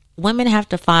know, women have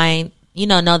to find,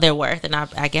 know their worth, and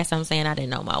I guess I'm saying I didn't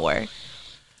know my worth.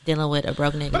 Dealing with a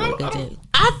broke nigga with a good dick.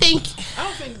 I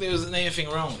don't think there's anything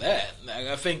wrong with that. Like,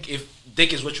 I think if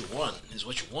dick is what you want, is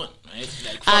what you want, right?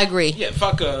 Like, I agree. Yeah,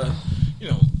 fuck a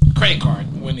credit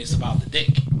card when it's about the dick,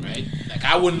 right? Like,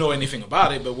 I wouldn't know anything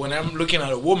about it, but when I'm looking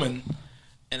at a woman,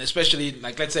 and especially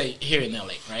like let's say here in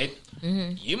LA, right?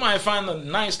 Mm-hmm. You might find a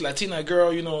nice Latina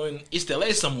girl, in East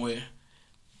LA somewhere,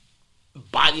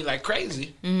 body like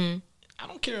crazy. Mm-hmm. I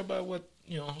don't care about what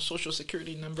social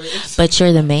security number is. But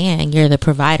you're the man. You're the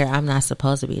provider. I'm not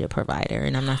supposed to be the provider,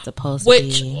 and I'm not supposed to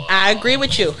be. I agree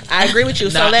with you.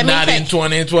 So not, let me not in take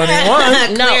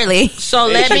 2021. no. Clearly. So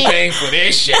They let should me. paying for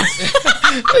this shit.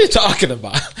 What are you talking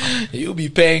about? You'll be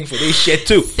paying for this shit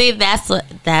too. See, that's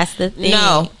the thing.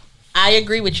 No, I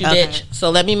agree with you, Okay. bitch. So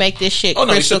let me make this shit Oh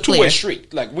no, it's crystal a two-way clear.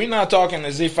 street. Like, we're not talking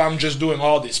as if I'm just doing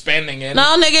all this spending and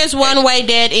No, nigga, it's one way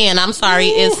dead end. I'm sorry,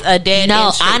 it's a dead No,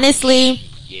 end. street. honestly,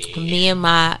 me and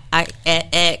my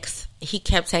ex, he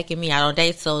kept taking me out on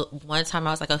dates. So one time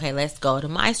I was like, okay, let's go to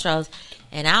Maestro's,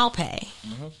 and I'll pay.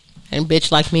 And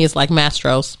bitch like me is like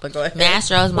Mastros. But go ahead.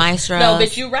 Maestro's. No,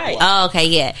 bitch, you right. Oh, okay,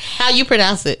 yeah. How you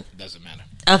pronounce it? doesn't matter.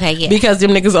 Okay, yeah. Because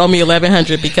them niggas owe me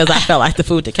 $1,100 because I felt like the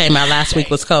food that came out last week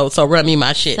was cold. So run me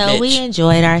my shit, So bitch. we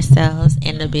enjoyed ourselves,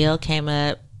 and the bill came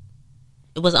up.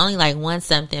 It was only like one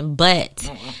something, but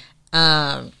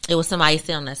it was somebody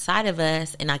sitting on the side of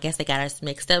us, and I guess they got us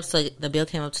mixed up. So the bill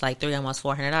came up to like almost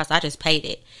 $400. So I just paid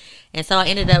it, and so I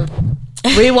ended up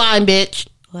Rewind, bitch.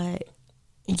 what?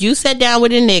 You sat down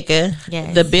with a nigga.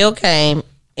 Yes. The bill came,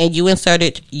 and you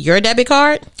inserted your debit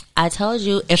card. I told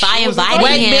you if I invited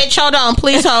Wait, him, bitch, hold on.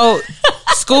 Please hold.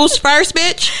 Schools first,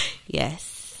 bitch.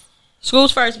 yes.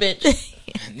 Schools first, bitch.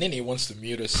 Nini wants to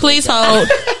mute us. Please so bad.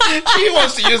 hold. She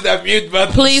wants to use that mute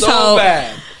button. Please so hold.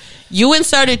 bad. You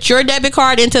inserted your debit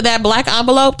card into that black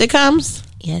envelope that comes,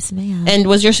 Yes, ma'am. and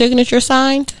was your signature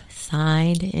signed?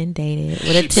 Signed and dated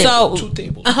with a tip. So, Two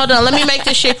tables. hold on. Let me make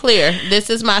this shit clear. This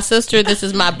is my sister. This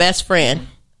is my best friend.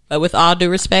 But with all due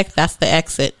respect, that's the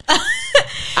exit.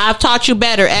 I've taught you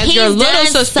better as He's your little done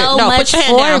sister. so No, much put your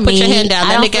hand for down. me. Put your hand down. I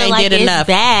That don't nigga feel ain't like did it's enough.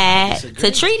 bad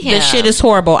to treat him. This shit is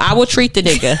horrible. I will treat the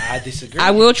nigga. I disagree.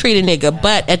 I will treat a nigga,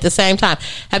 but at the same time,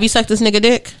 have you sucked this nigga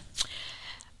dick?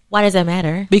 Why does that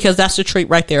matter? Because that's the treat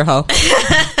right there, ho. No,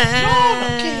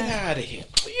 get out of here.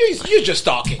 You're just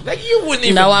talking. Like you wouldn't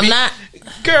even. No, I'm not.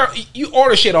 Girl, you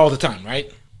order shit all the time,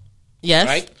 right? Yes.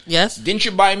 Right? Yes. Didn't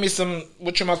you buy me some?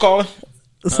 What you call it?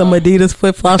 Some Adidas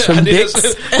flip flops from Adidas.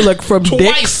 Dicks. Look, from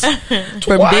Twice. Dicks.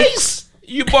 From Twice. Dicks.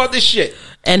 You bought this shit.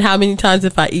 And how many times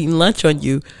have I eaten lunch on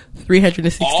you?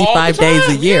 365 All the days a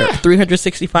time, year. yeah.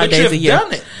 365 But days you've a year.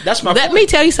 done it. That's my Let point. me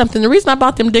tell you something. The reason I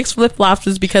bought them Dicks flip flops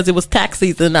was because it was tax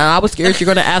season. Now I was scared you're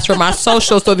going to ask for my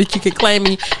social so that you could claim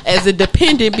me as a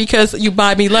dependent because you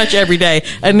buy me lunch every day.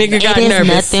 A nigga got It is nervous.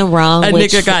 nothing wrong A with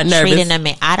nigga got nervous. treating a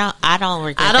man. I don't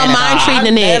regret I don't that mind at all.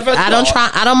 treating a never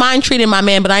nigga. I don't mind treating my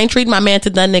man, but I ain't treating my man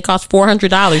to nothing that costs $400.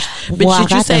 Bitch, Well, I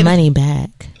did you got say the money back.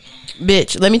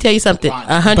 Bitch, let me tell you something. Fine.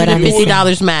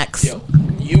 $150 max. Yo,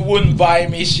 you wouldn't buy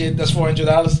me shit that's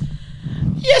 $400.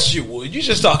 Yes, you would. You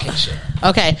just talking shit.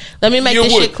 Okay, let me make You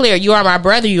this would. shit clear. You are my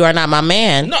brother. You are not my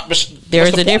man. No, but There what's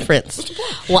is the a point? difference. What's the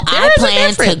point? Well, There I is a plan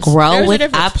to difference. grow There's a with.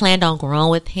 difference. I planned on growing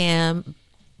with him,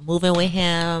 moving with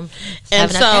him, And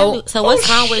having a so- family. So what's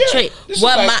Oh, wrong with shit. treat? This is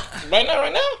What like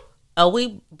right now? Oh,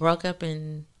 we broke up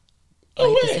in Oh,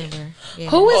 late wait. December. Yeah.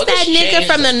 Who is Oh, this that nigga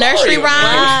changed from the story nursery over rhyme?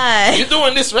 Why? here. You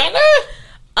doing this right now?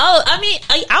 Oh, I mean,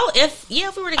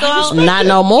 if we were to go out, Not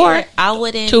no more. I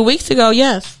wouldn't. 2 weeks ago,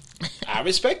 yes. I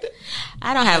respect it.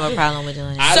 I don't have a problem with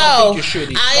doing I it. don't So think you should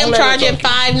either. I Don't am let her charging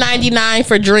talk $5.99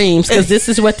 for dreams because this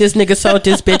is what this nigga sold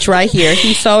this bitch right here.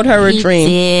 He sold her a He dream.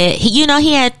 did.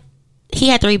 He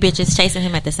had 3 bitches chasing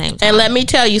him at the same time. And let me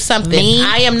tell you something. Me?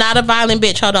 I am not a violent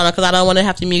bitch. Hold on, because I don't want to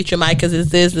have to mute your mic because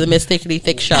this is the Miss Thickety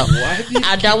Thick show. Why do you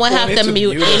I don't want to have wanting to to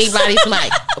mute mute us? anybody's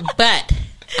mic. But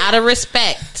out of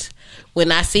respect, when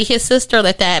I see his sister,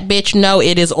 let that bitch know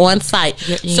it is on site.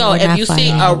 So we're if not you see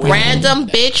fighting. a random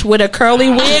bitch with a curly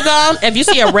wig on, if you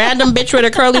see a random bitch with a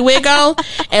curly wig on,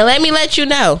 and let me let you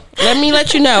know,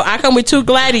 I come with 2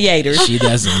 gladiators. She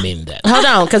doesn't mean that. Hold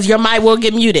on, because your mic will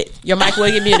get muted.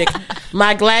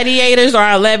 My gladiators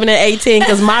are 11 and 18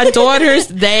 because my daughters,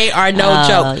 they are no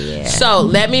joke. Yeah. So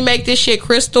let me make this shit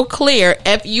crystal clear.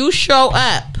 If you show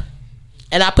up,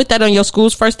 and I put that on your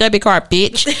school's first debit card,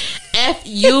 bitch. If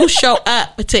you show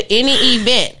up to any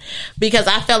event because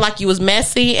I felt like you was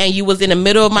messy and you was in the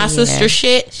middle of my sister's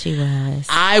shit, She was.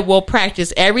 I will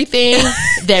practice everything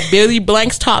that Billy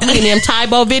Blanks taught me in them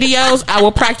Tybo videos. I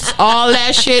will practice all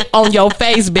that shit on your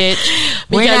face, bitch.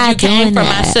 We're Because not you came doing from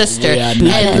my that. sister. We are not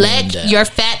And doing let that. your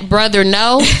fat brother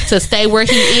know to stay where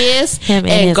he is Him and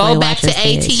and his go Weight back to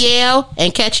Watchers bitch. ATL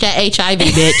and catch that HIV,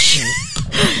 bitch.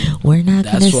 We're not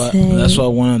gonna say. That's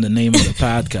what one of the name of the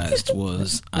podcast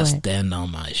was. I What? stand on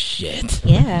my shit.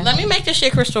 Yeah. Let me make this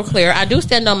shit crystal clear. I do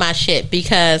stand on my shit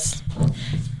because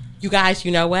you guys,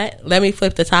 you know what? Let me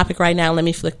flip the topic right now. Let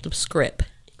me flip the script.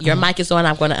 Your mic is on.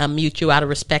 I'm going to unmute you out of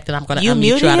respect, and I'm going to You unmute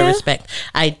muted you out of him? respect.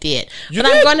 I did. You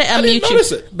But I'm did? going to I didn't unmute notice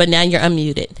you. it. But now you're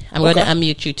unmuted. I'm going to Okay.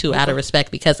 unmute you too out of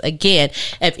respect because, again,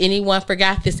 if anyone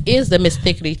forgot, this is the Miss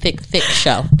Thickety Thick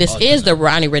show. This is the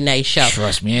Ronnie Renee show.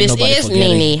 Trust me, ain't This nobody is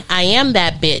forgetting. Nene. I am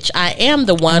that bitch. I am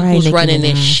the one All right, who's Nicki running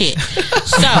this Minaj. shit.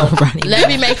 So Ronnie let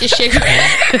me make this shit.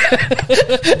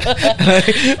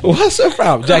 What's the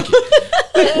problem, Jackie?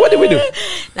 What did we do?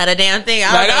 Not a damn thing.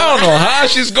 Like, I don't know how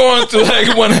she's going to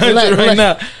like 100 Look, right look.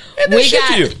 now. Ain't that We shit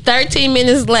got to you? 13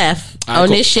 minutes left Alright, on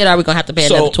cool. this shit. Are we gonna have to pay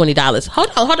So- another $20?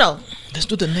 Hold on. Let's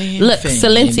do the name. Look, thing,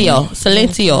 silencio, Nene.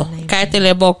 silencio. Cállate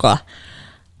la boca.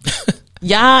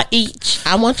 Y'all each.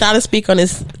 I want y'all to speak on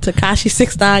this Tekashi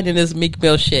 6ix9ine and this Meek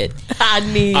Mill shit. I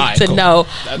need Alright, to cool. know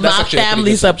That's my actually a pretty good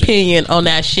family's subject. opinion on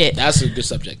that shit. That's a good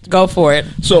subject. Go for it,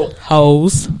 So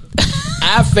hoes.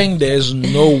 I think there's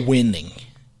no winning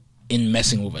in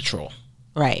messing with a troll.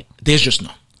 Right. There's just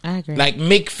no. I agree. Like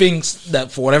Mick thinks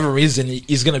that for whatever reason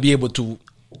he's gonna be able to,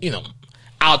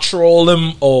 out troll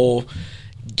him or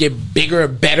get bigger or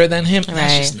better than him. That's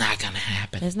Right. just not gonna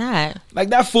happen. It's not. Like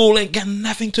that fool ain't got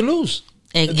nothing to lose.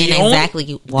 And The only-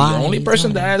 exactly why. The only he's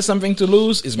person doing that it. has something to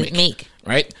lose is Mick. Meek.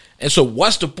 Right? And so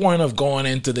what's the point of going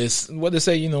into this? What they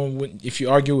say, if you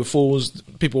argue with fools,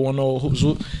 people won't know who's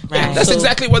who. Yeah, Right. that's So-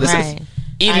 exactly what this Right. is.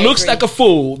 It I looks agree. like a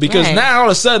fool because Right. now all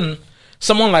of a sudden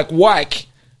someone like Wack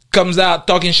comes out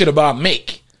talking shit about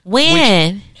Mick.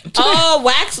 When? Oh,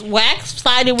 Wax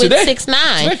sided with Today.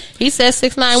 6ix9ine. Today. He said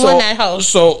 6ix9ine won that hoe.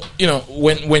 So,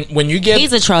 when you get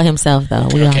He's a troll himself, though.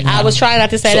 We all Okay. know. I was trying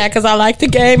not to say that because I like the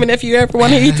game, and if you ever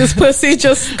want to eat this pussy,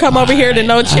 just come over here to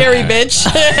No Cherry, bitch.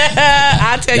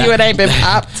 I tell you, it ain't been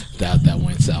popped. That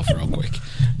went south real quick.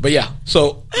 But yeah,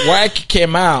 so Wack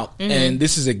came out, and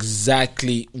this is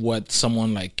exactly what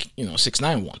someone like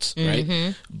 6ix9ine wants,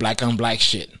 right? Black on black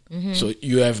shit. So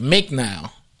you have Mick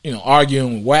now,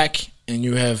 arguing with Wack, and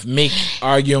you have Mick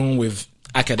arguing with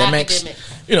academics.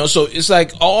 So it's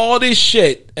like all this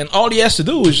shit, and all he has to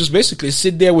do is just basically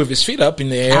sit there with his feet up in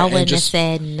the air. I wouldn't and just,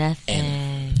 have said nothing.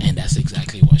 And that's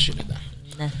exactly what should have done.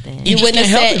 Nothing. You wouldn't have can't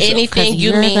help said himself. anything.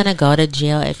 You You're mean gonna go to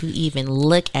jail if you even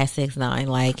look at 6ix9ine.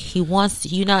 Like he wants,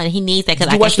 and he needs that. Because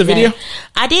Did you watch the video?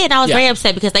 I did. And I was Yeah. very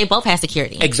upset because they both had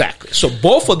security. Exactly. So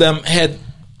both of them had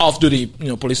off-duty,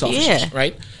 police officers, Yeah.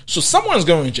 right? So someone's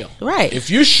going to jail, Right. If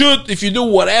you do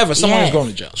whatever, someone's Yes. going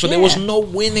to jail. So there was Yeah. no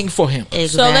winning for him. Exactly.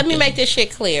 So let me make this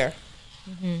shit clear.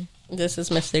 This is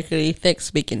Mr. Clearly Thick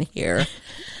speaking here.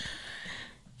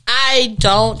 I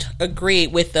don't agree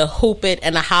with the hooping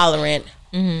and the hollering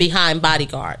behind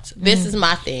bodyguards. This is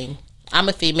my thing. I'm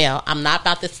a female. I'm not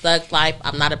about this thug life.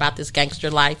 I'm not about this gangster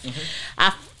life.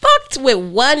 I fucked with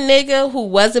one nigga who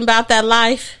wasn't about that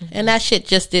life, and that shit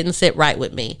just didn't sit right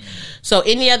with me. So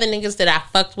any other niggas that I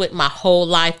fucked with my whole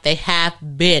life, they have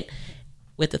been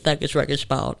with the thuggish ruggish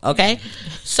bone. Okay,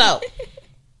 so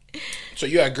So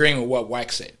you're agreeing with what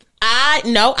Wack said? I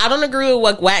don't agree with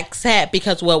what Wack said,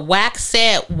 because what Wack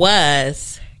said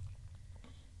was,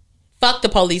 fuck the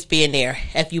police being there.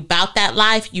 If you bout that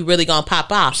life, you really gonna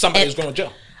pop off. Somebody's And going to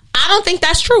jail. I don't think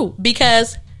that's true,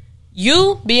 because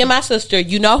you, being my sister,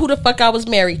 you know who the fuck I was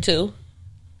married to.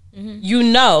 You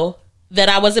know that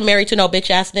I wasn't married to no bitch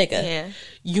ass nigga. Yeah.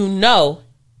 You know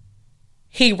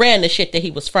he ran the shit that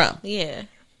he was from. Yeah.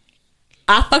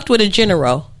 I fucked with a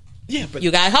general. Yeah, but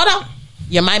You guys, hold on.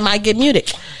 Your mic might get muted.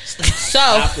 So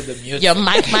After the mute. your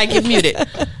mic might get muted.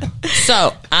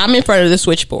 So I'm in front of the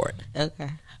switchboard. Okay.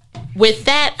 With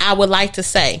that, I would like to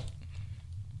say,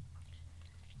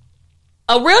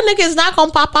 a real nigga is not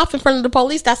gonna pop off in front of the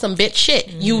police. That's some bitch shit.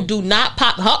 You do not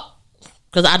pop up,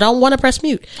 because I don't want to press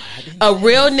mute. A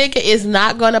real nigga is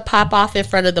not gonna pop off in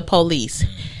front of the police.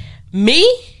 Me,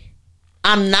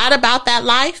 I'm not about that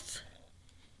life,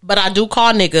 but I do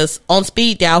call niggas on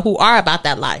speed dial who are about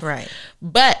that life. Right.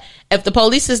 But if the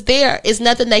police is there, it's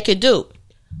nothing they could do.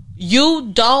 You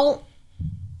don't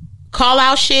call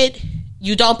out shit.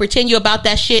 You don't pretend you about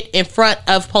that shit in front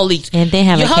of police. And then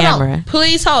have a hold on. camera.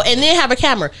 Please hold. And then have a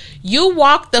camera. You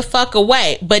walk the fuck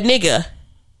away. But nigga,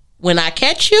 when I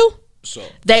catch you, so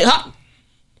they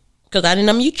because I didn't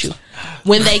unmute you.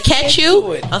 When they catch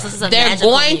you, Oh, so this is a they're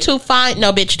magical going mute. to find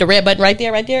the red button right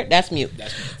there. That's mute.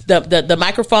 The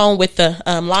microphone with the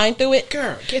line through it.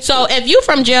 Girl, get So if you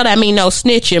from jail, that mean no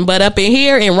snitching. But up in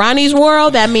here in Ronnie's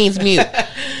world, that means mute.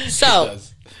 So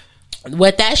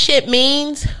what that shit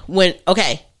means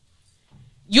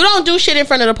you don't do shit in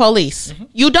front of the police.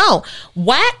 You don't.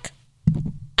 Whack.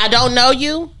 I don't know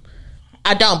you.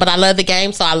 I don't, but I love the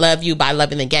game, so I love you by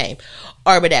loving the game.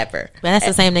 Or whatever. But that's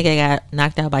the same nigga that got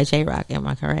knocked out by J-Rock. Am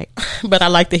I correct? But I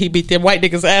like that he beat them white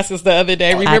niggas' asses the other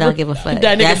day. Remember? I don't give a fuck.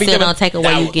 That nigga That beat still them- don't take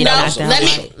away you getting No, knocked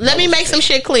out. let me make some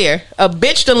shit clear. A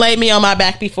bitch done laid me on my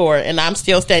back before, and I'm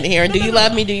still standing here. And do you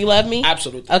love me? Do you love me?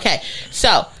 Absolutely. Okay,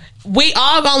 so we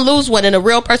all gonna lose one, and a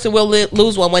real person will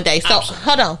lose one day. So Absolutely.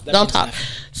 hold on, That don't means talk. nothing.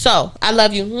 So I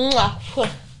love you. Mwah.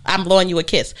 I'm blowing you a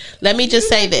kiss. Let me just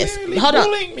say this. Really Hold on.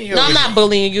 bullying me No, I'm over not here.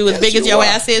 bullying you. As Yes, big as you your are.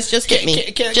 ass is, just hit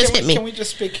me. Just hit me. Can we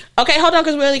just speak? Okay, hold on,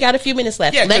 because we only got a few minutes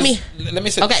left. Yeah, let me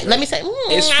say. Okay, this, let me say.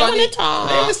 It's I funny. want to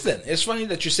talk. Listen, it's funny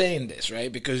that you're saying this,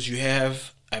 right? Because you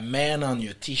have a man on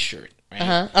your T-shirt,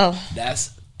 right? Oh, That's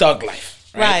thug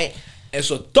life, right? right. And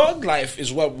so thug life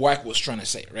is what Wack was trying to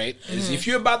say, right? Is if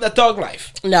you're about that thug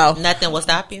life, No, Nothing will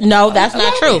stop you. no, that's not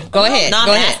Allow true. me. Go ahead. No, I'm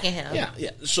Go ahead. asking him. yeah.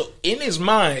 So in his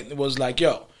mind, it was like,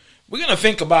 yo, we're gonna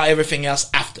think about everything else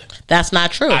after. That's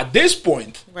not true. At this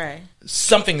point, Right.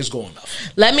 something is going off.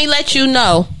 Let me let you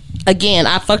know. Again,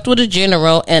 I fucked with a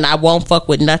general, and I won't fuck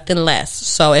with nothing less.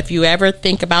 So if you ever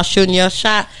think about shooting your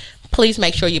shot, please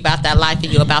make sure you about that life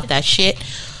and you about that shit.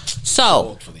 So,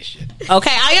 Old for this shit. okay,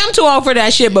 I am too old for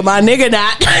that shit, but my nigga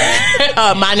not.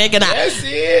 My nigga not. Yes,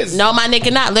 he is. No, my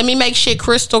nigga not. Let me make shit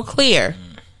crystal clear.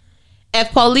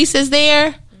 If police is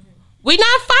there, we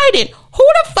not fighting. Who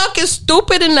the fuck is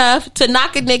stupid enough to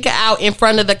knock a nigga out in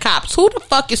front of the cops? Who the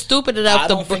fuck is stupid enough I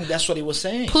to don't think that's what he was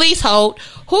saying. please hold?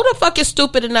 Who the fuck is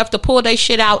stupid enough to pull their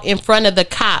shit out in front of the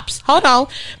cops? Hold on.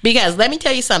 Because let me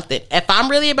tell you something. If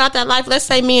I'm really about that life, let's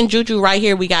say me and Juju right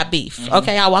here, we got beef.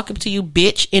 Okay, I walk up to you,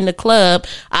 bitch, in the club.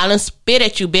 I done spit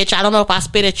at you, bitch. I don't know if I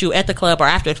spit at you at the club or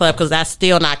after the club, because that's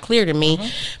still not clear to me.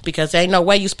 Because there ain't no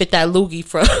way you spit that loogie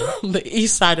from the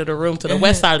east side of the room to the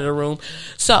west side of the room.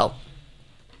 So,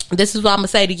 this is what I'm going to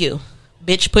say to you.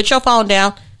 Bitch, put your phone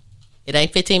down. It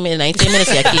ain't 15 minutes. It ain't 10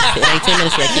 minutes yet, Keith. It ain't 10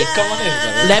 minutes yet, Keith. Come on in,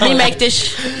 brother. Let me make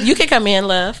this. You can come in,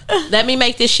 love. Let me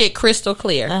make this shit crystal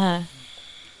clear.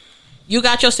 You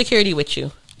got your security with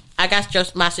you. I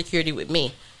got my security with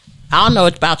me. I don't know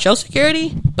about your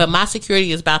security, but my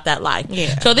security is about that life.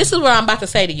 Yeah. So this is what I'm about to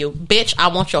say to you. Bitch, I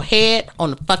want your head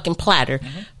on the fucking platter.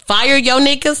 Fire your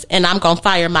niggas, and I'm going to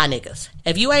fire my niggas.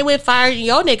 If you ain't with firing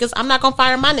your niggas, I'm not going to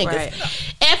fire my niggas. Right.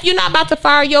 If you're not about to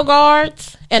fire your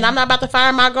guards, and I'm not about to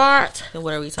fire my guards, Then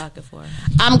what are we talking for?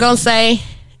 I'm going to say,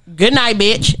 good night,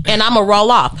 bitch, and I'm going to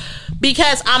roll off.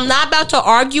 Because I'm not about to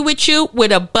argue with you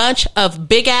with a bunch of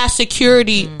big-ass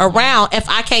security around if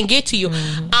I can't get to you.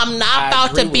 I'm not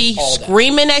about to be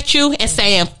screaming at you and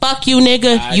saying, fuck you,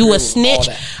 nigga, you a snitch.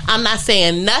 I'm not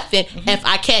saying nothing if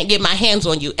I can't get my hands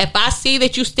on you. If I see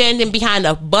that you standing behind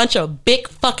a bunch of big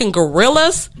fucking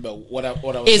gorillas, But what I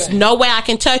was there's saying, no way I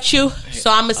can touch you. So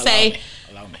I'm going to say,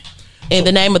 allow me. in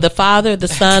the name of the Father, the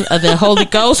Son, of the Holy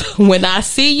Ghost, when I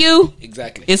see you,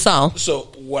 Exactly. it's on. So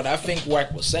what I think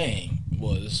Wack was saying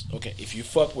was, okay, if you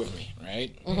fuck with me,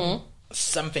 right?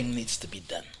 Something needs to be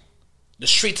done. The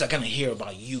streets are gonna hear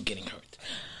about you getting hurt.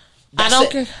 I don't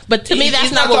care. But to me, that's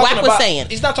He's not what talking Wack was about- saying.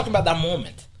 He's not talking about that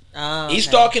moment. Oh, He's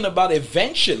talking about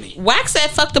eventually. Wack said,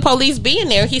 fuck the police being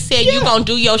there. He said, you gonna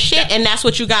do your shit, and that's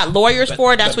what you got lawyers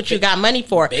for. That's what you got money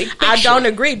for. big I picture. don't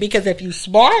agree, because if you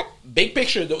smart, Big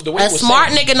picture, the way a he was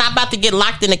smart saying, nigga not about to get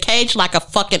locked in a cage like a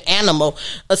fucking animal.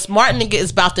 A smart nigga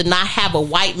is about to not have a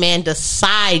white man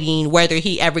deciding whether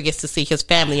he ever gets to see his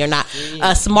family or not.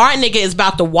 A smart nigga is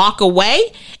about to walk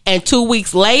away, and 2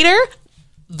 weeks later,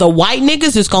 the white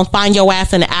niggas is gonna find your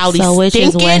ass in the alley So which is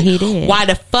stinking. what he did. Why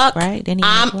the fuck Right? Then he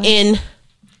I'm walked away. in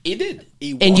He did.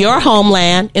 He in walked your away.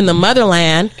 homeland, in the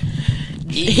motherland,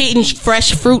 eating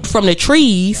fresh fruit from the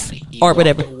trees He or walked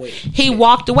whatever. away. He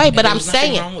walked away, but I'm there's nothing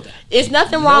saying wrong with that. it's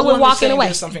nothing No wrong with one is walking saying away.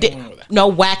 there's something wrong with that. No,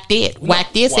 Wack did.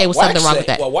 Wack did say What it was Wack something wrong with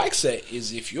said- that. What Wack said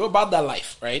is, if you're about that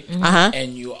life, right? Uh-huh.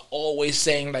 And you're always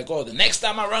saying like, "Oh, the next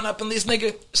time I run up on this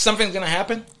nigga, something's gonna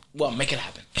happen." Well, make it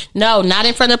happen. No, not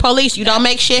in front of the police. You don't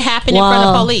make shit happen in front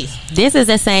of police. This is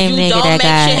the same You nigga don't that make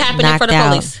shit got happen in knocked front of out.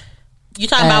 police. You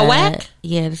talking about Wack?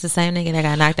 Yeah, it's the same nigga that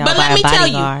got knocked out But by let a me tell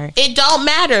bodyguard. you, it don't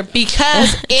matter,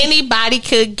 because anybody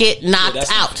could get knocked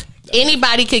that's out. nothing.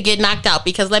 Anybody could get knocked out,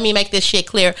 because let me make this shit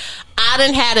clear. I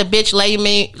done had a bitch lay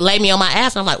me on my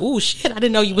ass, and I'm like, ooh, shit, I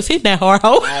didn't know you was hitting that hard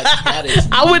hoe. That is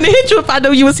I wouldn't have hit you if I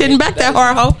knew you was hitting back that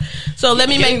hard hoe. So let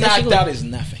me Getting make this shit knocked clear. out is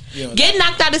nothing. You know, Getting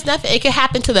knocked out is nothing. It could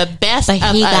happen to the best But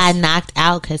of he us. got knocked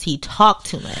out because he talked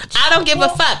too much. I don't give a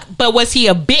fuck. But was he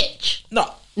a bitch? no.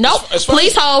 Nope. As far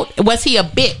Please as- hold. Was he a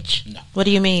bitch? What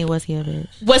do you mean? Was he a bitch?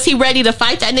 Was he ready to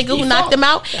fight that nigga who He knocked fought. him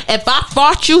out? If I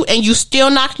fought you and you still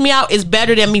knocked me out, it's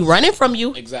better than me running from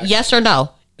you. Exactly. Yes or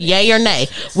no? Yay or nay?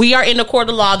 We are in the court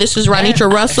of law. This is Ranitra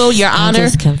Russell, Your I'm Honor.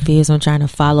 just confused. I'm trying to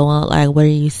follow on. Like, what are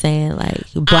you saying? Like,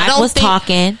 Black don't was think-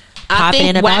 talking, I popping think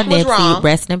in about Wack was wrong. Nipsey,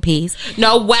 rest in peace.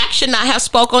 No, Wack should not have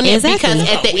spoke on it, Exactly. because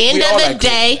at the We end all of the agree.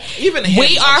 day, Even him,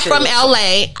 we I'm are sure from that's-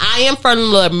 LA. I am from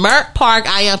Leimert Park.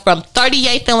 I am from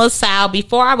 38th and LaSalle.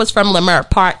 Before I was from Leimert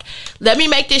Park. Let me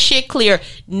make this shit clear.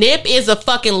 Nip is a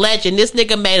fucking legend. This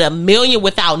nigga made $1 million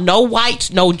without no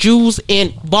whites, no Jews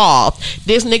involved.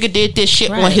 This nigga did this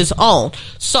shit on Right. his own.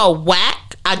 So Wack,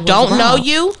 I don't wrong. know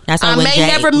you. That's why I when may Jay-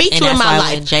 never meet and you in that's my why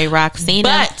When life. J Rock seen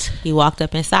him, But- he walked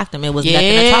up and socked him. It was nothing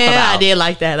to talk Yeah, about. I did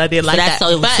like that. I did like So that's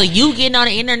that. But- so you getting on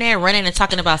the internet running and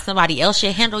talking about somebody else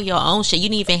shit. Handle your own shit. You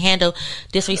didn't even handle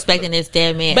disrespecting this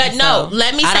dead man. But no, So,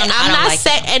 let me I say, don't- I I'm don't not like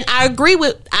saying, that. and I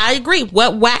agree.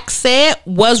 What Wack said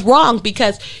was wrong,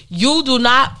 because you do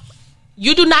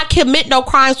not commit no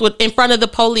crimes in front of the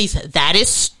police. That is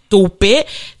stupid.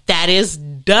 That is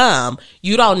dumb.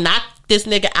 You don't knock this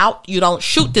nigga out. You don't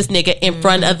shoot this nigga in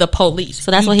front of the police.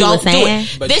 So that's You what he was don't do it. saying?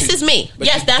 But This you- is me. but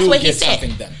Yes, you that's do what he get said.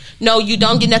 something done. No, you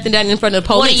don't get nothing done in front of the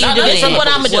police. What are you This doing? is what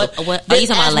I'm gonna do. What are you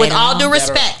talking about With later all on? due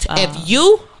respect, Oh. if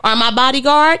you are my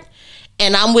bodyguard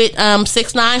and I'm with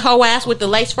 6ix9ine hoe ass with the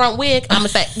lace front wig, I'm gonna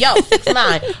say, yo,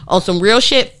 6ix9ine, on some real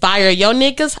shit, fire your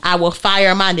niggas, I will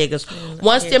fire my niggas.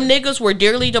 Once them niggas were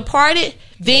dearly departed,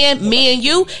 then me and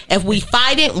you, if we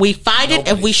fight it, we fight it.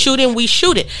 If we shoot it, we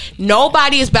shoot it.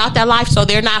 Nobody is about that life, so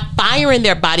they're not firing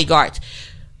their bodyguards.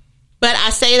 But I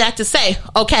say that to say,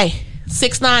 okay,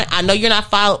 6ix9ine, I know you're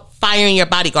not firing your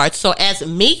bodyguards. So as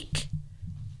Meek,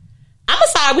 I'm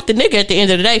gonna side with the nigga at the end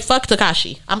of the day. Fuck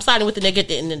Tekashi. I'm siding with the nigga at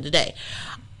the end of the day.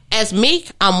 As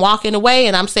Meek, I'm walking away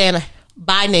and I'm saying,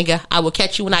 bye nigga, I will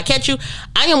catch you when I catch you.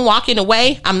 I am walking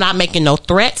away. I'm not making no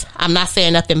threats. I'm not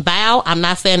saying nothing foul. I'm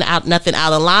not saying nothing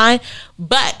out of line.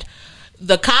 But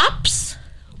the cops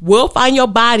will find your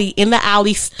body in the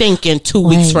alley stinking 2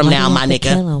 weeks Wait, from why now, you my have to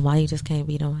nigga. Kill him. Why you just can't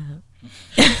beat him up?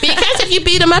 Because if you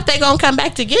beat them up, they're going to come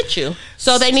back to get you.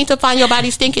 So they need to find your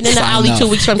body stinking in the alley 2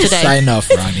 weeks from today. Sign off,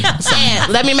 Ronnie.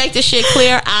 And let me make this shit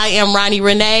clear. I am Ronnie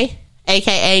Renee,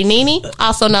 a.k.a. Nene,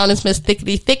 also known as Miss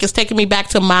Thickety Thick. It's taking me back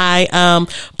to my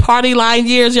party line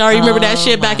years. Y'all remember that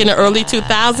shit back in the early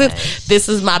 2000s? This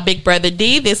is my big brother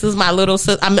D. This is my little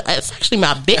sister. It's actually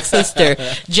my big sister,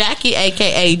 Jackie,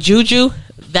 a.k.a. Juju.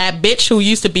 That bitch who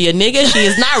used to be a nigga. She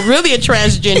is not really a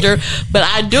transgender, but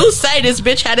I do say this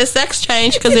bitch had a sex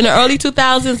change because in the early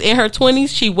 2000s, in her 20s,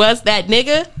 she was that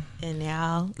nigga. And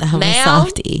now I'm a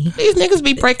softie. These niggas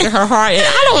be breaking her heart, and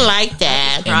I don't like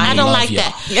that. I don't like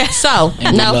that. So,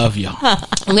 no, love y'all.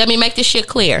 Let me make this shit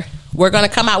clear. We're going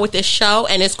to come out with this show,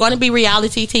 and it's going to be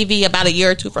reality TV about a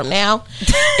year or two from now.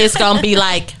 It's going to be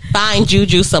like, find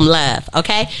Juju some love,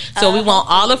 okay? So we want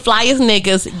all the flyest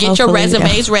niggas. Get your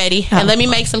resumes ready. And let me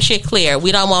make some shit clear.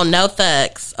 We don't want no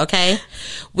thugs, okay?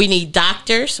 We need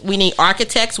doctors. We need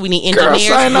architects. We need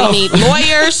engineers. We need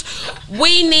lawyers.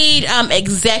 We need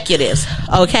executives,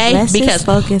 okay? Let's because just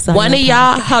focus on one of the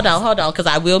y'all, hold on, because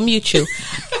I will mute you.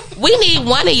 We need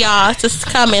one of y'all to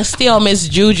come and steal Miss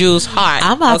Juju's heart.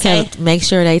 I'm about to make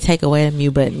sure they take away the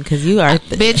mute button because you are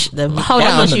bitch. Hold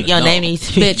on, your name needs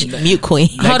to be bitch. Mute Queen.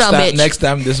 Hold on, bitch. Next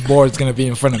time this board's gonna be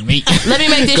in front of me. Let me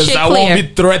make this shit clear. I won't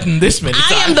be threatened this many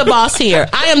times. I am the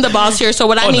boss here. So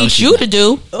what I need you to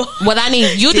do,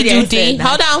 D.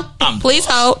 Hold on, please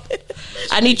hold.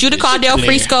 I need you to call Del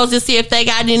Frisco's and see if they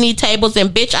got any tables, and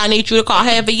bitch, I need you to call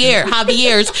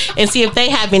Javier's and see if they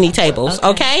have any tables.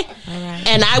 Okay? All right.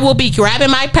 And I will be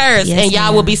grabbing my purse, and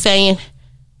y'all will be saying,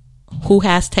 who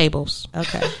has tables?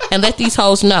 Okay. And let these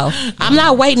hoes know. I'm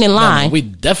not waiting in line. No, we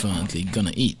definitely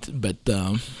gonna eat, but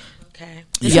okay.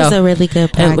 This was a really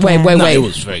good podcast. Wait. no, it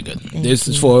was very good. This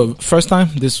is for first time.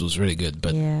 This was really good,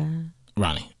 but Yeah.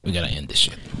 Ronnie, we gotta end this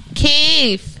shit.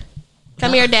 Keith,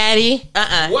 come here, daddy.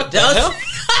 What the hell?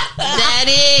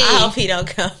 Daddy. I hope he don't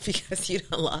come because you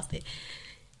done lost it.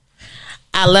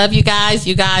 I love you guys.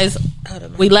 You guys,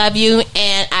 we love you.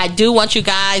 And I do want you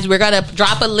guys, we're going to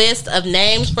drop a list of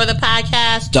names for the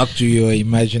podcast. Talk to your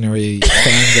imaginary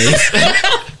fan base.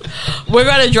 We're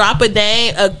going to drop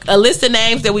a list of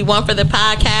names that we want for the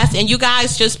podcast. And you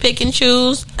guys just pick and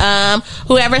choose.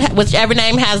 Whichever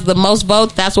name has the most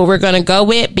votes, that's what we're going to go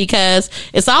with because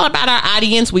it's all about our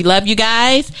audience. We love you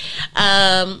guys.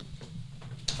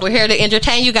 We're here to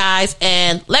entertain you guys.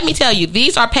 And let me tell you,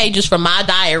 these are pages from my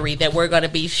diary that we're going to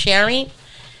be sharing.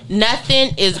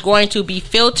 Nothing is going to be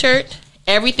filtered.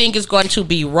 Everything is going to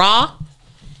be raw.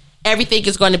 Everything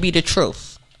is going to be the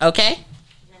truth. Okay?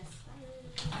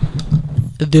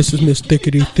 This is Miss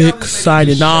Thickety Thick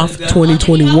signing off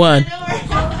 2021. Oh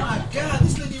my God,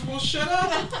 this lady won't shut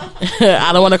up.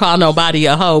 I don't want to call nobody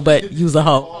a hoe, but use a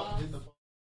hoe.